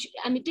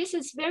this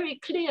is very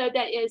clear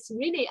that it's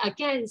really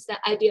against the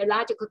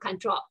ideological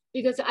control,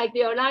 because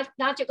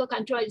ideological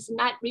control is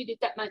not really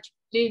that much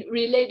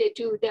related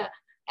to the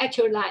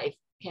actual life.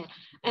 Okay,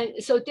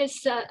 and so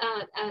this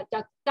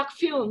doc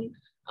film,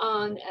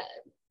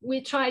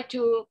 we try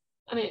to,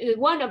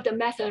 one of the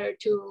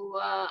methods to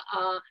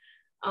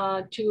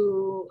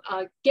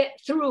get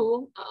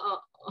through,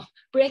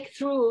 break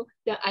through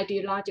the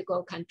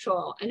ideological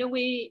control, and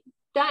we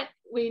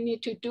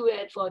need to do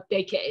it for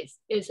decades.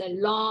 It's a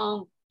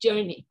long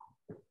journey.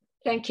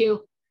 Thank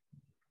you.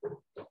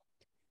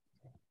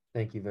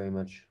 Thank you very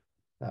much.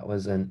 That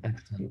was an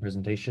excellent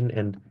presentation.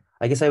 And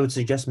I guess I would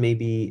suggest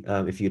maybe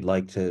if you'd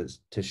like to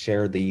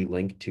share the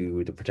link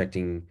to the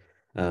Protecting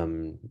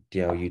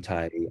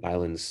Diaoyutai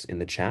Islands in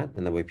the chat,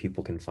 and that way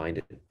people can find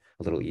it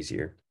a little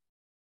easier.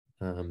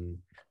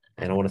 And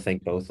I want to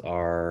thank both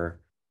our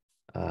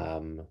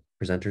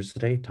presenters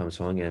today, Thomas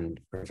Huang and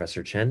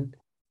Professor Chen.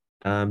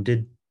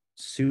 Did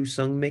Su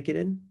Sung make it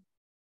in?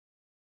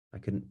 I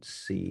couldn't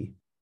see.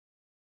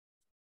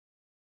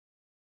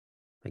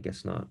 I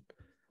guess not.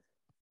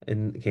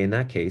 In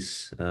that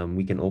case,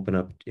 we can open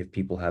up if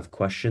people have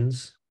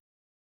questions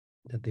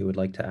that they would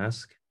like to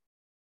ask.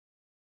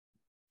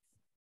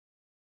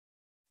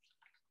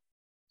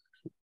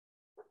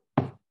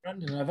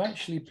 Brandon, I've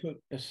actually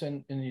put a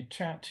sent in the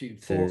chat to you.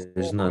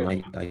 There's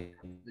none. I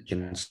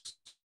can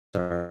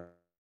start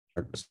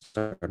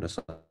us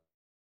off.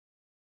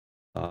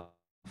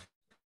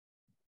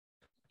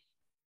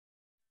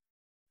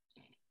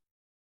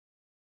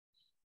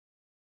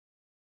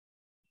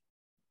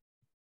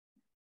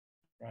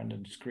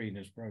 Brandon's screen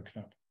is broken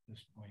up at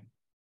this point.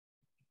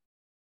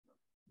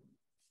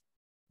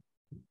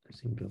 I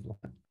seem to have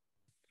lost.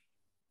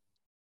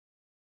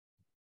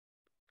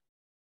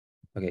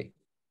 Okay.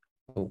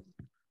 Oh.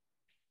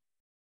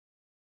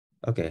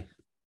 Okay.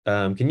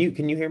 Can you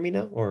hear me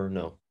now or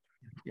no?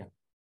 Yeah.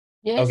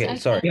 Yes, okay,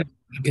 sorry. Yeah,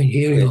 I can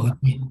hear you.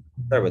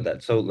 Sorry about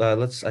that. So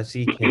I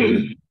see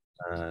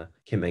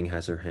Kim Eng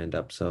has her hand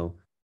up, so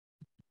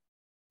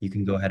you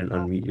can go ahead and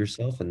unmute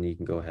yourself and you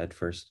can go ahead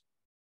first.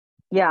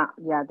 Yeah,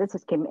 this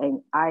is Kim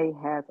Eng. I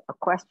have a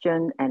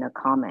question and a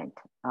comment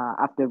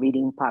after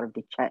reading part of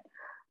the chat.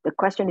 The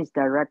question is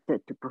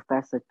directed to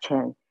Professor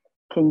Chen.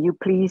 Can you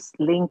please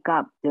link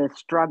up the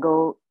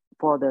struggle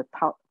for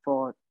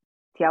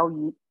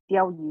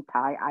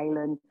Diaoyutai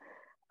Island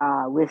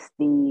with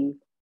the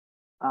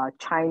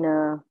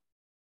China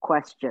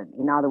question?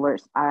 In other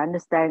words, I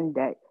understand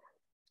that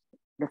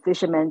the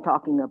fisherman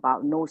talking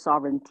about no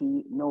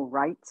sovereignty, no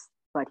rights,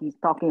 but he's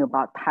talking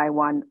about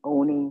Taiwan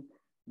owning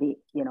the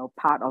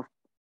part of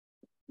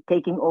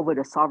taking over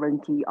the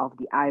sovereignty of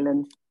the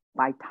island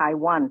by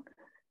Taiwan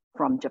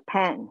from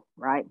Japan,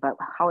 right? But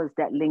how is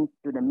that linked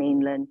to the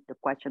mainland, the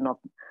question of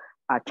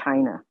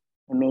China,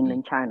 the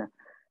mainland China?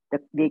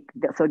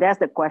 So that's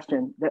the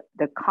question.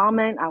 The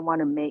comment I want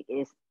to make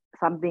is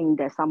something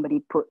that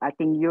somebody put, I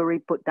think Yuri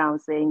put down,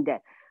 saying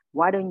that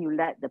why don't you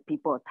let the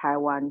people of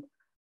Taiwan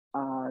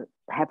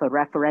have a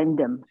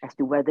referendum as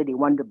to whether they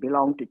want to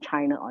belong to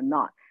China or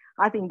not?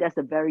 I think that's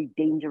a very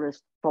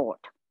dangerous thought,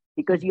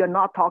 because you're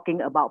not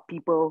talking about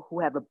people who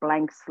have a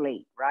blank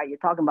slate, right? You're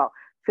talking about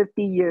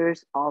 50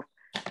 years of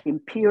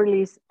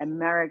imperialist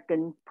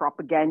American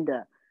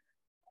propaganda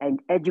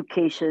and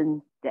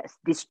education that's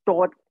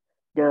distort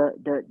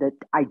the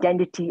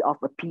identity of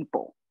a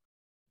people.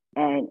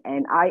 And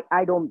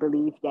I don't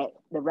believe that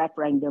the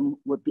referendum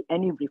would be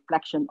any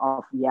reflection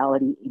of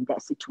reality in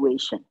that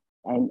situation.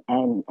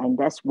 And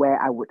that's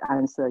where I would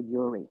answer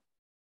Yuri.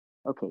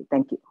 Okay,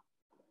 thank you.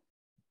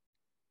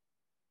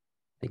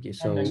 Thank you.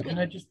 So And can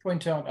I just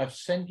point out, I've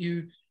sent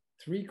you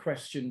 3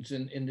 questions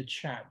in the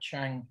chat,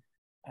 Chang,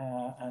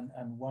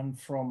 and one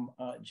from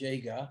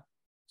Jaga.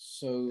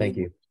 So thank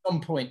you. at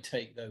some point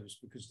take those,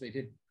 because they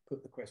did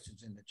put the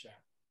questions in the chat.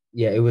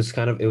 Yeah, it was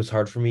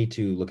hard for me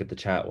to look at the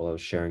chat while I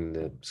was sharing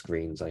the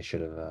screens. I should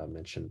have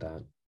mentioned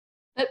that.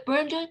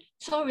 Brandon,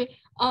 sorry.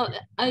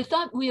 I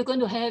thought we were going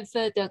to have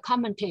the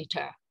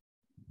commentator,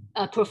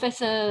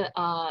 Professor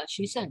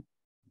Xu Sen.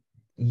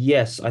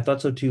 Yes, I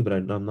thought so too, but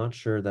I'm not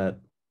sure that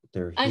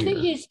they're here. I think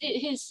he's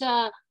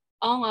on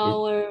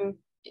our,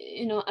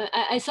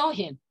 I saw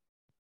him.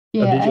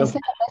 Yeah, I sent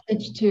a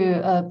message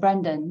to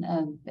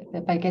Brandon,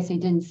 but I guess he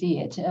didn't see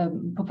it.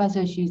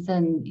 Professor Xu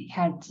Sen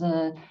had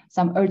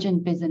some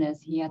urgent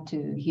business. He had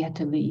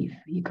to leave.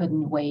 He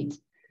couldn't wait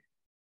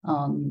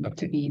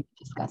to be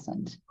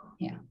discussant.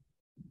 Yeah.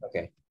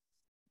 Okay.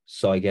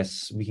 So I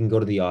guess we can go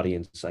to the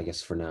audience, I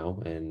guess, for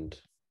now. And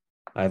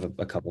I have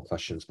a couple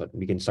questions, but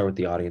we can start with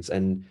the audience.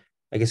 And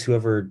I guess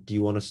whoever, do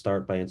you want to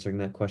start by answering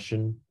that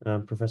question,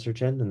 Professor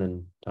Chen, and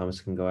then Thomas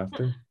can go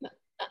after?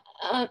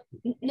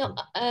 No,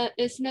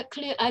 it's not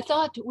clear. I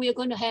thought we were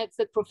going to have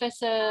the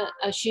Professor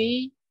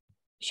Xu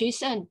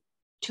Sen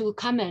to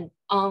comment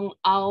on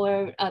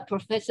our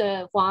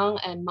Professor Huang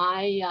and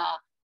my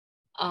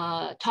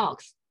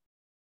talks.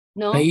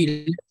 No,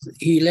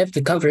 he left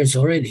the conference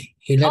already.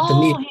 He left the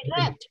meeting. He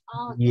left.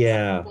 Oh,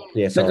 Yeah,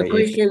 But sorry. the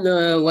question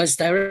was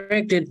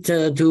directed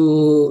to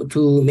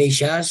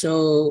Meisha.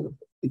 So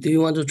do you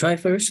want to try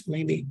first?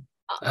 Maybe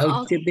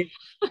I'll chip in.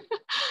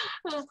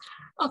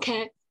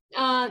 Okay.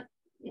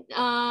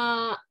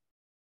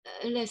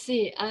 Let's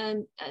see.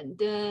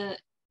 The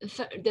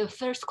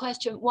first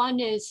question, one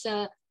is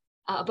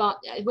about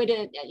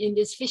whether in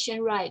this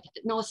fishing right,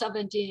 no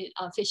sovereignty,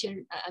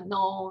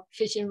 no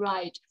fishing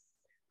right,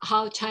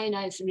 how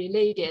China is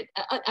related.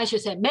 I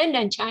should say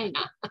mainland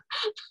China.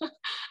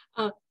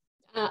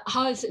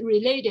 How is it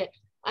related?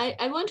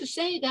 I want to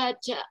say that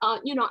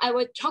I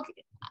would talk.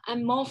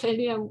 I'm more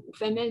familiar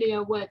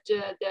with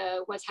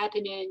what's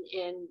happening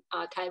in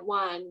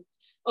Taiwan.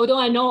 Although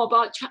I know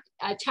about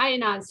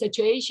China's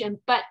situation,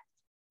 but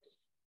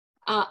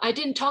I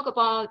didn't talk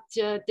about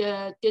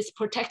this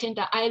protecting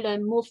the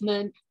island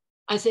movement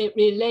as it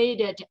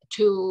related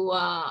to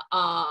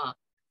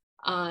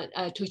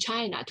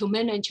China, to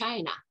mainland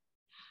China.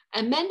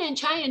 And mainland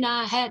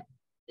China had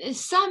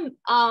some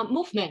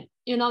movement,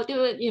 they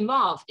were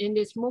involved in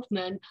this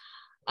movement.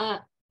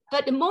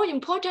 But the more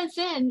important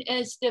thing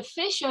is the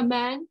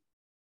fishermen,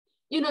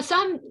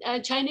 some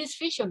Chinese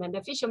fishermen,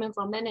 the fishermen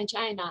from mainland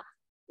China,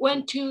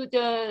 went to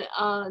the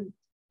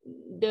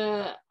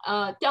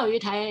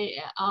Diaoyutai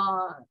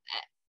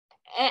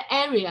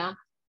area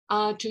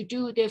to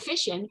do the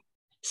fishing.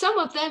 Some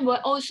of them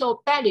were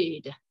also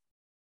buried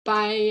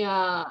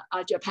by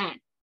Japan.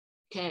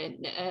 Okay,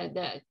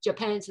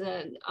 Japan's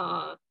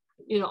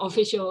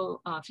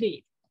official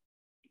fleet.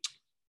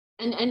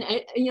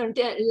 you know,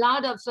 there are a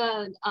lot of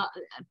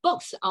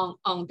books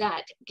on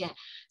that again.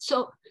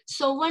 So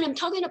when I'm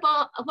talking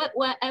about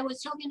what I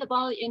was talking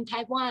about in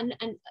Taiwan,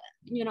 and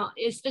you know,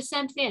 it's the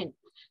same thing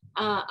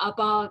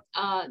about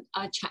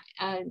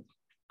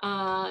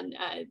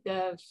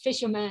the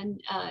fishermen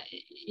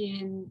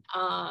in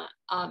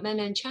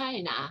mainland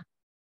China.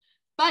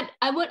 But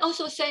I would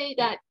also say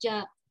that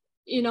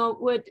you know,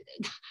 with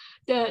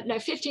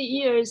the 50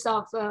 years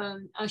of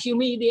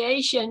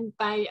humiliation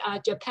by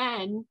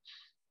Japan,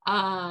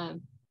 I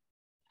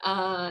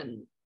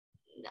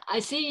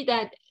see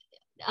that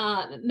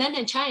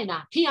mainland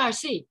China,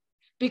 PRC,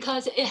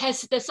 because it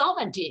has the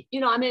sovereignty,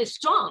 you know, I mean, it's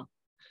strong.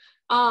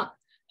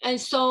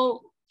 And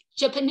so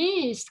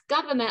Japanese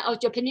government or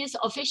Japanese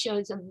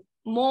officials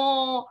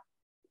more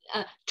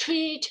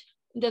treat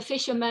the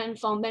fishermen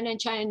from mainland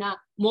China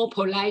more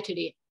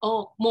politely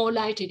or more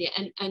lightly,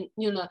 and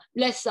you know,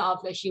 less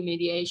of the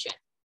humiliation.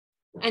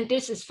 And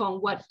this is from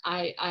what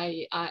I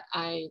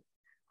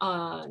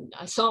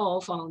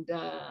saw from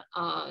the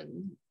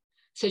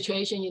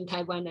situation in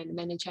Taiwan and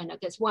mainland China.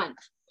 That's one.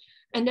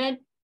 And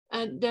then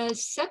the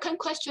second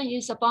question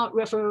is about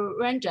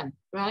referendum,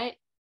 right?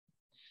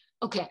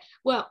 Okay.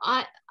 Well,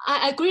 I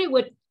agree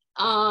with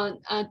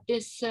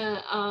this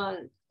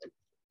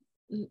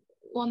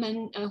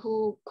woman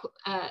who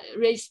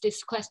raised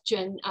this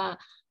question.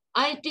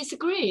 I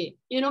disagree,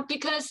 you know,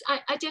 because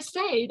I just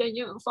say that,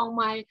 you know, from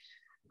my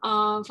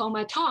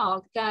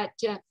talk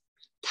that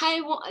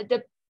Taiwan,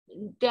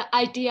 the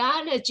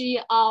ideology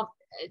of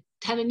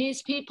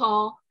Taiwanese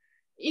people,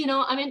 you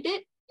know, I mean,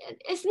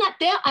 it's not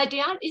their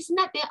ideology, it's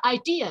not their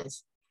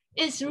ideas.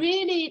 It's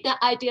really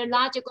the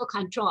ideological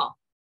control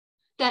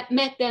that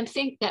make them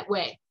think that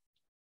way.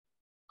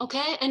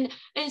 Okay, and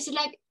it's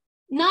like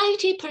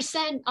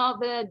 90% of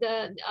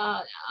the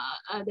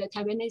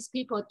Taiwanese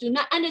people do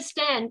not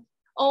understand,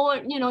 or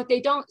you know,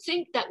 they don't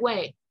think that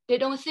way. They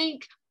don't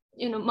think,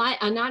 you know, my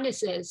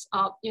analysis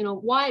of, you know,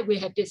 why we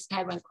have this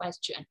Taiwan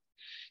question.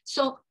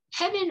 So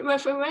having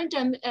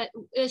referendum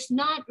is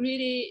not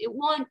really, it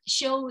won't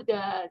show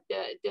the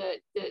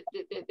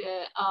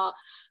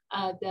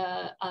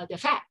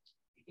fact,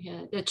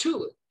 the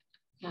truth.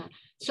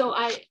 So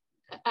I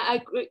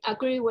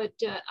agree with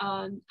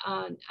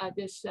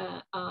this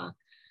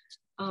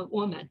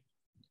woman.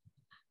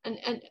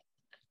 And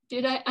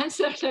did I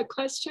answer the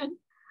question?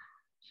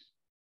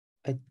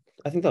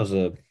 I think that was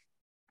a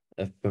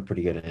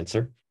pretty good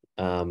answer.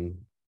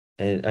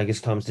 And I guess,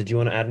 Thomas, did you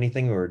want to add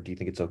anything, or do you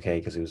think it's okay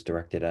because it was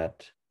directed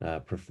at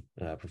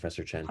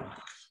Professor Chen?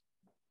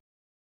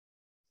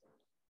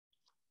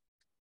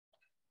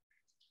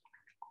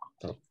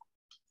 Oh.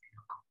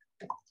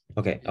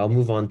 Okay, I'll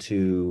move on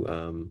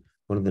to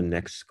one of the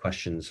next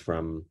questions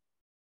from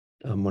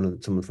someone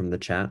from the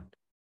chat.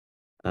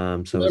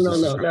 So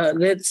no.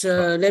 Let's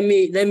let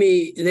me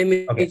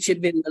okay.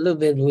 chip in a little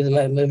bit with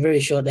my very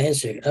short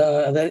answer.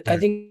 I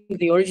think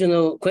the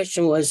original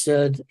question was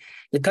the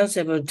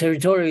concept of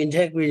territorial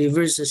integrity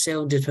versus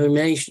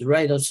self-determination,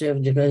 right of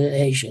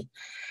self-determination,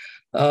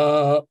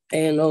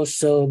 and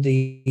also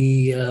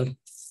the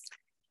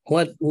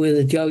what will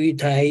the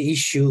Diaoyutai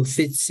issue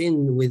fits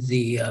in with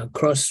the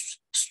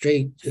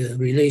cross-strait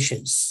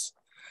relations.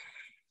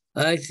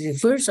 I think,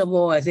 first of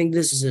all, I think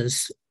this is a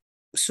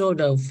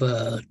sort of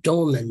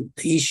dormant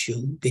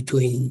issue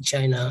between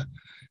China,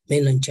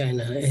 mainland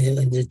China,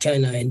 and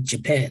China and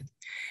Japan.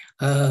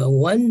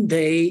 One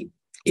day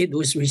it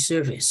was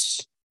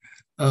resurfaced.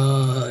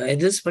 At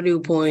this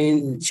particular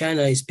point,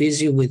 China is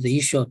busy with the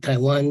issue of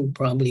Taiwan,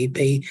 probably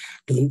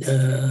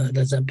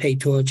doesn't pay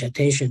too much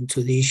attention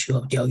to the issue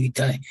of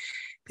Diaoyutai,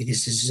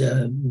 because it's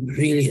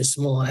really a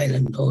small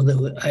island,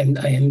 although I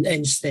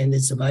understand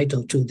it's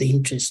vital to the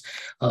interests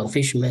of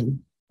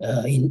fishermen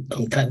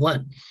on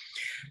Taiwan.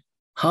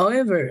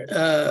 However,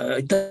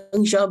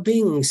 Deng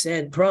Xiaoping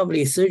said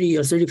probably 30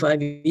 or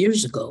 35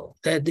 years ago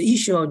that the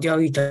issue of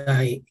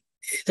Diaoyutai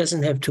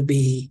doesn't have to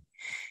be,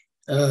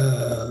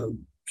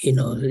 you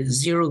know,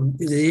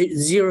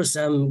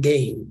 zero-sum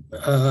game.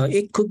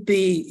 It could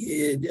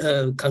be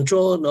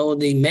controlled or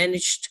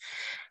managed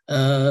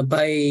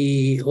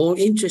by all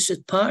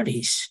interested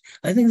parties.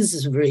 I think this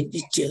is a very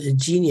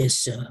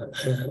genius,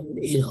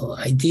 you know,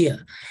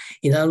 idea.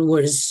 In other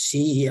words,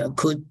 he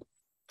could,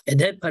 at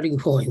that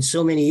particular point,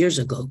 so many years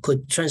ago,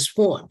 could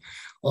transform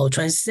or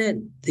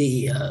transcend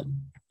the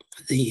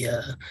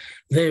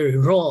very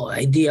raw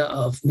idea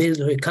of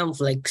military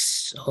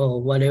conflicts or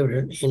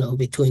whatever, you know,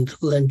 between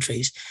two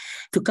countries,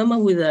 to come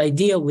up with an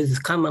idea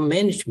with common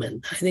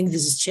management. I think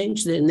this has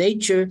changed the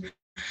nature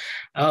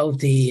of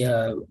the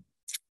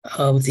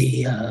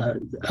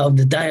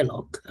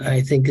dialogue.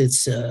 I think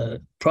it's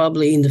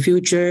probably in the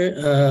future.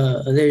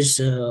 There's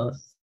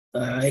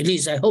at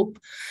least I hope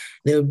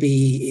there will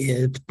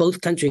be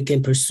both countries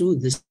can pursue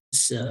this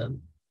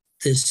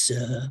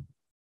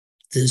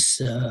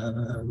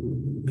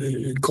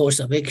course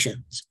of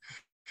actions,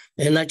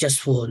 and not just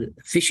for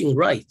fishing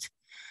right.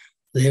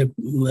 There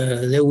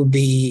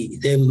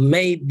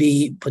may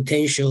be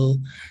potential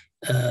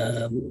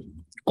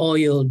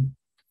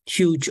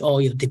huge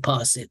oil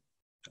deposit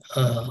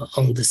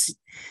on the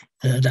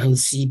down the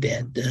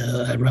seabed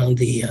around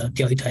the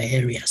Diaoyutai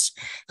areas.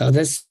 Now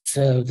that's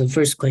the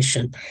first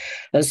question.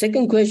 The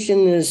second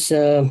question is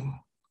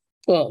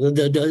well,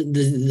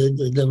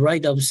 the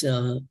right of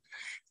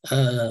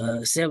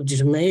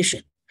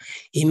self-determination.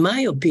 In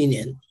my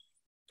opinion,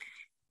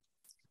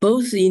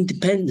 both the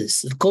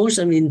independence, the course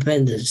of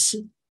independence,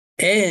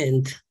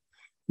 and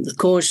the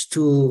course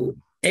to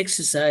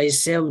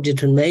exercise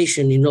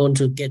self-determination in order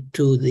to get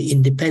to the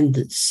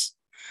independence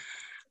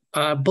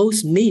are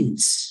both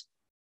means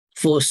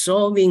for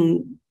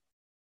solving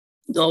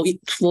or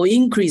for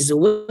increase the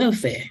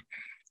welfare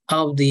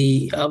of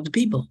the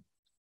people.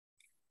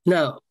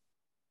 Now,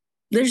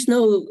 this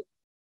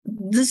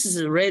is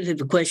a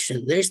relative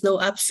question. There's no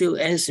absolute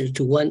answer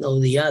to one or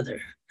the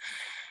other.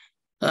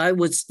 I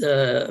would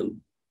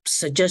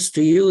suggest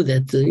to you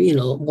that,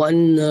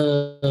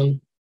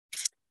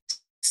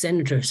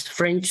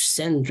 French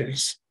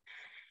senators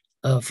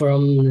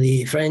from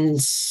the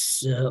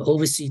French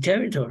overseas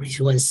territories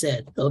once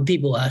said, or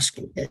people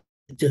asking,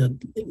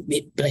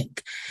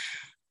 blank,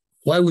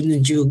 why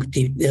wouldn't you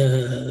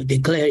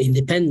declare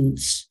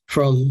independence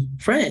from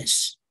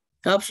France?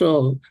 After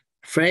all,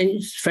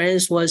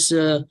 France was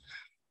a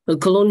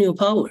colonial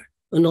power,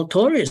 a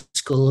notorious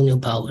colonial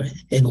power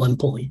at one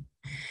point.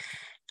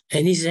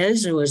 And his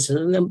answer was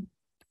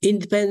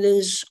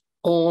independence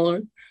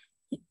or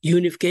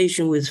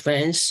unification with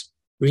France,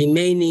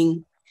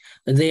 remaining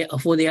there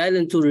for the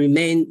island to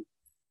remain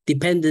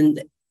dependent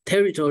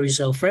territories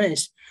of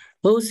France.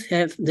 Both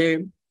have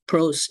their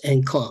pros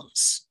and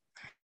cons.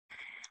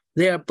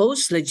 They are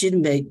both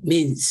legitimate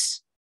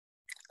means,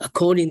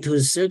 according to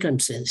the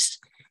circumstance,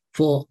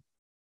 for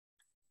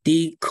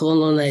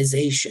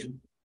decolonization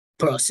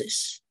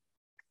process.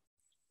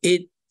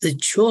 The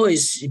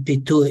choice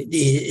between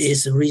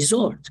is a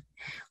resort.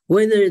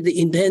 Whether the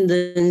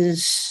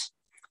independence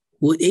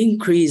would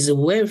increase the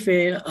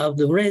welfare of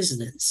the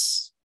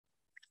residents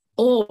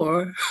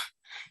or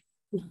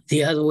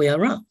the other way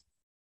around.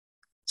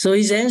 So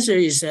his answer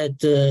is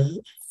that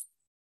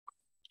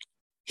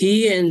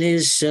he and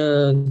his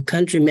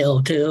countrymen,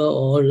 or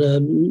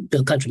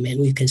the countrymen,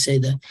 we can say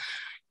that,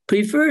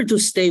 prefer to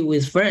stay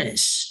with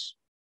France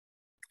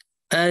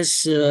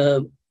as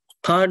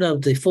part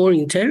of the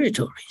foreign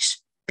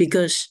territories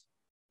because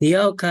the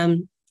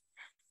outcomes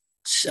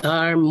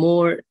are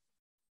more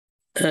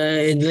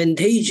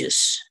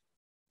advantageous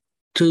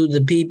to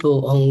the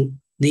people on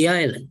the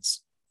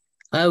islands.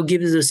 I'll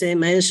give you the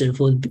same answer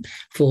for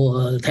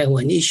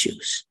Taiwan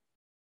issues.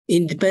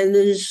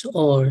 Independence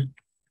or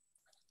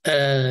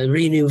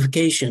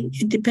reunification,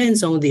 it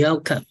depends on the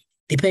outcome,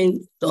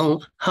 depends on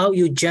how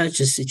you judge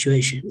the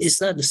situation.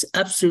 It's not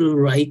absolute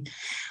right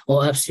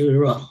or absolute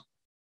wrong.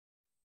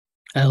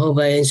 I hope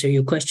I answer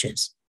your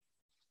questions.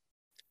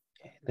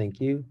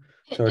 Thank you.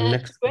 So our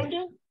next,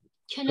 Brenda,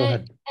 can go I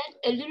ahead. add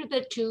a little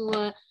bit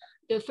to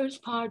the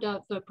first part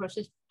of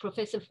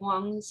Professor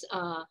Huang's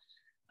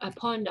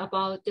point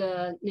about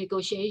the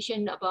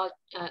negotiation about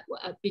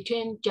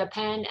between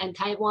Japan and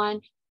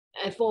Taiwan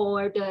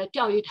for the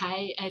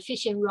Diaoyutai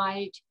fishing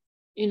right,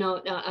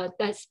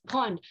 that's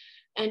point.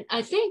 And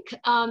I think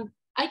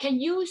I can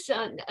use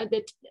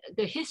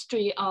the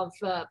history of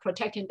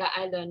protecting the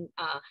island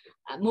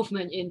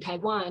movement in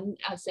Taiwan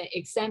as an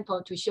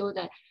example to show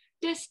that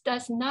this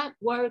does not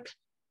work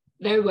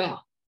very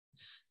well.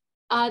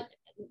 And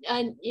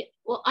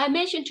well, I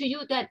mentioned to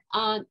you that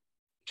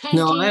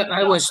No,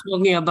 I was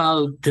talking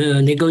about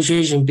the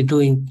negotiation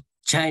between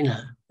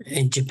China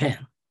and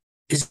Japan.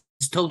 It's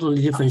a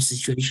totally different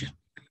situation.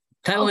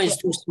 Taiwan is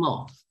too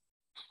small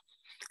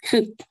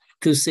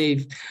to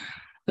say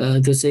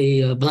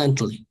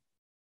bluntly.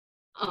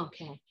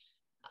 Okay,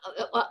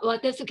 well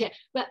that's okay.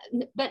 But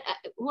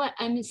what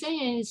I'm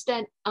saying is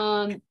that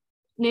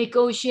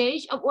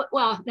negotiation.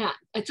 Well, now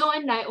Zhou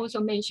and I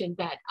also mentioned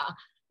that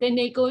the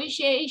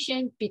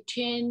negotiation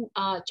between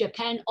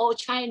Japan or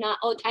China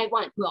or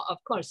Taiwan. Well,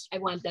 of course,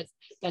 Taiwan does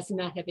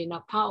not have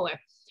enough power,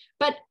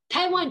 but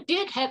Taiwan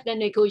did have the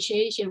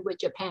negotiation with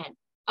Japan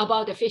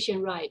about the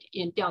fishing right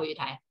in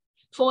Diaoyutai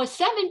for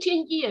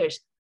 17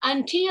 years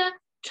until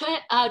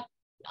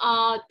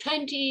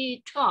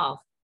 2012,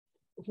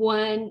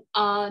 when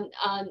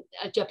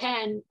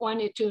Japan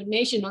wanted to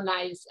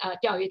nationalize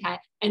Diaoyutai,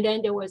 and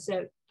then there was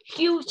a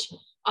huge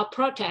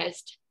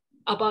protest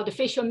about the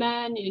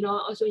fishermen,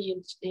 also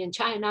in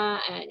China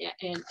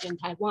and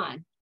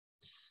Taiwan.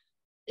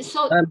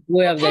 So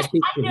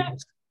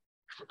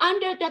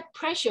under that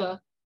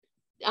pressure,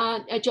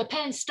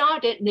 Japan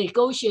started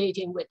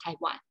negotiating with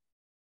Taiwan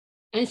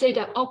and say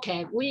that,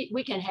 okay,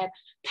 we can have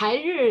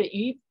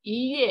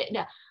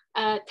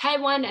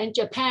Taiwan and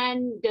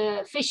Japan,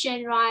 the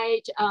fishing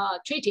right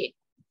treaty.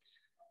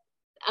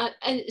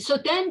 And so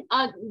then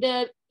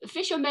the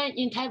fishermen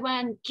in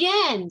Taiwan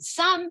gained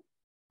some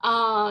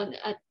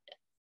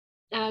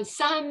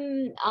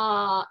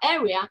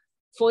area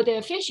for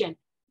their fishing,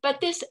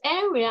 but this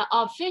area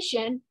of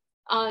fishing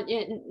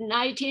in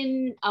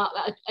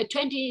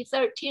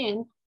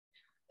 2013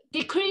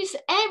 decreased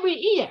every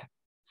year.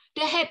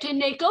 They had to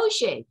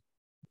negotiate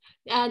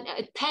And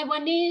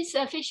Taiwanese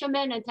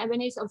fishermen and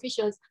Taiwanese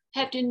officials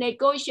have to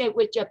negotiate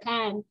with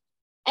Japan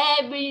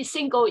every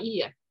single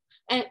year.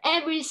 And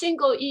every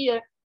single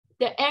year,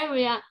 the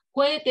area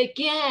where they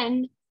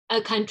gain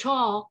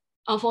control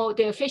of all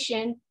their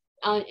fishing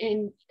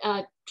in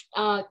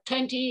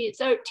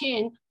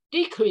 2013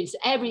 decrease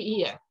every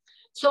year.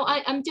 So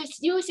I'm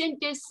just using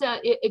this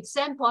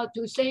example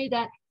to say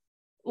that,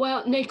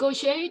 well,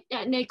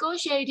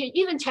 negotiating,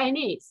 even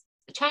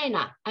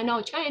China, I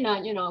know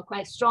China,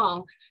 quite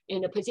strong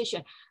in the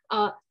position,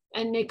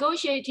 and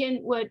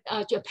negotiating with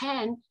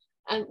Japan,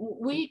 and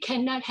we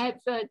cannot have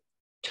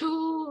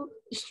too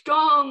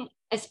strong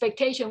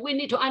expectation. We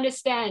need to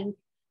understand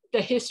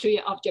the history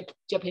of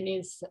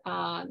Japanese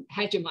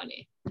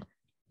hegemony.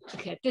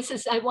 Okay,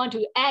 I want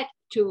to add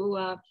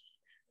to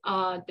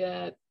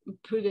the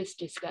previous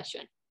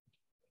discussion.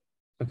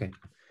 Okay, so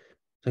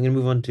I'm going to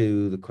move on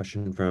to the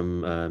question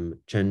from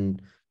Chan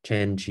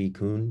Chi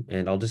Kun,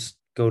 and I'll just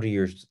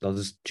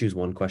choose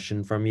one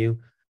question from you,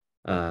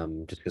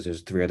 just because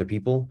there's 3 other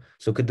people.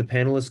 So could the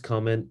panelists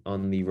comment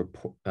on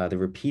the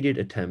repeated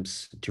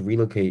attempts to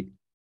relocate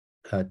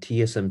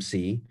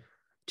TSMC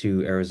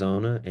to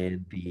Arizona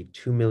and the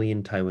 2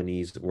 million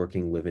Taiwanese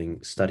working,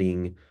 living,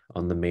 studying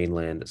on the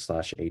mainland /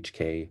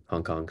 HK,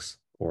 Hong Kong's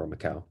or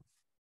Macau?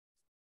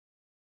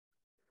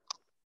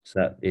 So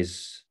that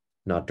is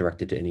not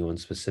directed to anyone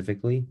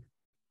specifically.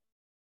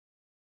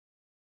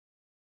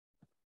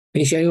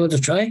 Michelle, you want to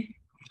try?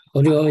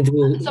 Or do you want me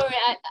to? Sorry,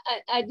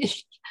 I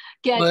didn't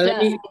get.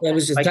 Well, there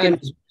was a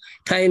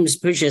time is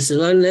precious. So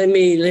let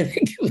me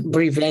give a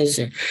brief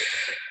answer.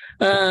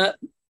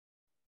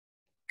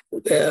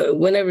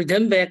 When I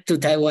returned back to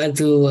Taiwan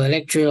to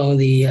lecture on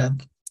the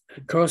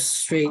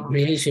cross-strait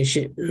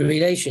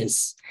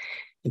relations,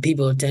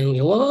 people are telling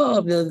me,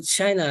 well,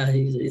 China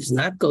is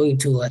not going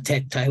to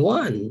attack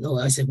Taiwan. No,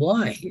 I said,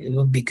 why?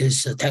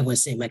 Because Taiwan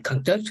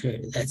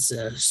semiconductor, that's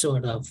a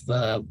sort of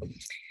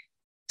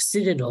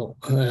citadel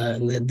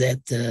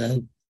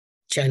that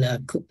China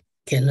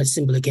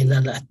simply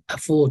cannot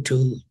afford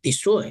to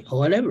destroy or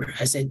whatever.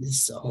 I said,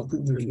 it's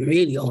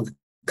really on the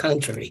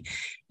contrary.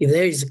 If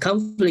there is a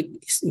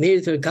conflict,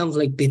 military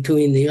conflict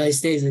between the United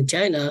States and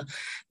China,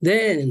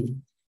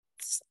 then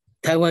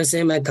Taiwan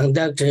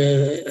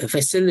semiconductor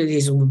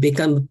facilities will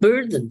become a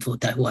burden for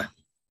Taiwan,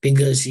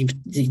 because if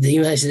the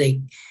United States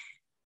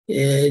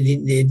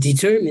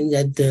determined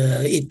that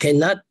it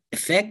cannot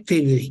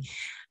effectively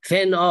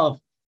fend off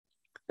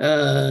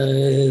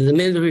the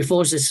military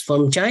forces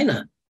from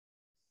China,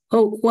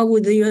 what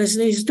would the United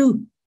States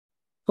do?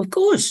 Of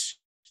course,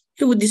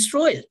 it would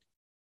destroy it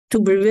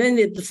to prevent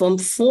it from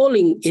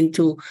falling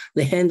into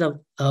the hand of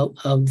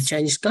the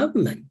Chinese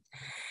government.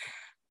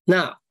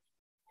 Now,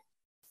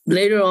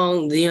 later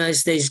on, the United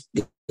States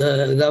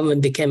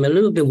government became a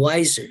little bit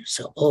wiser.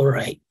 So, all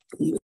right,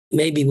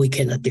 maybe we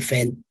cannot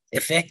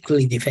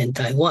effectively defend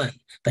Taiwan,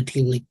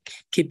 particularly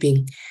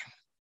keeping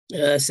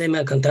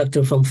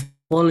semiconductor from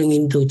falling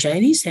into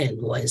Chinese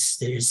hand once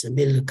there's a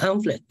military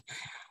conflict.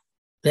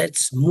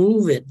 Let's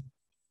move it.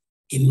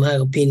 In my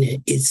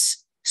opinion,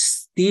 it's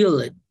steal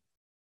it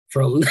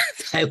from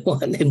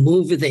Taiwan and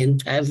move the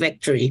entire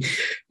factory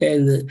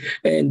and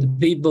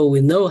people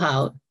with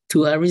know-how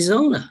to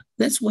Arizona.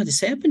 That's what is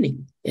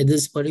happening at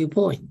this particular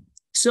point.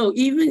 So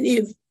even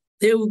if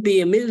there will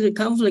be a military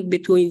conflict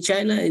between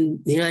China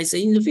and the United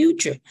States in the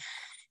future,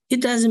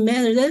 it doesn't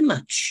matter that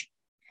much.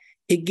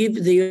 It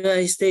gives the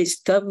United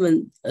States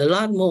government a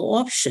lot more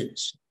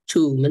options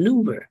to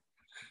maneuver.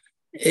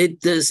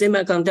 The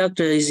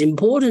semiconductor is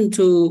important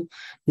to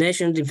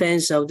national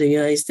defense of the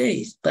United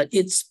States, but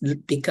it's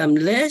become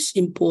less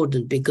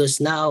important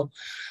because now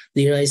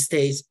the United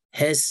States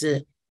has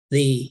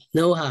the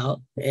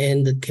know-how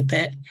and the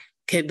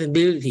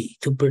capability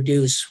to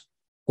produce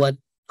what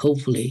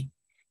hopefully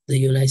the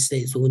United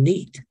States will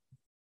need.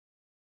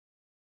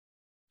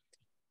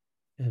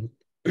 And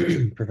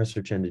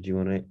Professor Chen, did you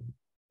want to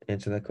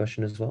answer that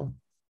question as well?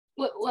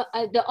 Well,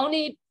 the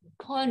only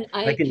point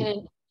I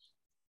can.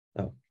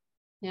 Oh,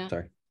 yeah.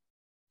 Sorry.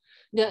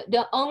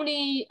 The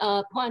only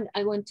point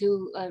I want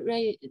to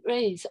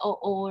raise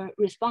or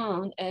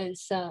respond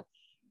is,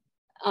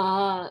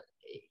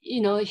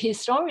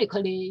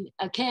 historically,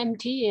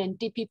 KMT and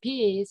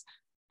DPP's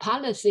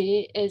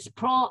policy is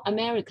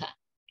pro-America,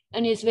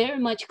 and it's very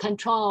much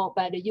controlled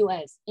by the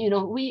U.S.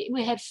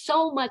 We have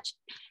so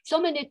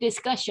many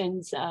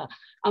discussions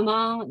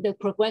among the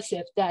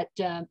progressive that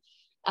the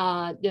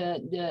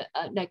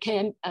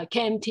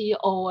KMT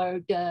or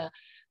the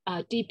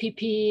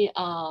DPP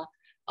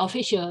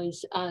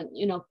officials,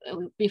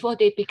 before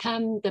they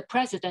become the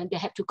president, they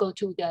have to go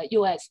to the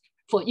U.S.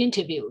 for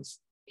interviews.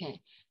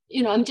 Okay,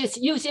 I'm just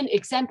using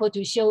example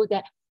to show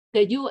that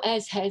the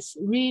U.S. has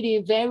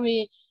really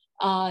very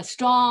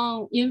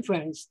strong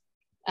influence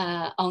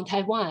on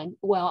Taiwan.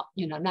 Well,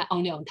 not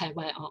only on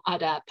Taiwan, on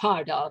other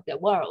part of the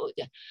world.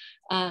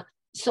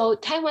 So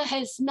Taiwan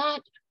has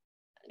not,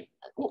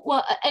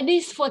 well, at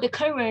least for the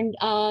current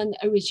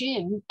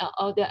regime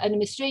of the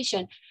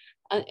administration,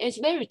 it's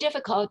very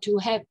difficult to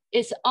have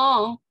its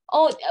own.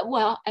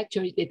 Well,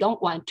 actually, they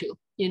don't want to.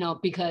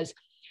 because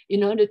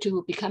in order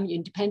to become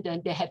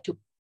independent, they have to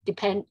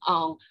depend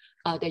on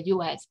the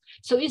US.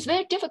 So it's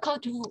very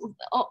difficult to,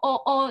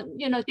 or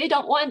they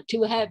don't want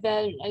to have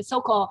a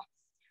so-called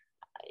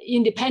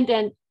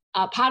independent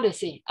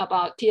policy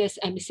about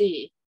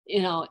TSMC,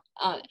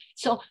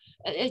 so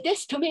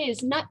this to me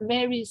is not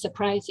very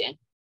surprising.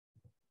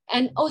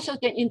 And also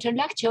the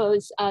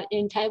intellectuals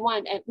in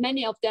Taiwan, and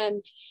many of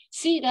them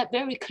see that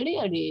very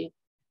clearly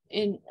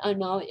in,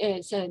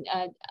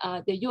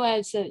 the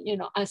US,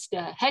 as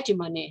the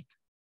hegemony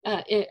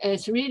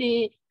is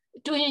really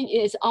doing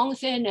its own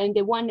thing, and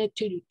they wanted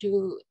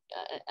to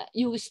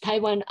use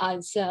Taiwan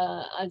as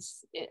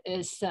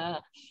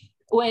a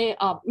way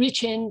of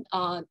reaching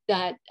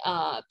that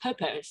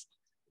purpose.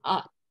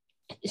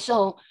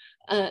 So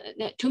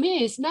to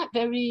me, it's not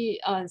very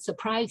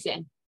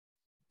surprising.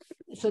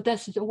 So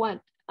that's what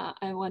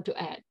I want to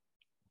add.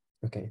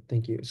 Okay,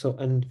 thank you. So,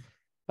 and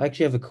I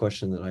actually have a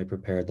question that I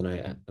prepared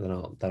that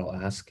I'll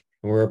ask.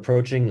 We're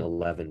approaching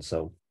 11,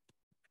 so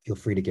feel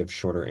free to give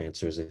shorter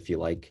answers if you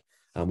like.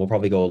 We'll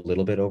probably go a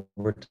little bit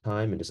over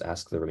time and just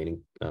ask the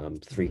remaining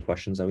 3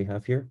 questions that we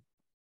have here.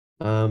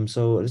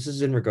 So this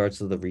is in regards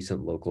to the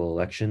recent local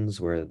elections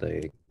where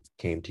the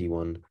KMT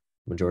won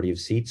majority of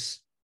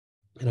seats.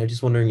 And I'm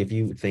just wondering if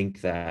you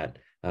think that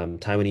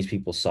Taiwanese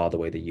people saw the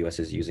way the US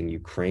is using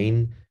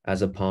Ukraine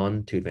as a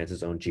pawn to advance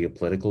its own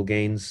geopolitical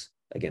gains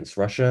against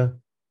Russia,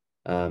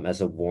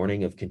 as a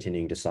warning of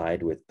continuing to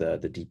side with the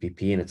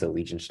DPP and its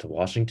allegiance to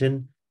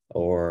Washington,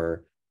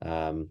 or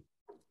do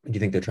you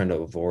think they're trying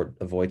to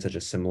avoid such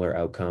a similar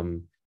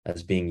outcome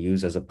as being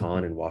used as a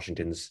pawn in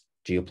Washington's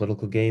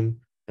geopolitical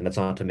game? And that's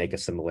not to make a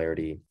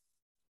similarity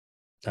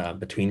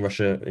between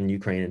Russia and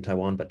Ukraine and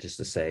Taiwan, but just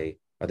to say,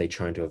 are they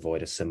trying to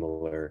avoid a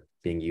similar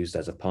being used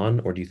as a pawn,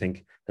 or do you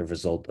think the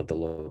result of the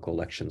local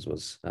elections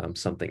was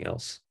something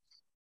else?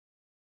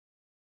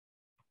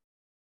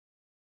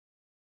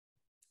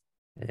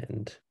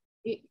 And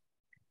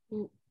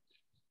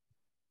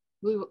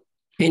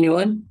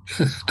anyone?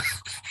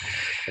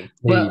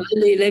 Well,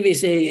 let me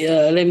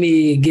say, let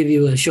me give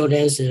you a short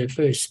answer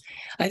first.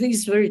 I think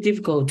it's very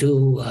difficult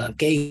to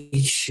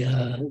gauge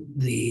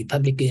the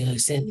public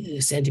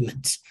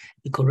sentiments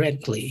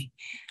correctly.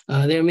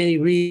 There are many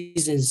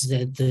reasons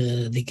that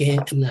the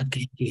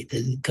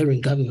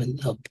current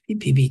government of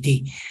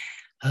PPT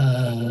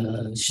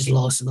just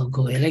lost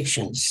local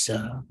elections.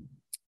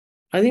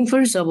 I think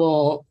first of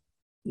all,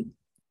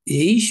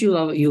 the issue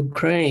of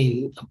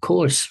Ukraine, of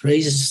course,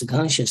 raises the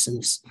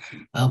consciousness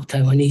of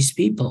Taiwanese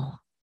people.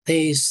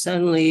 They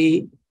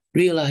suddenly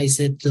realize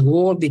that the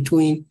war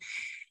between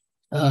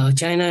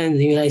China and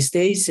the United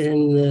States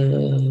and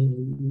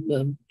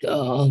the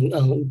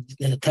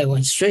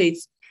Taiwan Strait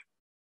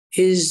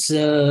is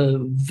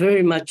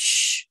very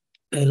much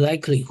a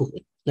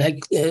likelihood,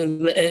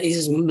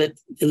 is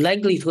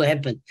likely to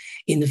happen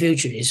in the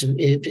future.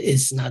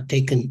 It's not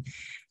taken,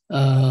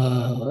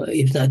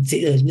 if not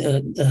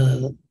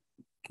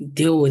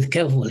deal with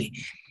carefully.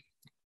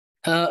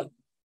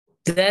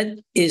 That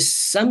is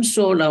some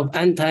sort of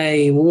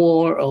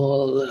anti-war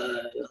or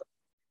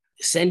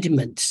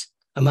sentiment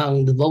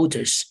among the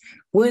voters.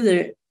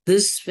 Whether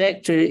this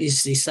factor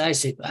is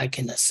decisive, I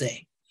cannot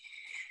say.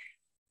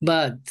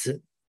 But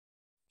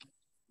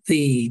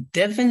the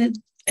definite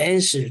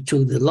answer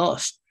to the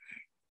loss,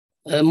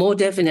 a more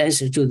definite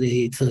answer to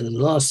the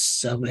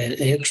loss of an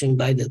election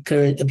by the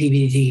current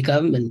PPT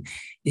government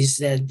is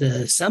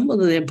that some of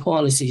their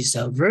policies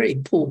are very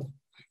poor,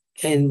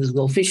 and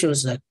the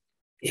officials are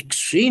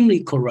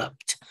extremely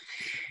corrupt,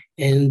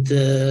 and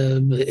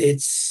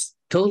it's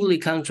totally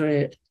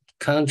contrary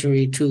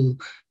to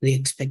the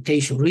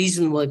expectation,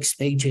 reasonable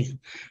expectation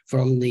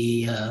from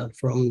the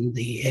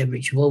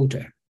average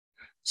voter.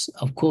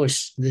 Of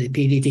course, the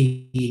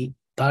PDT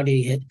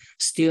party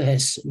still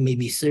has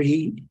maybe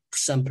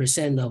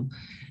 30% of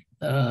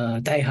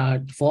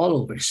diehard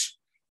followers,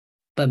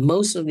 but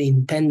most of the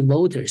independent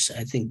voters,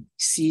 I think,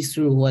 see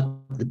through what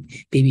the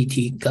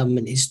PPT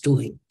government is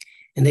doing,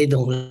 and they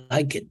don't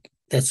like it.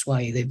 That's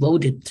why they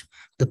voted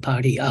the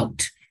party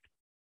out,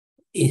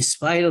 in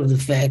spite of the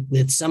fact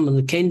that some of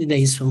the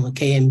candidates from the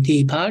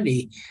KMT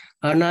party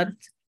are not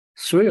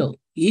thrilled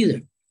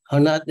either, are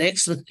not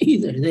excellent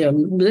either.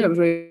 They're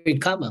very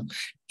common,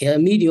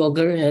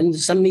 mediocre, and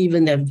some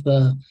even have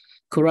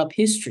corrupt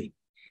history.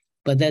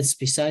 But that's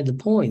beside the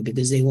point,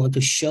 because they want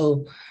to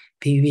show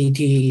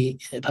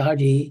PPT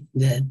party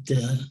that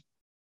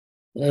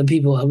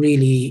people are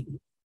really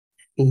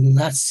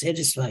not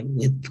satisfied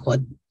with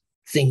what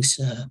things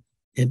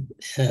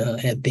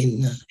have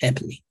been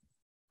happening.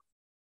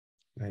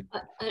 Right.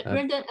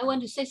 Brendan, I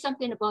want to say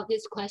something about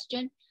this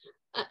question.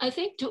 I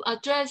think to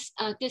address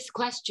this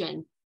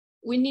question,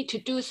 we need to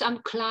do some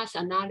class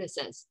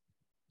analysis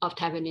of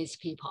Taiwanese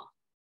people.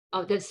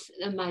 That's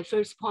my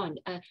first point.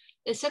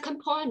 The second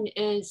point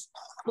is,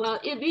 well,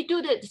 if we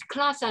do the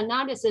class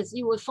analysis,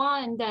 you will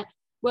find that,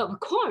 well, of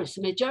course,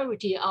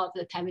 majority of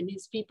the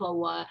Taiwanese people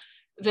were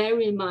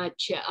very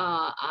much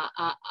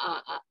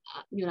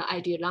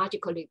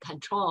ideologically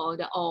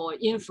controlled or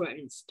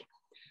influenced.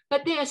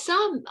 But there are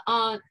some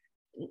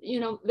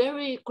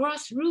very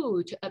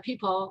grassroots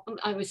people,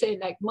 I would say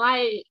like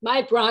my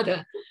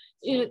brother,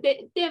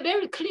 they're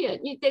very clear.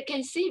 They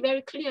can see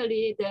very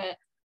clearly the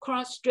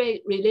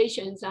cross-strait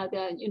relations are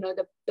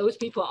those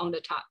people on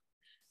the top,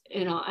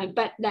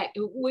 but like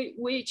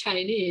we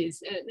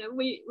Chinese,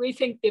 we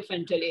think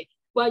differently.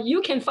 Well,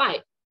 you can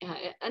fight,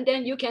 and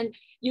then you can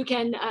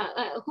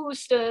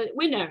who's the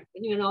winner,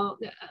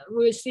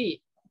 we'll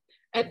see.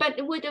 But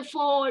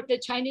for the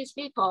Chinese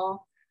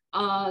people, we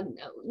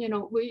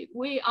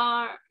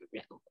are,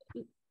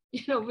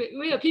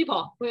 we are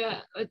people, we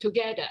are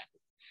together.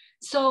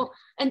 So,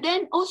 and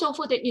then also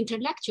for the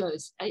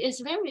intellectuals,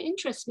 it's very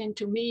interesting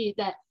to me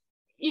that,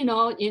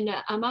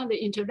 among the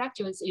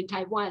intellectuals in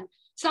Taiwan,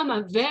 some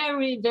are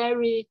very,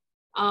 very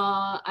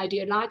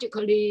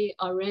ideologically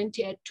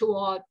oriented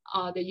toward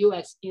the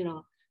US,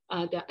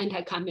 the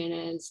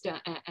anti-communist,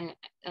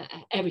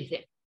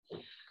 everything.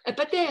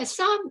 But there are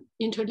some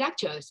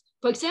intellectuals.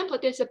 For example,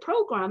 there's a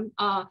program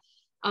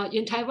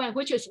in Taiwan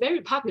which is very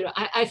popular.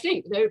 I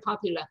think very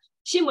popular.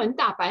 新闻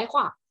大白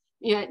话,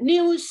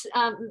 news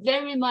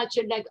very much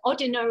like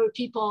ordinary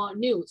people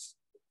news.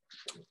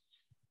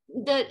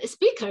 The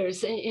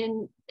speakers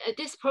in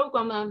this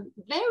program are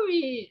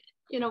very,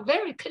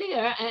 very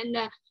clear, and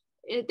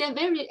they're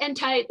very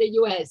anti the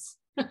US,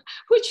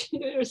 which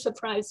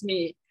surprised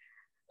me.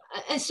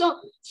 And so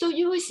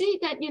you will see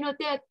that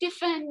there are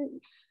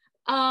different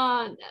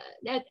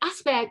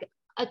aspect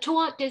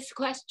toward this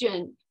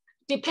question,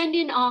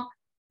 depending on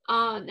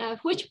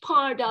which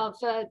part of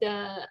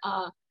the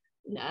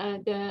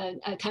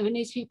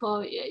Taiwanese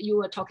people you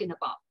were talking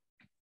about.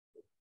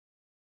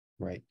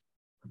 Right.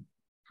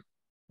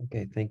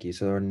 Okay, thank you.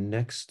 So our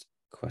next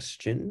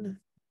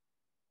question,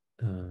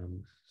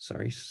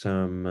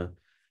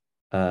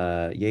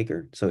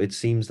 Jaeger. So it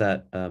seems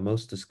that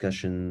most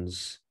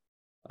discussions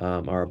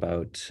are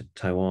about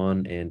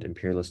Taiwan and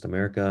imperialist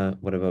America.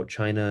 What about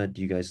China?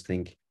 Do you guys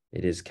think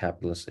it is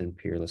capitalist,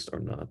 imperialist, or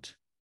not?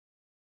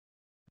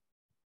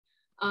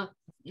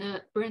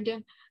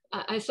 Brendan,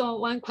 I saw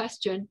one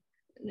question,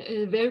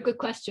 a very good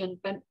question,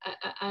 but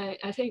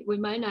I think we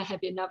might not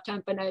have enough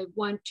time, but I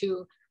want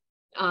to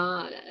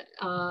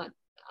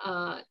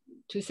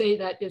say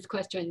that this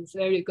question is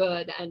very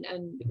good, and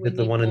we need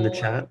the one in the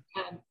chat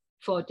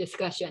for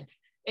discussion.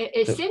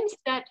 It seems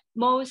that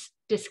most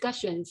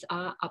discussions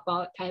are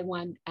about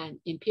Taiwan and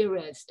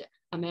imperialist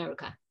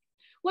America.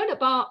 What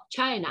about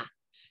China?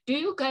 Do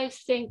you guys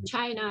think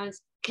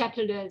China's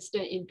capitalist,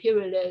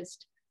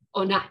 imperialist,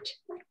 or not?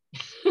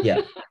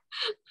 Yeah.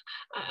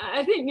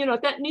 I think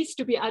that needs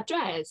to be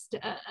addressed.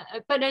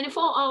 But then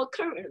for our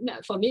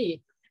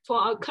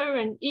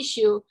current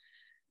issue,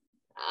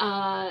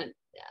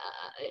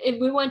 if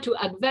we want to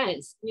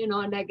advance,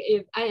 like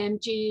if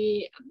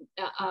IMG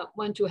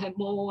want to have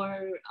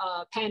more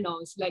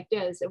panels like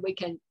this, we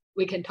can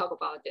talk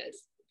about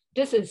this.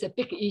 This is a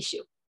big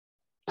issue.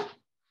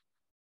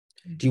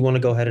 Do you want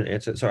to go ahead and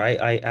answer? Sorry,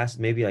 I asked,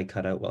 maybe I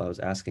cut out while I was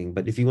asking,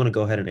 but if you want to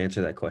go ahead and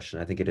answer that question,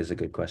 I think it is a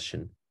good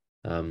question.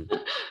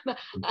 But,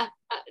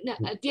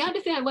 the other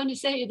thing I want to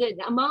say is that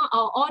among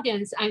our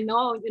audience, I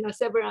know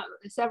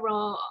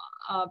several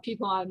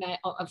people are my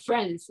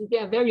friends. They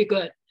are very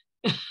good.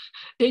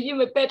 They're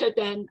even better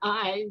than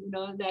I.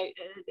 Like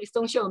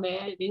Song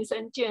Xiumei, Lin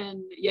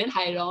Shengjian, Yan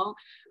Hailong.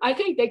 I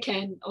think they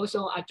can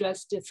also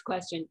address this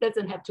question. It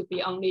doesn't have to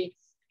be only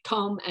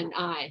Tom and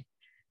I.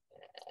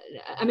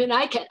 I mean,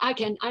 I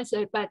can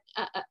answer, but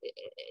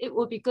it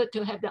would be good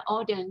to have the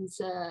audience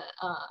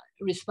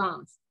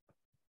response.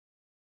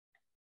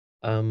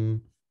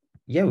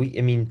 Yeah,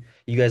 I mean,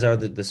 you guys are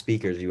the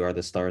speakers, you are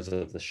the stars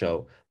of the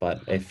show.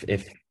 But if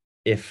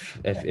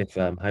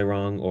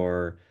Hairong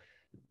or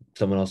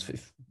someone else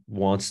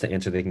wants to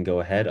answer, they can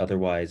go ahead.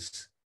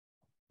 Otherwise,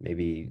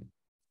 maybe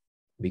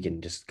we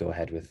can just go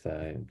ahead with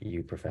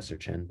you, Professor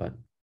Chen. But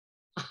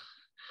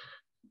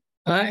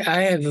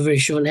I have a very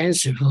short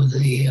answer for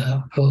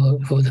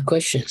the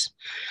questions.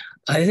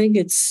 I think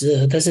it's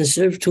doesn't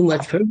serve too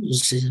much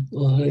purpose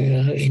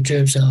in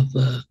terms of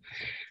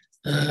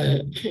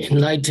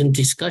enlightened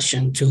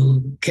discussion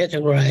to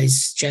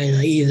categorize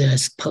China either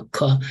as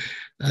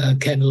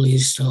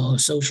capitalist or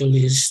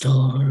socialist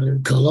or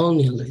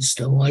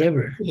colonialist or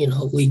whatever.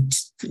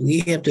 We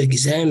have to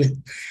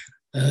examine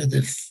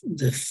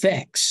the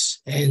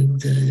facts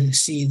and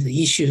see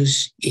the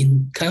issues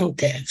in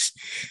context,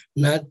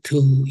 not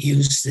to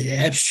use the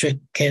abstract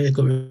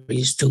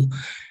categories to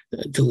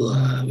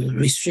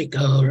restrict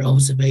our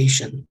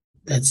observation.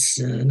 That's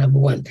number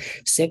one.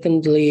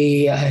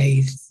 Secondly,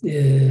 that's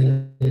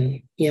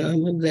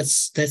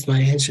my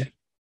answer.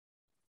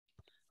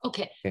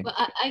 Okay. Well,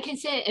 I can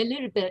say a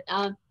little bit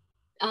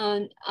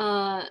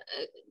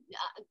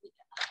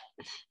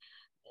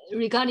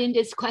regarding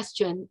this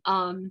question.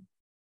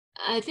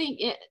 I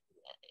think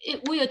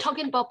we are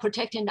talking about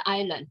protecting the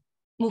island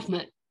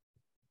movement.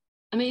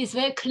 I mean, it's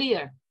very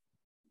clear.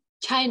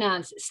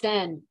 China's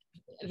stand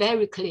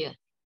very clear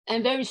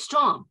and very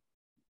strong.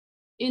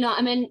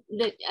 I mean,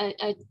 the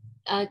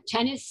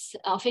Chinese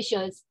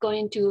officials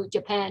going to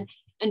Japan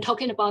and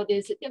talking about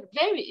this, they're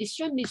very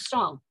extremely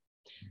strong.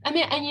 I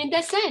mean, and in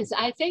that sense,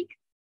 I think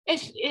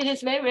it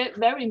is very,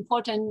 very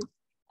important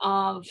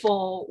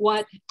for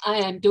what I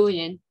am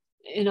doing,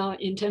 you know,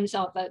 in terms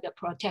of the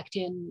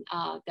protecting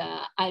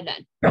the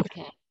island.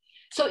 Okay,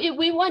 so if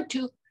we want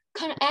to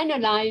kind of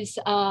analyze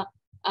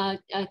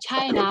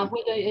China,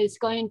 whether it's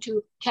going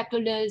to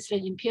capitalist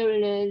and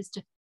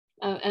imperialist,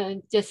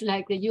 just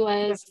like the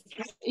U.S.,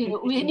 you know,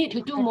 we need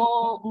to do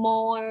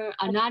more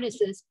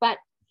analysis. But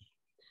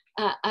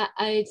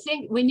I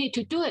think we need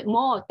to do it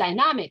more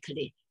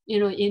dynamically, you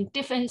know, in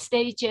different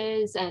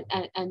stages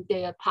and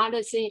their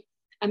policy.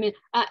 I mean,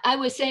 I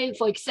would say,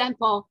 for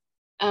example,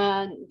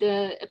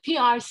 the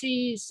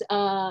PRC's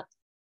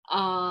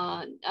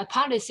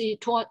policy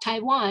toward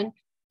Taiwan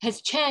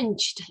has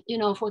changed, you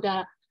know, for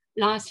the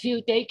last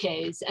few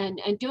decades.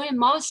 And during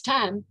most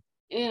time,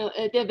 you know,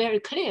 they're very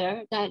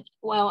clear that,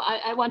 well,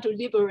 I want to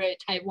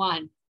liberate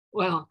Taiwan.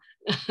 Well,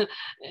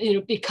 you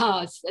know,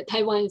 because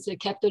Taiwan is a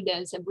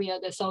capitalist and we are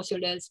the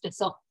socialists.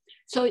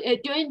 So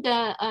during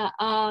the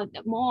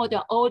more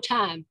the old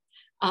time,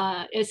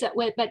 is that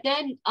way. But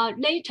then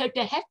later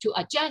they have to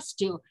adjust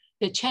to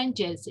the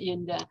changes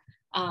in the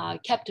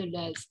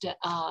capitalist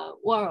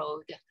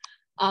world.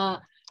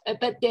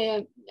 But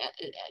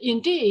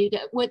indeed,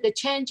 with the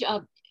change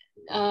of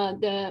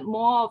the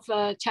more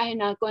of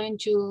China going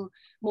to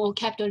more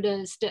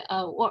capitalist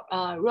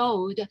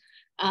road,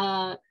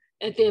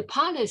 the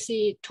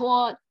policy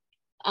toward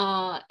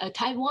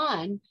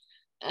Taiwan,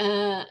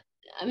 I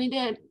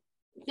mean,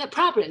 the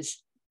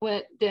problems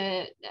with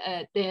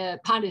the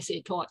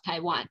policy toward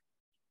Taiwan.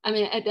 I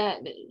mean,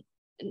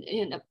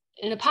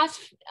 in the past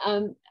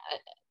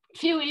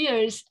few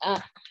years,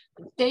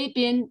 they've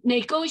been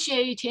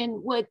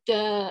negotiating with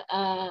the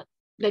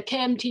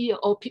KMT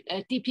or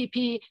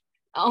DPP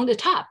on the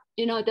top.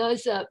 You know,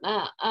 those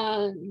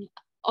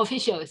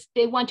officials,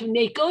 they want to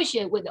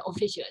negotiate with the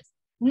officials,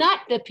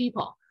 not the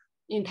people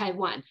in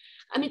Taiwan.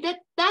 I mean,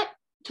 that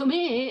to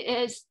me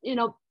is, you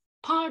know,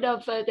 part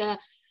of the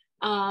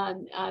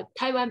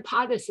Taiwan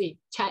policy,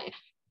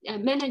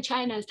 mainland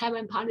China's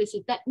Taiwan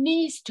policy that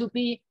needs to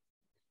be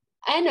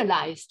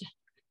analyzed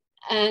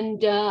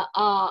and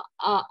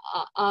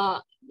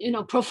you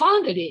know,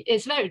 profoundly.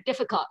 It's very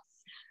difficult.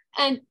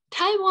 And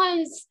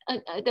Taiwan's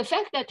the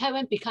fact that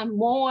Taiwan become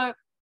more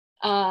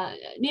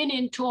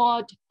leaning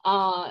toward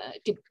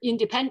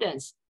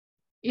independence,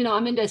 you know, I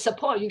mean, the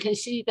support, you can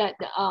see that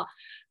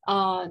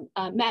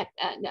map,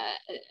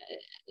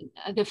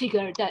 the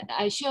figure that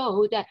I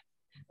showed, that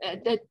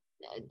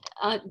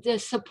the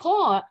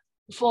support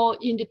for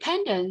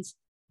independence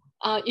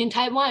in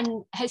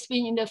Taiwan has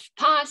been in the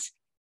past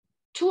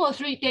 2 or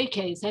 3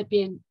 decades have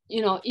been,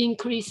 you know,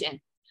 increasing.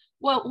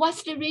 Well,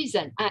 what's the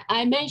reason?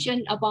 I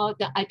mentioned about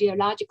the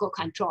ideological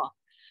control.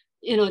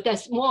 You know,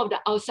 that's more of the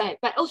outside,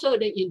 but also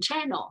the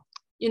internal.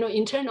 You know,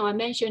 internal, I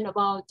mentioned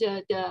about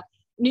the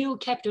new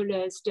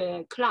capitalist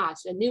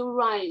class, the new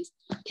rise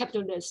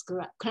capitalist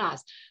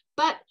class.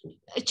 But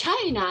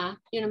China,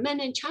 you know,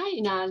 mainland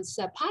China's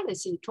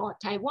policy toward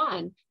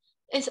Taiwan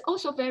is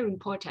also very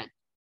important.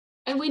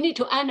 And we need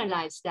to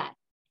analyze that.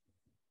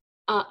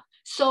 I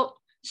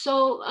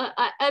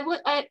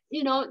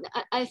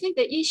think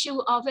the issue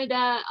of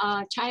whether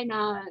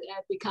China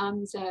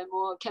becomes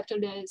more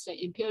capitalist,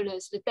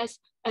 imperialist, that's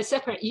a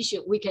separate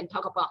issue we can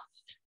talk about.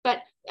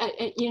 But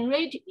in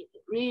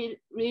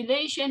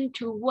relation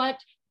to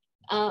what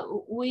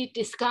we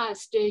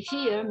discussed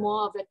here,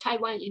 more of the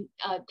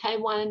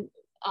Taiwan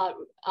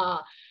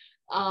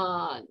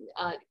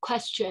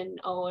question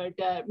or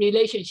the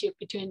relationship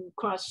between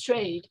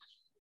Cross-Strait,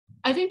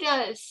 I think there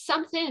are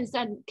some things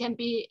that can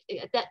be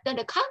that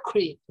are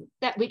concrete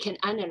that we can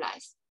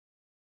analyze.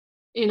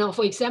 You know,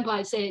 for example,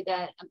 I say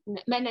that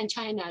mainland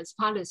China's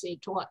policy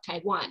toward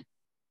Taiwan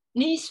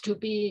needs to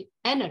be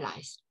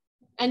analyzed,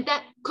 and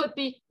that could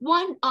be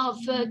one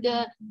of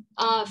the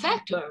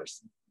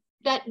factors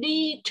that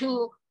lead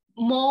to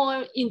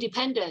more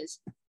independence,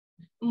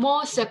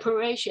 more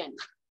separation.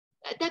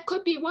 That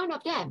could be one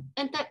of them,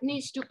 and that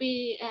needs to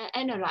be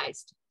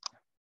analyzed.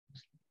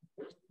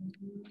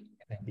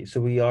 Thank you.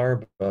 So we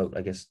are about,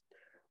 I guess,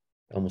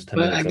 almost 10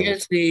 minutes. I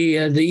guess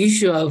the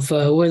issue of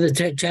whether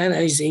China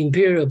is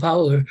imperial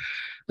power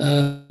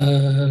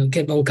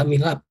kept on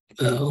coming up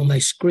on my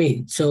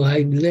screen. So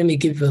let me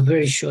give a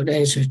very short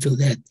answer to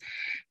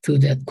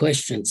that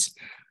questions.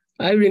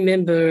 I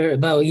remember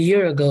about a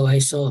year ago, I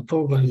saw a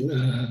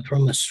program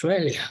from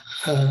Australia.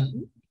 A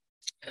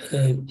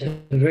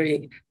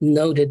very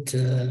noted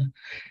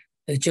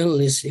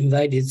journalist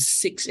invited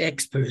 6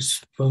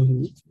 experts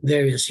from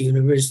various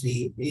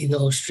universities in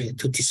Austria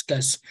to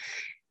discuss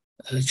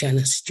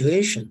China's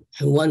situation.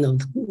 And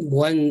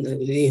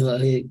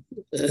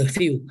a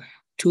few,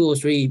 2 or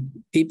 3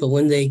 people,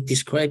 when they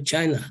described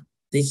China,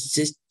 they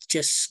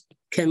just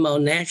came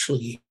out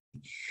naturally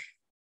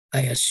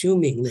by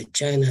assuming that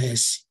China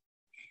has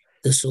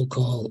the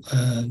so-called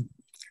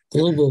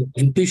global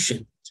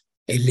ambition,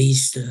 at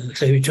least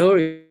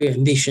territorial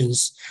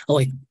ambitions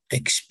or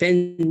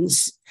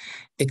expansionist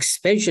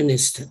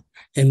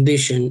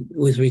ambition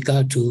with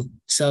regard to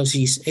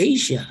Southeast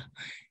Asia.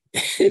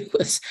 It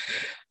was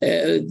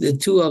the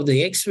two of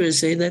the experts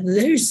say that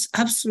there's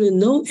absolutely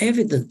no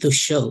evidence to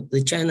show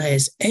that China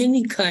has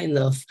any kind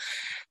of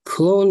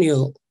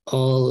colonial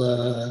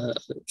or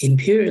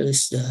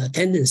imperialist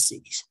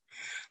tendencies.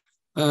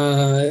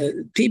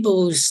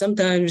 People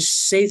sometimes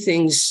say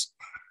things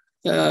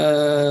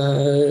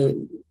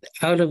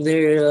out of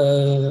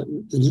their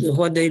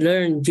what they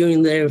learned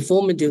during their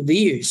formative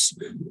years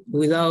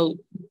without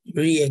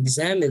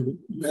re-examine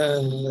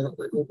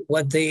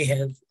what they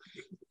have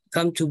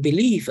come to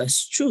believe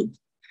as truth.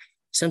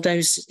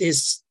 Sometimes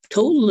it's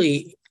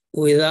totally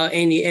without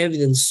any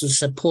evidence to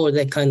support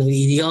that kind of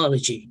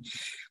ideology.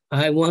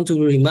 I want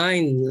to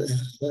remind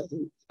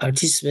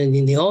participants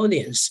in the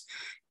audience,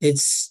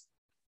 it's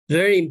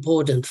very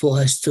important for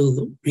us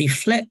to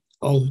reflect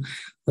on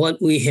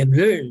what we have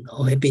learned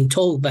or have been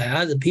told by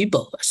other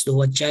people as to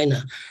what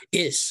China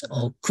is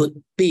or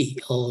could be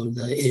or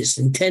is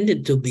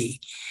intended to be,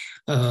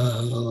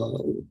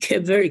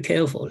 very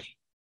carefully.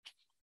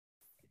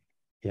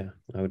 Yeah,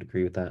 I would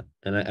agree with that.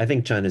 And I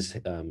think China's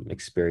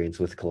experience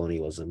with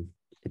colonialism,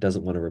 it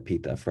doesn't want to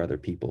repeat that for other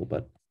people,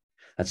 but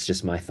that's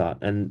just my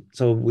thought. And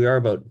so we are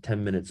about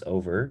 10 minutes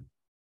over.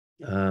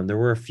 There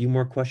were a few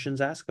more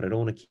questions asked, but I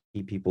don't want to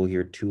keep people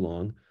here too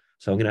long.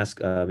 So I'm going to ask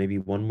maybe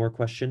one more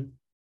question.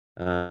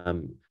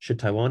 Should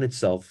Taiwan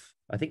itself,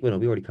 I think we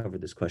already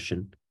covered this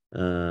question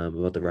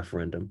about the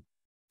referendum.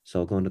 So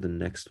I'll go on to the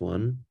next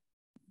one.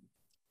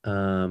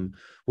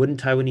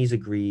 Wouldn't Taiwanese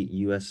agree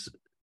U.S.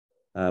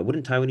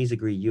 brokered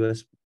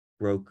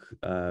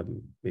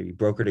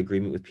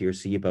agreement with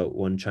PRC about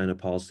one China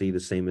policy the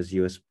same as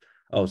U.S.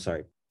 Oh,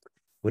 sorry.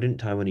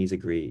 Wouldn't Taiwanese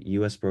agree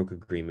U.S. broke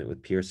agreement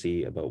with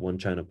PRC about one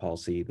China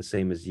policy the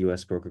same as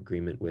U.S. broke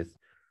agreement with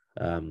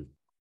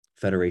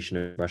Federation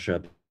of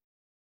Russia,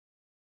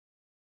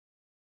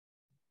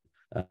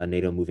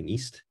 NATO moving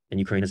east, and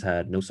Ukraine has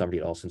had no sovereignty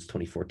at all since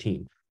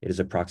 2014. It is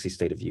a proxy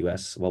state of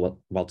U.S.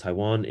 While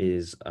Taiwan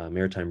is a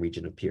maritime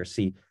region of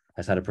PRC,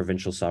 has had a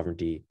provincial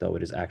sovereignty, though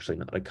it is actually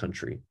not a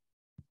country.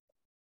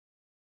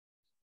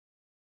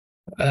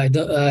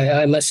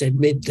 I must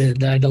admit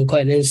that I don't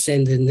quite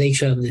understand the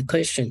nature of the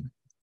question.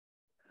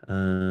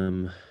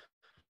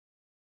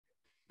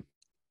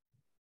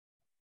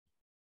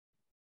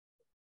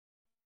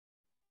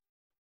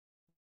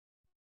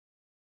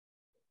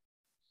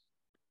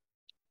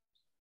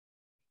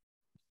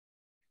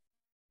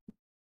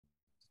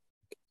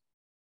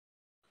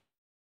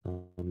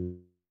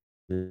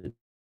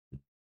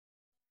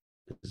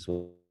 As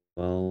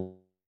well.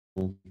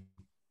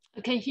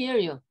 I can hear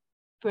you,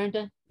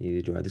 Brandon.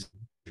 Neither do I.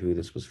 Who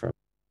this was from.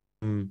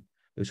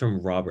 It was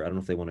from Robert. I don't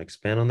know if they want to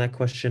expand on that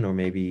question, or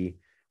maybe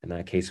in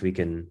that case we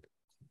can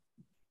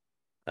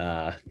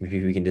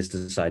maybe we can just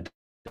decide.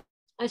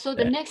 I saw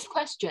the next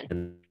question.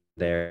 And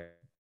there.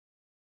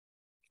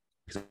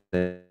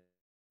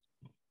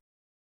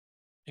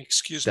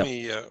 Excuse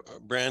me,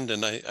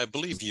 Brandon, I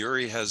believe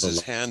Yuri has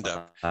his hand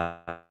up.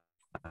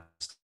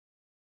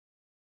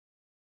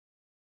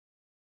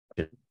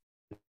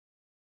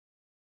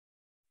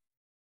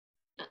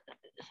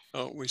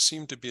 Oh, we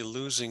seem to be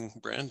losing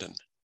Brandon.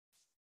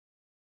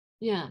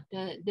 Yeah,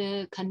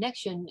 the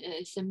connection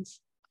seems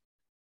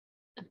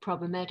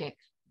problematic.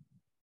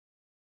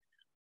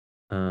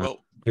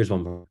 Well, here's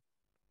one more.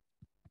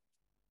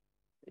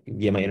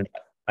 Yeah, my internet.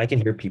 I can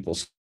hear people.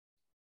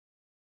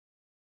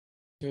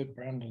 Good,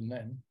 Brandon,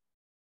 then.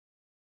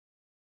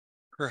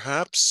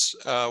 Perhaps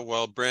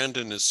while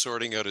Brandon is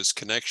sorting out his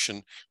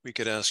connection, we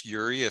could ask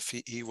Yuri if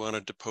he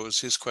wanted to pose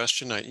his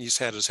question. He's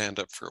had his hand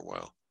up for a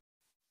while.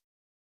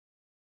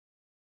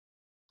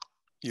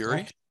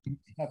 Yuri?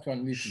 Have to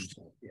unmute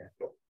himself, yeah.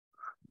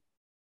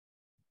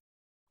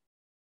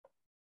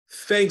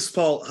 Thanks,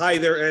 Paul. Hi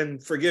there,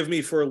 and forgive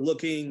me for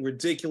looking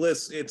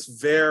ridiculous. It's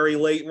very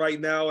late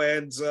right now,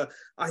 and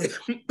I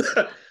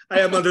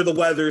am under the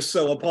weather,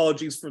 so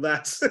apologies for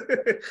that.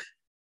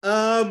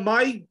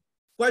 My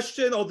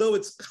question, although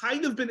it's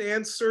kind of been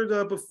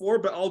answered before,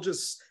 but I'll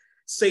just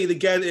say it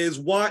again, is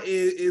what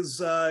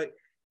is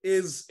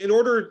in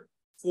order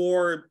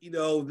for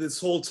this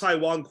whole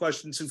Taiwan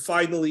question to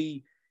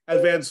finally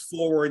advance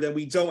forward, and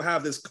we don't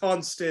have this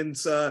constant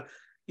tug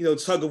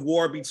of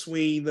war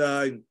between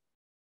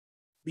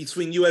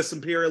U.S.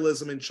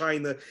 imperialism and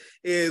China,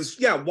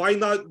 why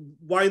not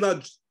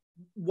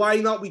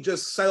we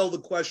just settle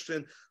the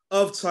question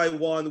of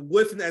Taiwan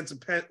with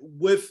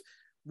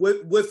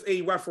with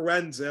a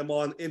referendum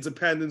on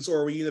independence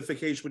or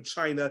reunification with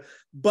China?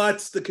 But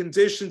the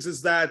conditions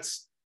is that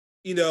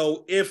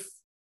if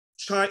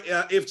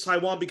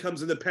Taiwan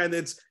becomes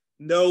independent,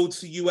 no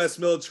to U.S.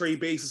 military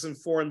bases and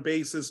foreign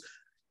bases,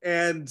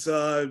 and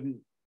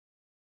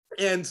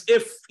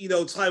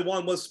if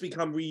Taiwan was to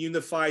become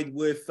reunified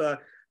with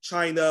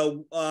China,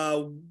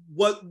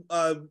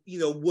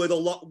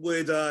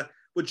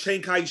 would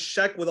Chiang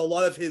Kai-shek, would a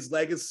lot of his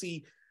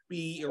legacy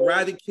be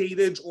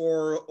eradicated,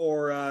 or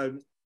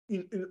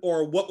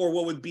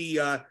what would be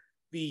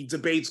the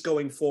debates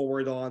going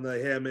forward on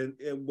him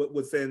and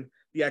within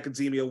the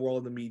academia world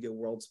and the media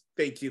world?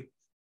 Thank you.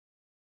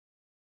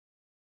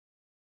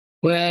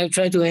 Well, I'll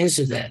try to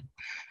answer that.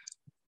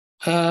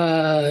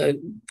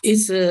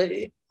 It's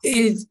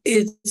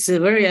a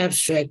very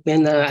abstract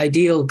and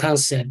ideal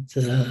concept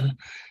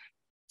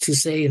to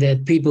say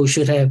that people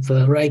should have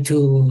a right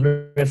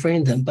to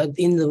referendum, but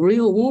in the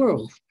real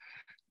world,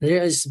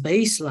 there is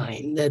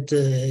baseline that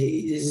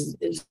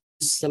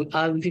some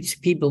other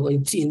people,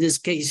 in this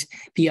case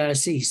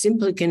PRC,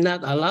 simply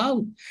cannot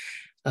allow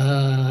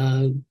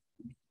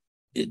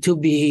to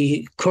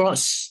be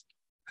crossed,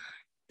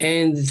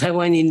 and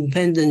Taiwan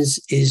independence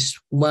is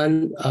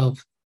one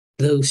of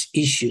those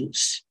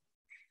issues.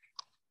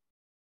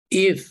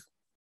 If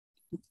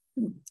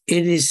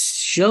it is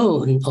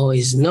shown or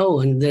is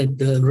known that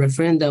the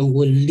referendum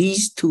will lead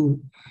to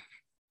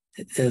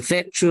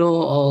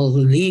factual or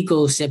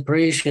legal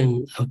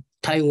separation of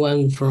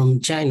Taiwan from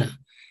China,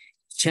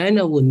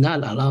 China would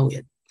not allow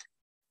it.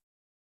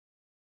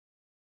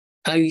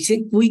 I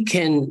think we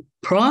can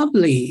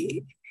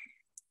probably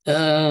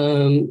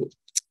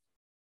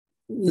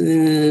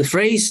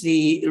phrase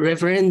the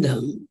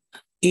referendum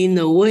in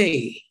a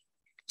way,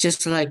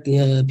 just like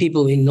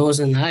people in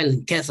Northern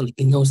Ireland, Catholic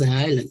in Northern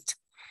Ireland,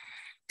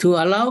 to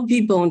allow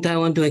people in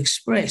Taiwan to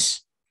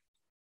express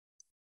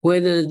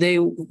whether they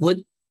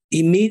would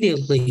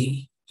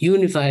immediately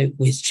unify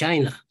with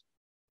China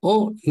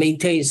or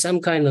maintain some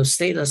kind of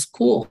status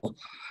quo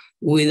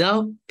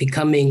without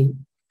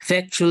becoming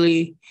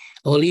factually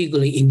or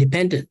legally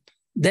independent.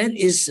 That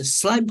is a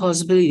slight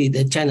possibility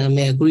that China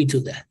may agree to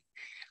that.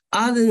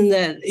 Other than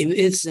that, if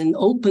it's an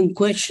open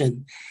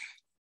question,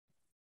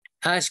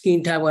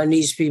 asking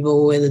Taiwanese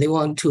people whether they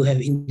want to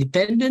have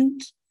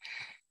independent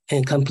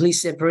and complete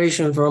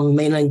separation from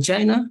mainland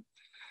China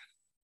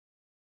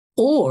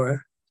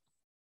or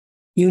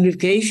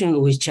unification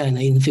with China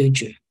in the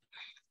future,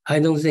 I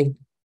don't think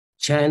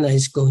China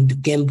is going to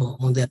gamble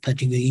on that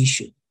particular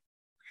issue.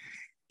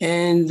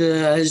 And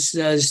as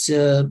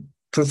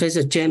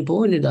Professor Chen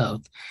pointed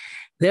out,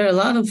 there are a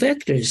lot of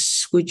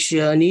factors which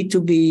need to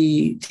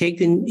be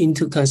taken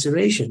into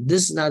consideration.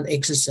 This is not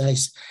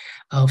exercise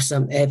of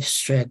some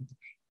abstract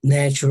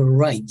natural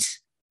rights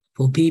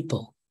for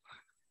people.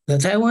 Now,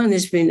 Taiwan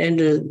has been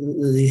under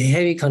the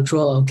heavy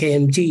control of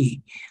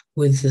KMT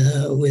with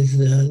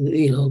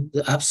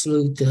the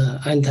absolute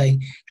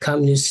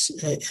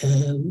anti-communist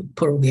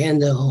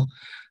propaganda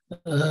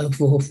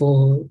for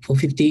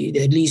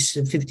at least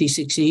 50,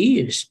 60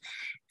 years.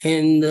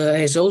 And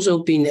has also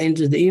been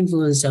under the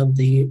influence of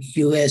the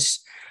US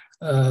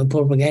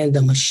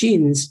propaganda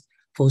machines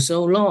for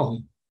so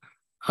long.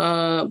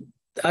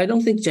 I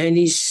don't think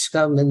Chinese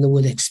government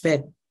would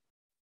expect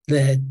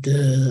that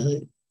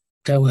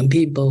Taiwan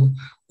people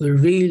will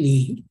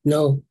really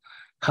know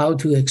how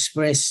to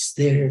express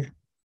their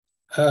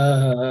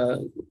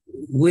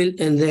will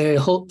and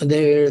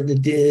their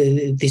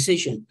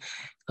decision,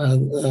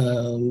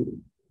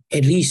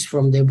 at least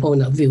from their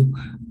point of view,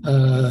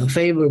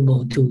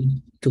 favorable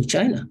to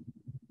China.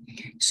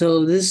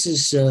 So this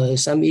is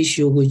some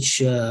issue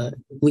which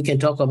we can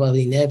talk about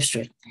in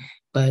abstract,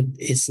 but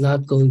it's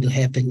not going to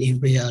happen in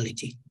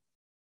reality.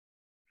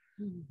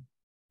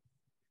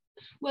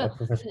 Well,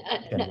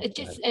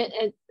 just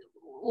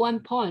one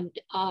point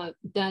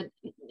that,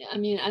 I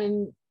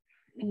mean,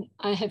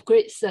 I have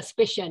great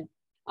suspicion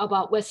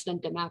about Western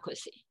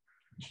democracy.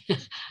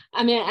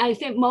 I mean, I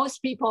think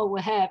most people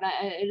will have,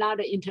 a lot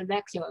of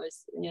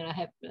intellectuals,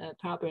 have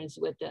problems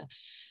with the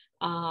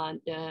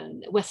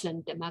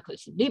Western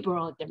democracy,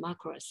 liberal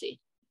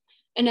democracy.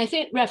 And I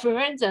think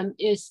referendum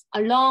is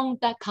along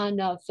that kind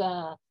of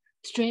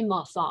stream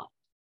of thought.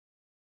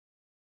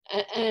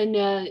 And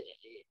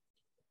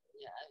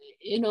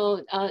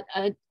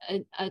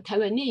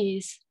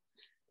Taiwanese,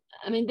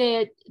 I mean,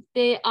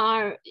 they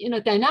are,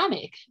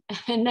 dynamic.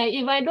 And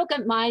if I look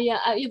at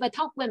if I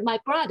talk with my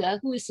brother,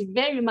 who is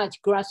very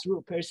much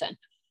grassroots person,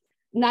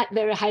 not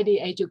very highly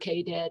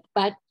educated,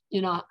 but,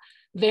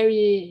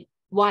 very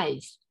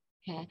wise.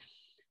 Okay.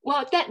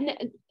 Well,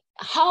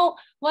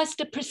 what's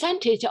the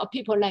percentage of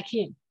people like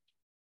him?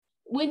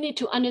 We need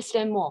to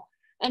understand more.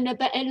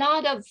 But a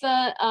lot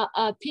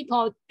of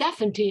people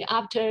definitely,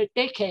 after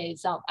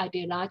decades of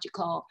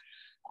ideological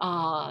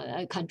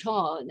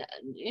control,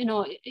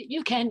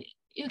 you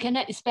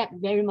cannot expect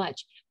very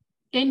much.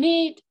 They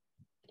need,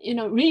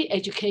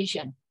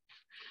 re-education.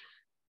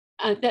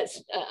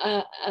 That's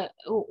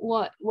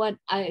what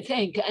I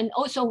think. And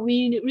also,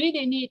 we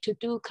really need to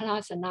do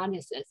class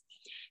analysis.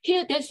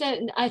 Here, there's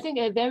I think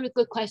a very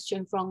good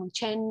question from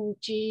Chen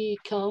Ji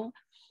Kong.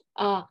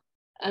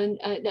 And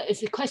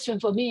it's a question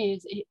for me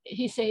is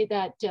he say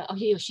that, or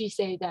he or she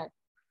say that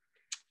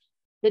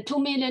the 2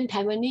 million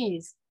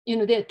Taiwanese,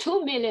 there are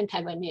 2 million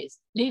Taiwanese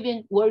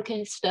living,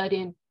 working,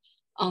 studying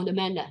on the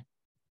mainland.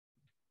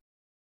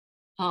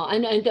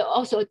 And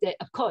also,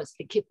 of course,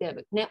 they keep their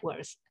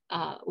networks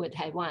with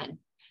Taiwan.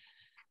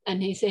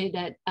 And he said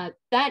that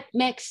that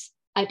makes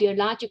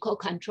ideological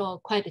control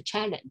quite a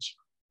challenge.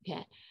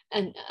 Okay,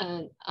 and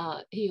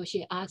he or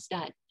she asked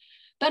that.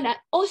 But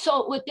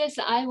also with this,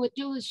 I would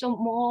do some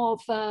more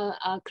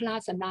of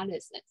class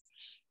analysis.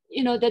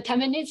 The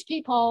Taiwanese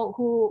people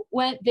who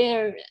went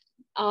there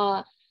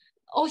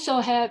also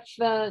have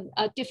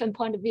a different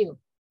point of view.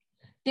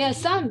 there are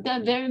some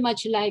that very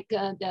much like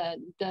the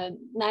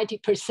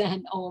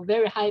 90% or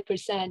very high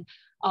percent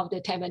of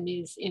the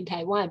Taiwanese in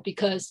Taiwan,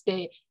 because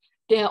they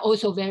are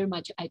also very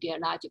much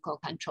ideological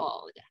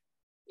controlled.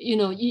 You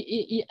know,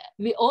 we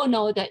all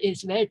know that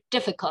it's very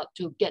difficult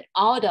to get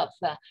out of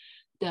the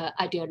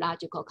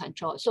ideological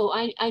control. So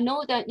I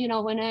know that, you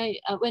know, when I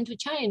went to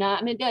China,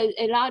 I mean, there's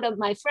a lot of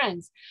my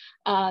friends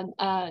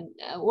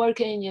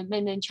working in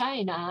mainland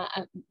China,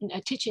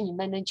 teaching in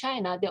mainland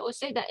China, they all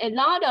say that a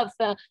lot of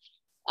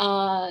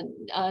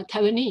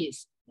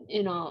Taiwanese,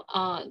 you know,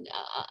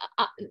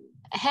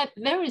 have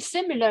very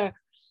similar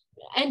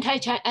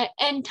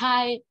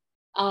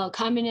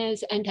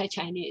anti-communist,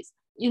 anti-Chinese.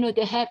 You know,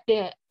 they have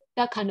that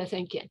kind of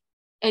thinking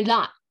a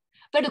lot.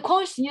 But of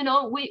course, you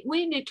know,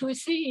 we need to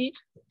see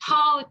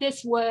how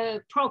this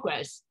will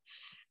progress.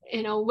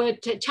 You know,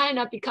 with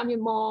China becoming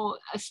more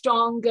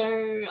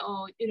stronger,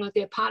 or, you know,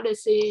 their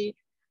policy,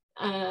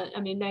 I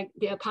mean, like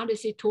their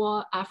policy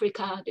toward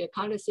Africa, their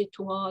policy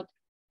toward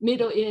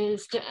Middle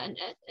East, and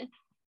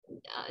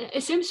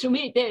it seems to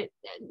me that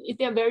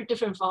they're very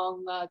different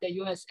from the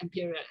US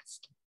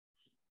imperialist.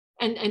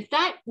 And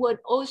that would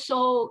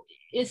also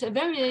is a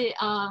very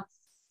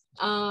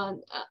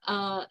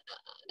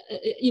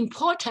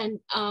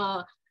important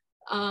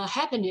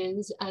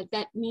happenings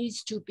that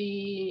needs to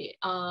be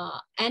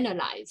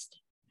analyzed.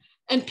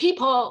 And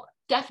people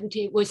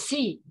definitely will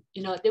see,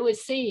 you know, they will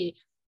see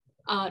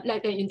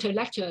like the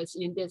intellectuals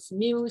in this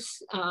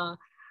news,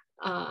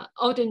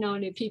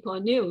 ordinary people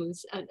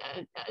news,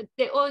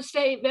 they all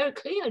say very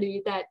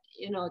clearly that,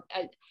 you know,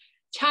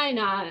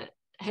 China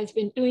has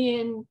been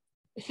doing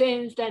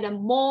things that are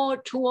more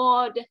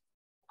toward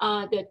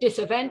the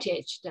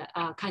disadvantaged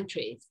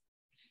countries,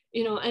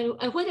 you know,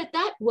 and whether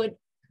that would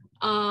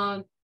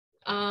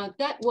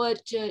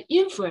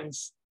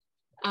influence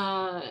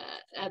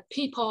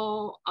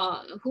people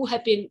who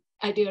have been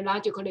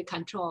ideologically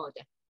controlled,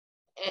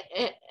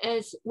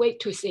 is wait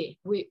to see.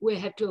 We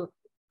have to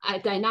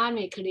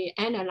dynamically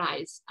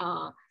analyze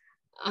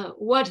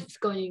what is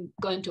going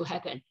to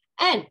happen.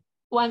 And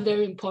one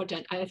very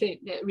important, I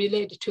think,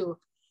 related to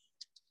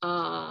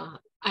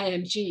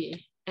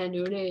IMG and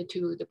related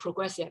to the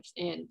progressives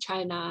in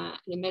China,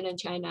 in mainland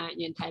China,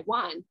 in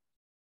Taiwan,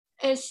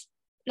 is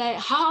like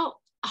how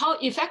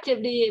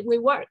effectively we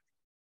work,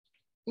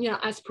 you know,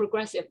 as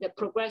progressive, the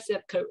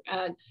progressive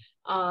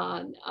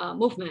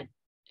movement.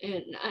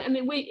 And I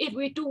mean, if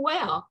we do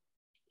well,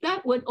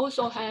 that would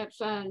also have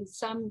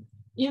some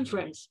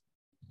influence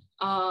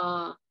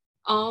on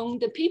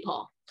the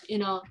people, you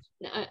know,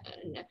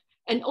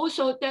 and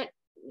also that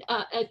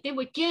they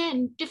would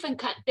gain different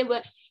kind. They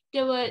would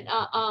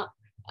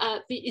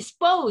be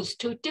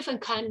exposed to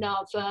different kind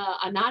of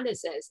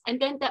analysis, and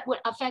then that would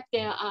affect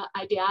their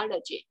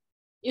ideology.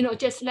 You know,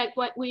 just like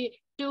what we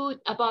do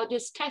about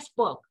this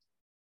textbook.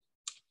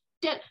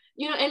 That,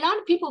 you know, a lot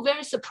of people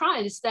very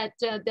surprised that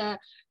the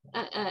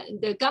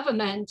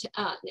government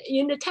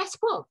in the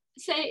textbook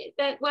say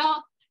that,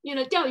 well, you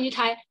know,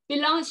 Diaoyutai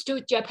belongs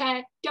to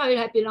Japan,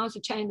 Diaoyutai belongs to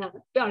China,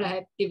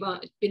 Diaoyutai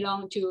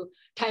belongs to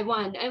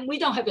Taiwan, and we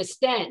don't have a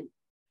stand.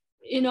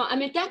 You know, I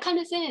mean, that kind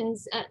of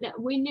things,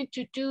 we need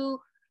to do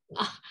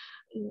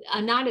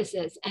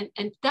analysis,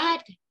 and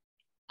that,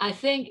 I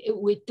think, if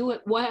we do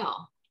it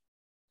well,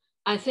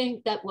 I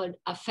think that would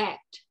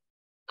affect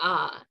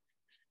the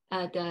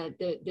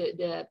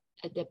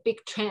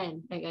big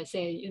trend, like I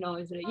say, you know,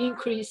 is the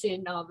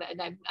increasing of.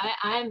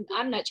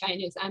 I'm not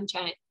Chinese. I'm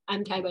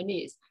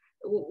Taiwanese.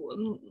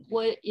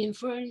 Will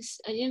influence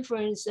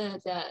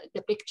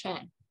the big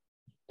trend,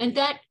 and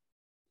that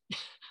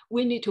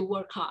we need to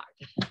work hard.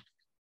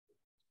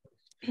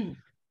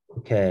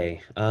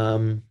 Okay.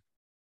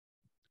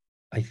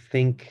 I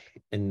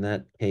think in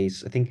that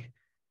case, I think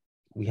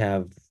we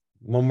have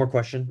one more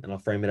question, and I'll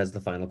frame it as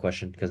the final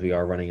question because we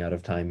are running out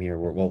of time here.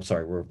 We're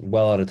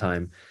well out of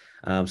time.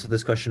 So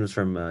this question was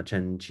from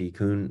Chen Chi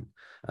Kun.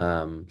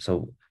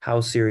 So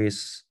how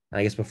serious,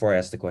 I guess before I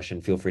ask the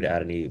question, feel free to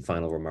add any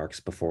final remarks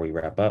before we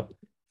wrap up.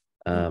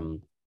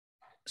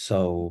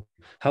 So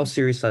how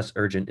serious /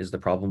 urgent is the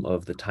problem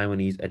of the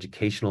Taiwanese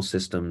educational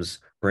system's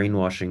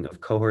brainwashing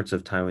of cohorts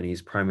of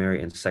Taiwanese primary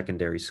and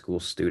secondary school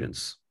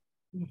students?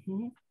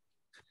 Mm-hmm.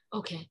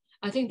 Okay,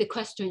 I think the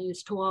question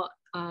is toward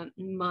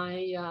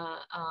my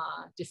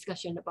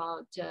discussion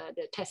about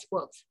the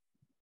textbooks.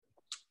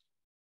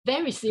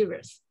 Very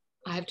serious,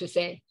 I have to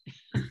say.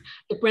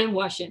 The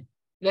brainwashing,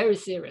 very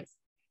serious.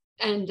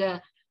 And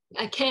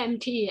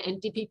KMT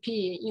and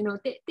DPP, you know,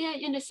 they're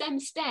in the same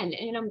stand.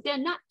 You know, they're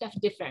not that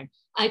different.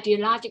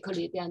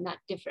 Ideologically, they're not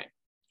different.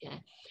 Yeah.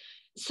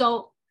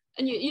 So,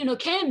 you know,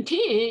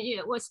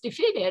 KMT was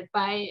defeated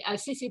by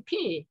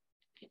CCP.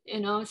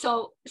 You know,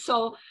 so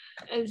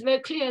it's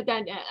very clear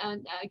that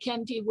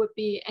KMT would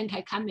be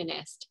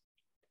anti-communist,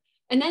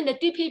 and then the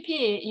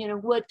DPP, you know,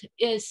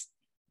 is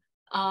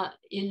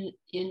in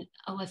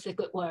what's a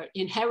good word,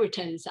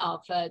 inheritance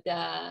of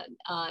the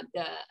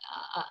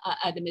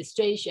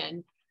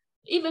administration,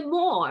 even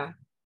more,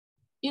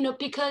 you know,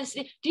 because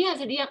they are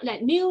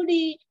like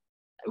newly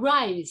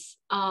rise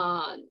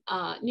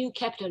new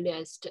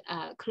capitalist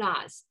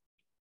class.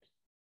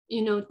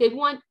 You know, they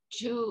want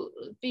to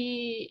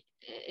be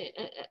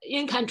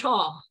in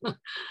control.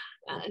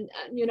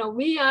 You know,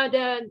 we are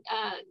the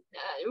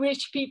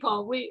rich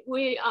people.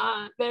 We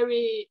are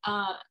very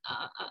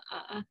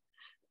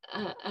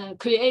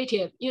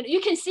creative. You know, you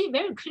can see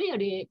very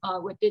clearly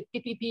with the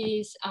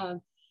DPP's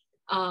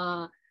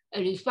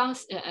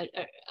response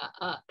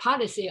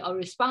policy or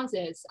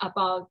responses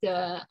about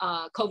the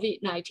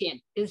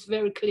COVID-19. It's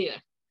very clear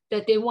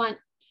that they want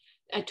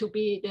to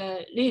be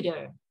the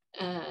leader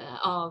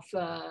of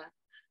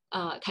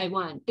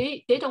Taiwan.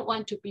 They don't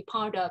want to be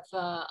part of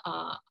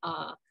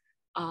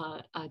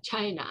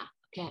China.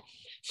 Okay,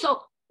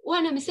 so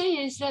what I'm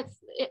saying is that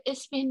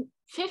it's been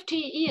 50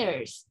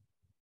 years,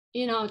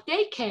 you know,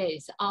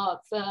 decades of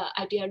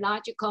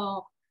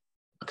ideological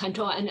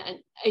control and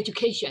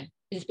education.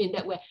 It's been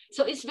that way.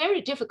 So it's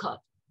very difficult.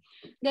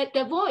 That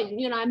the voice,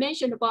 you know, I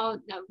mentioned about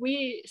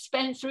we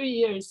spent 3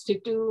 years to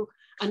do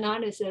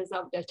analysis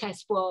of the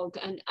textbook.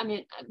 And I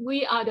mean,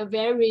 we are the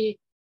very,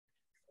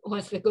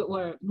 what's the good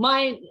word?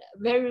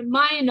 Very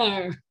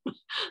minor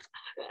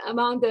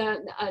among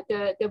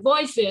the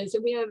voices.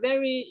 We are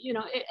very, you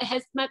know, it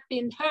has not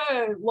been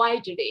heard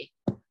widely.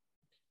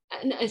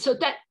 And so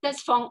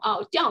that's from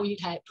our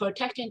Diaoyutai,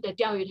 protecting the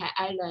Diaoyutai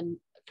Island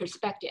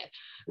perspective.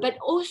 But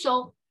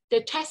also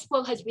the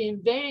textbook has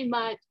been very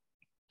much,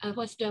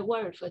 what's the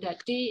word for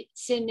that?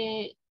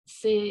 Desinization.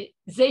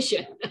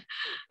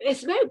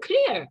 It's very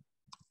clear.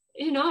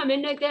 You know, I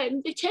mean, like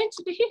they changed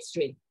the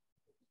history.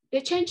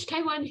 They changed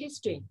Taiwan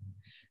history.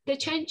 They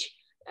changed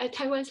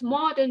Taiwan's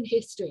modern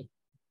history.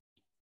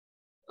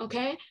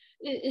 Okay,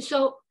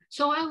 so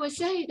I would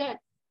say that,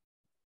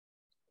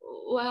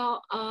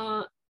 well,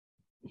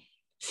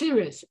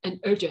 serious and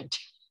urgent.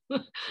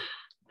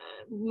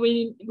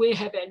 We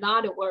have a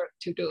lot of work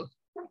to do.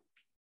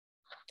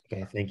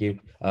 Okay, thank you.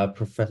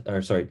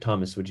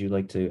 Thomas, would you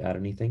like to add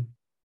anything?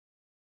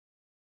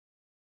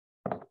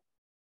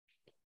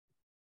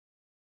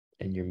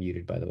 And you're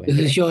muted, by the way.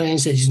 The short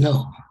answer is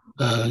no.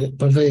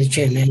 Professor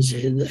Chen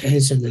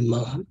answered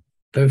them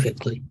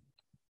perfectly.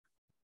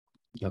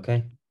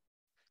 Okay.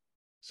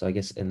 So I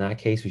guess in that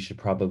case, we should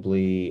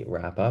probably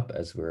wrap up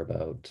as we're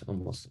about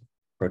almost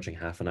approaching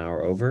half an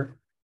hour over.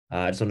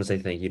 I just want to say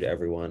thank you to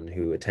everyone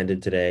who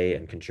attended today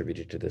and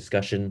contributed to the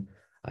discussion.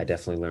 I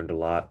definitely learned a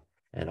lot.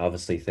 And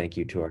obviously, thank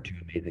you to our two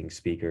amazing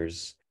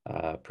speakers,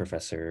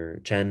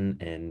 Professor Chen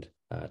and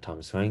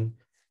Thomas Huang.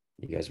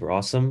 You guys were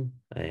awesome.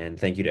 And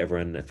thank you to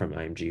everyone from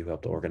IMG who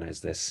helped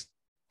organize this,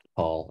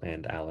 Paul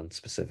and Alan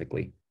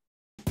specifically.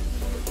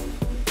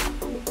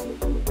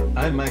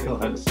 I'm Michael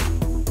Hudson.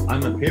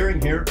 I'm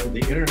appearing here for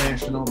the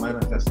International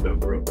Manifesto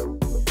Group.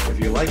 If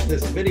you like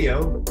this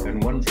video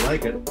and ones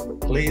like it,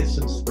 please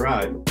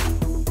subscribe.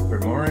 For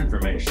more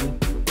information,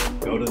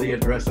 go to the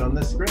address on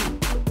the screen.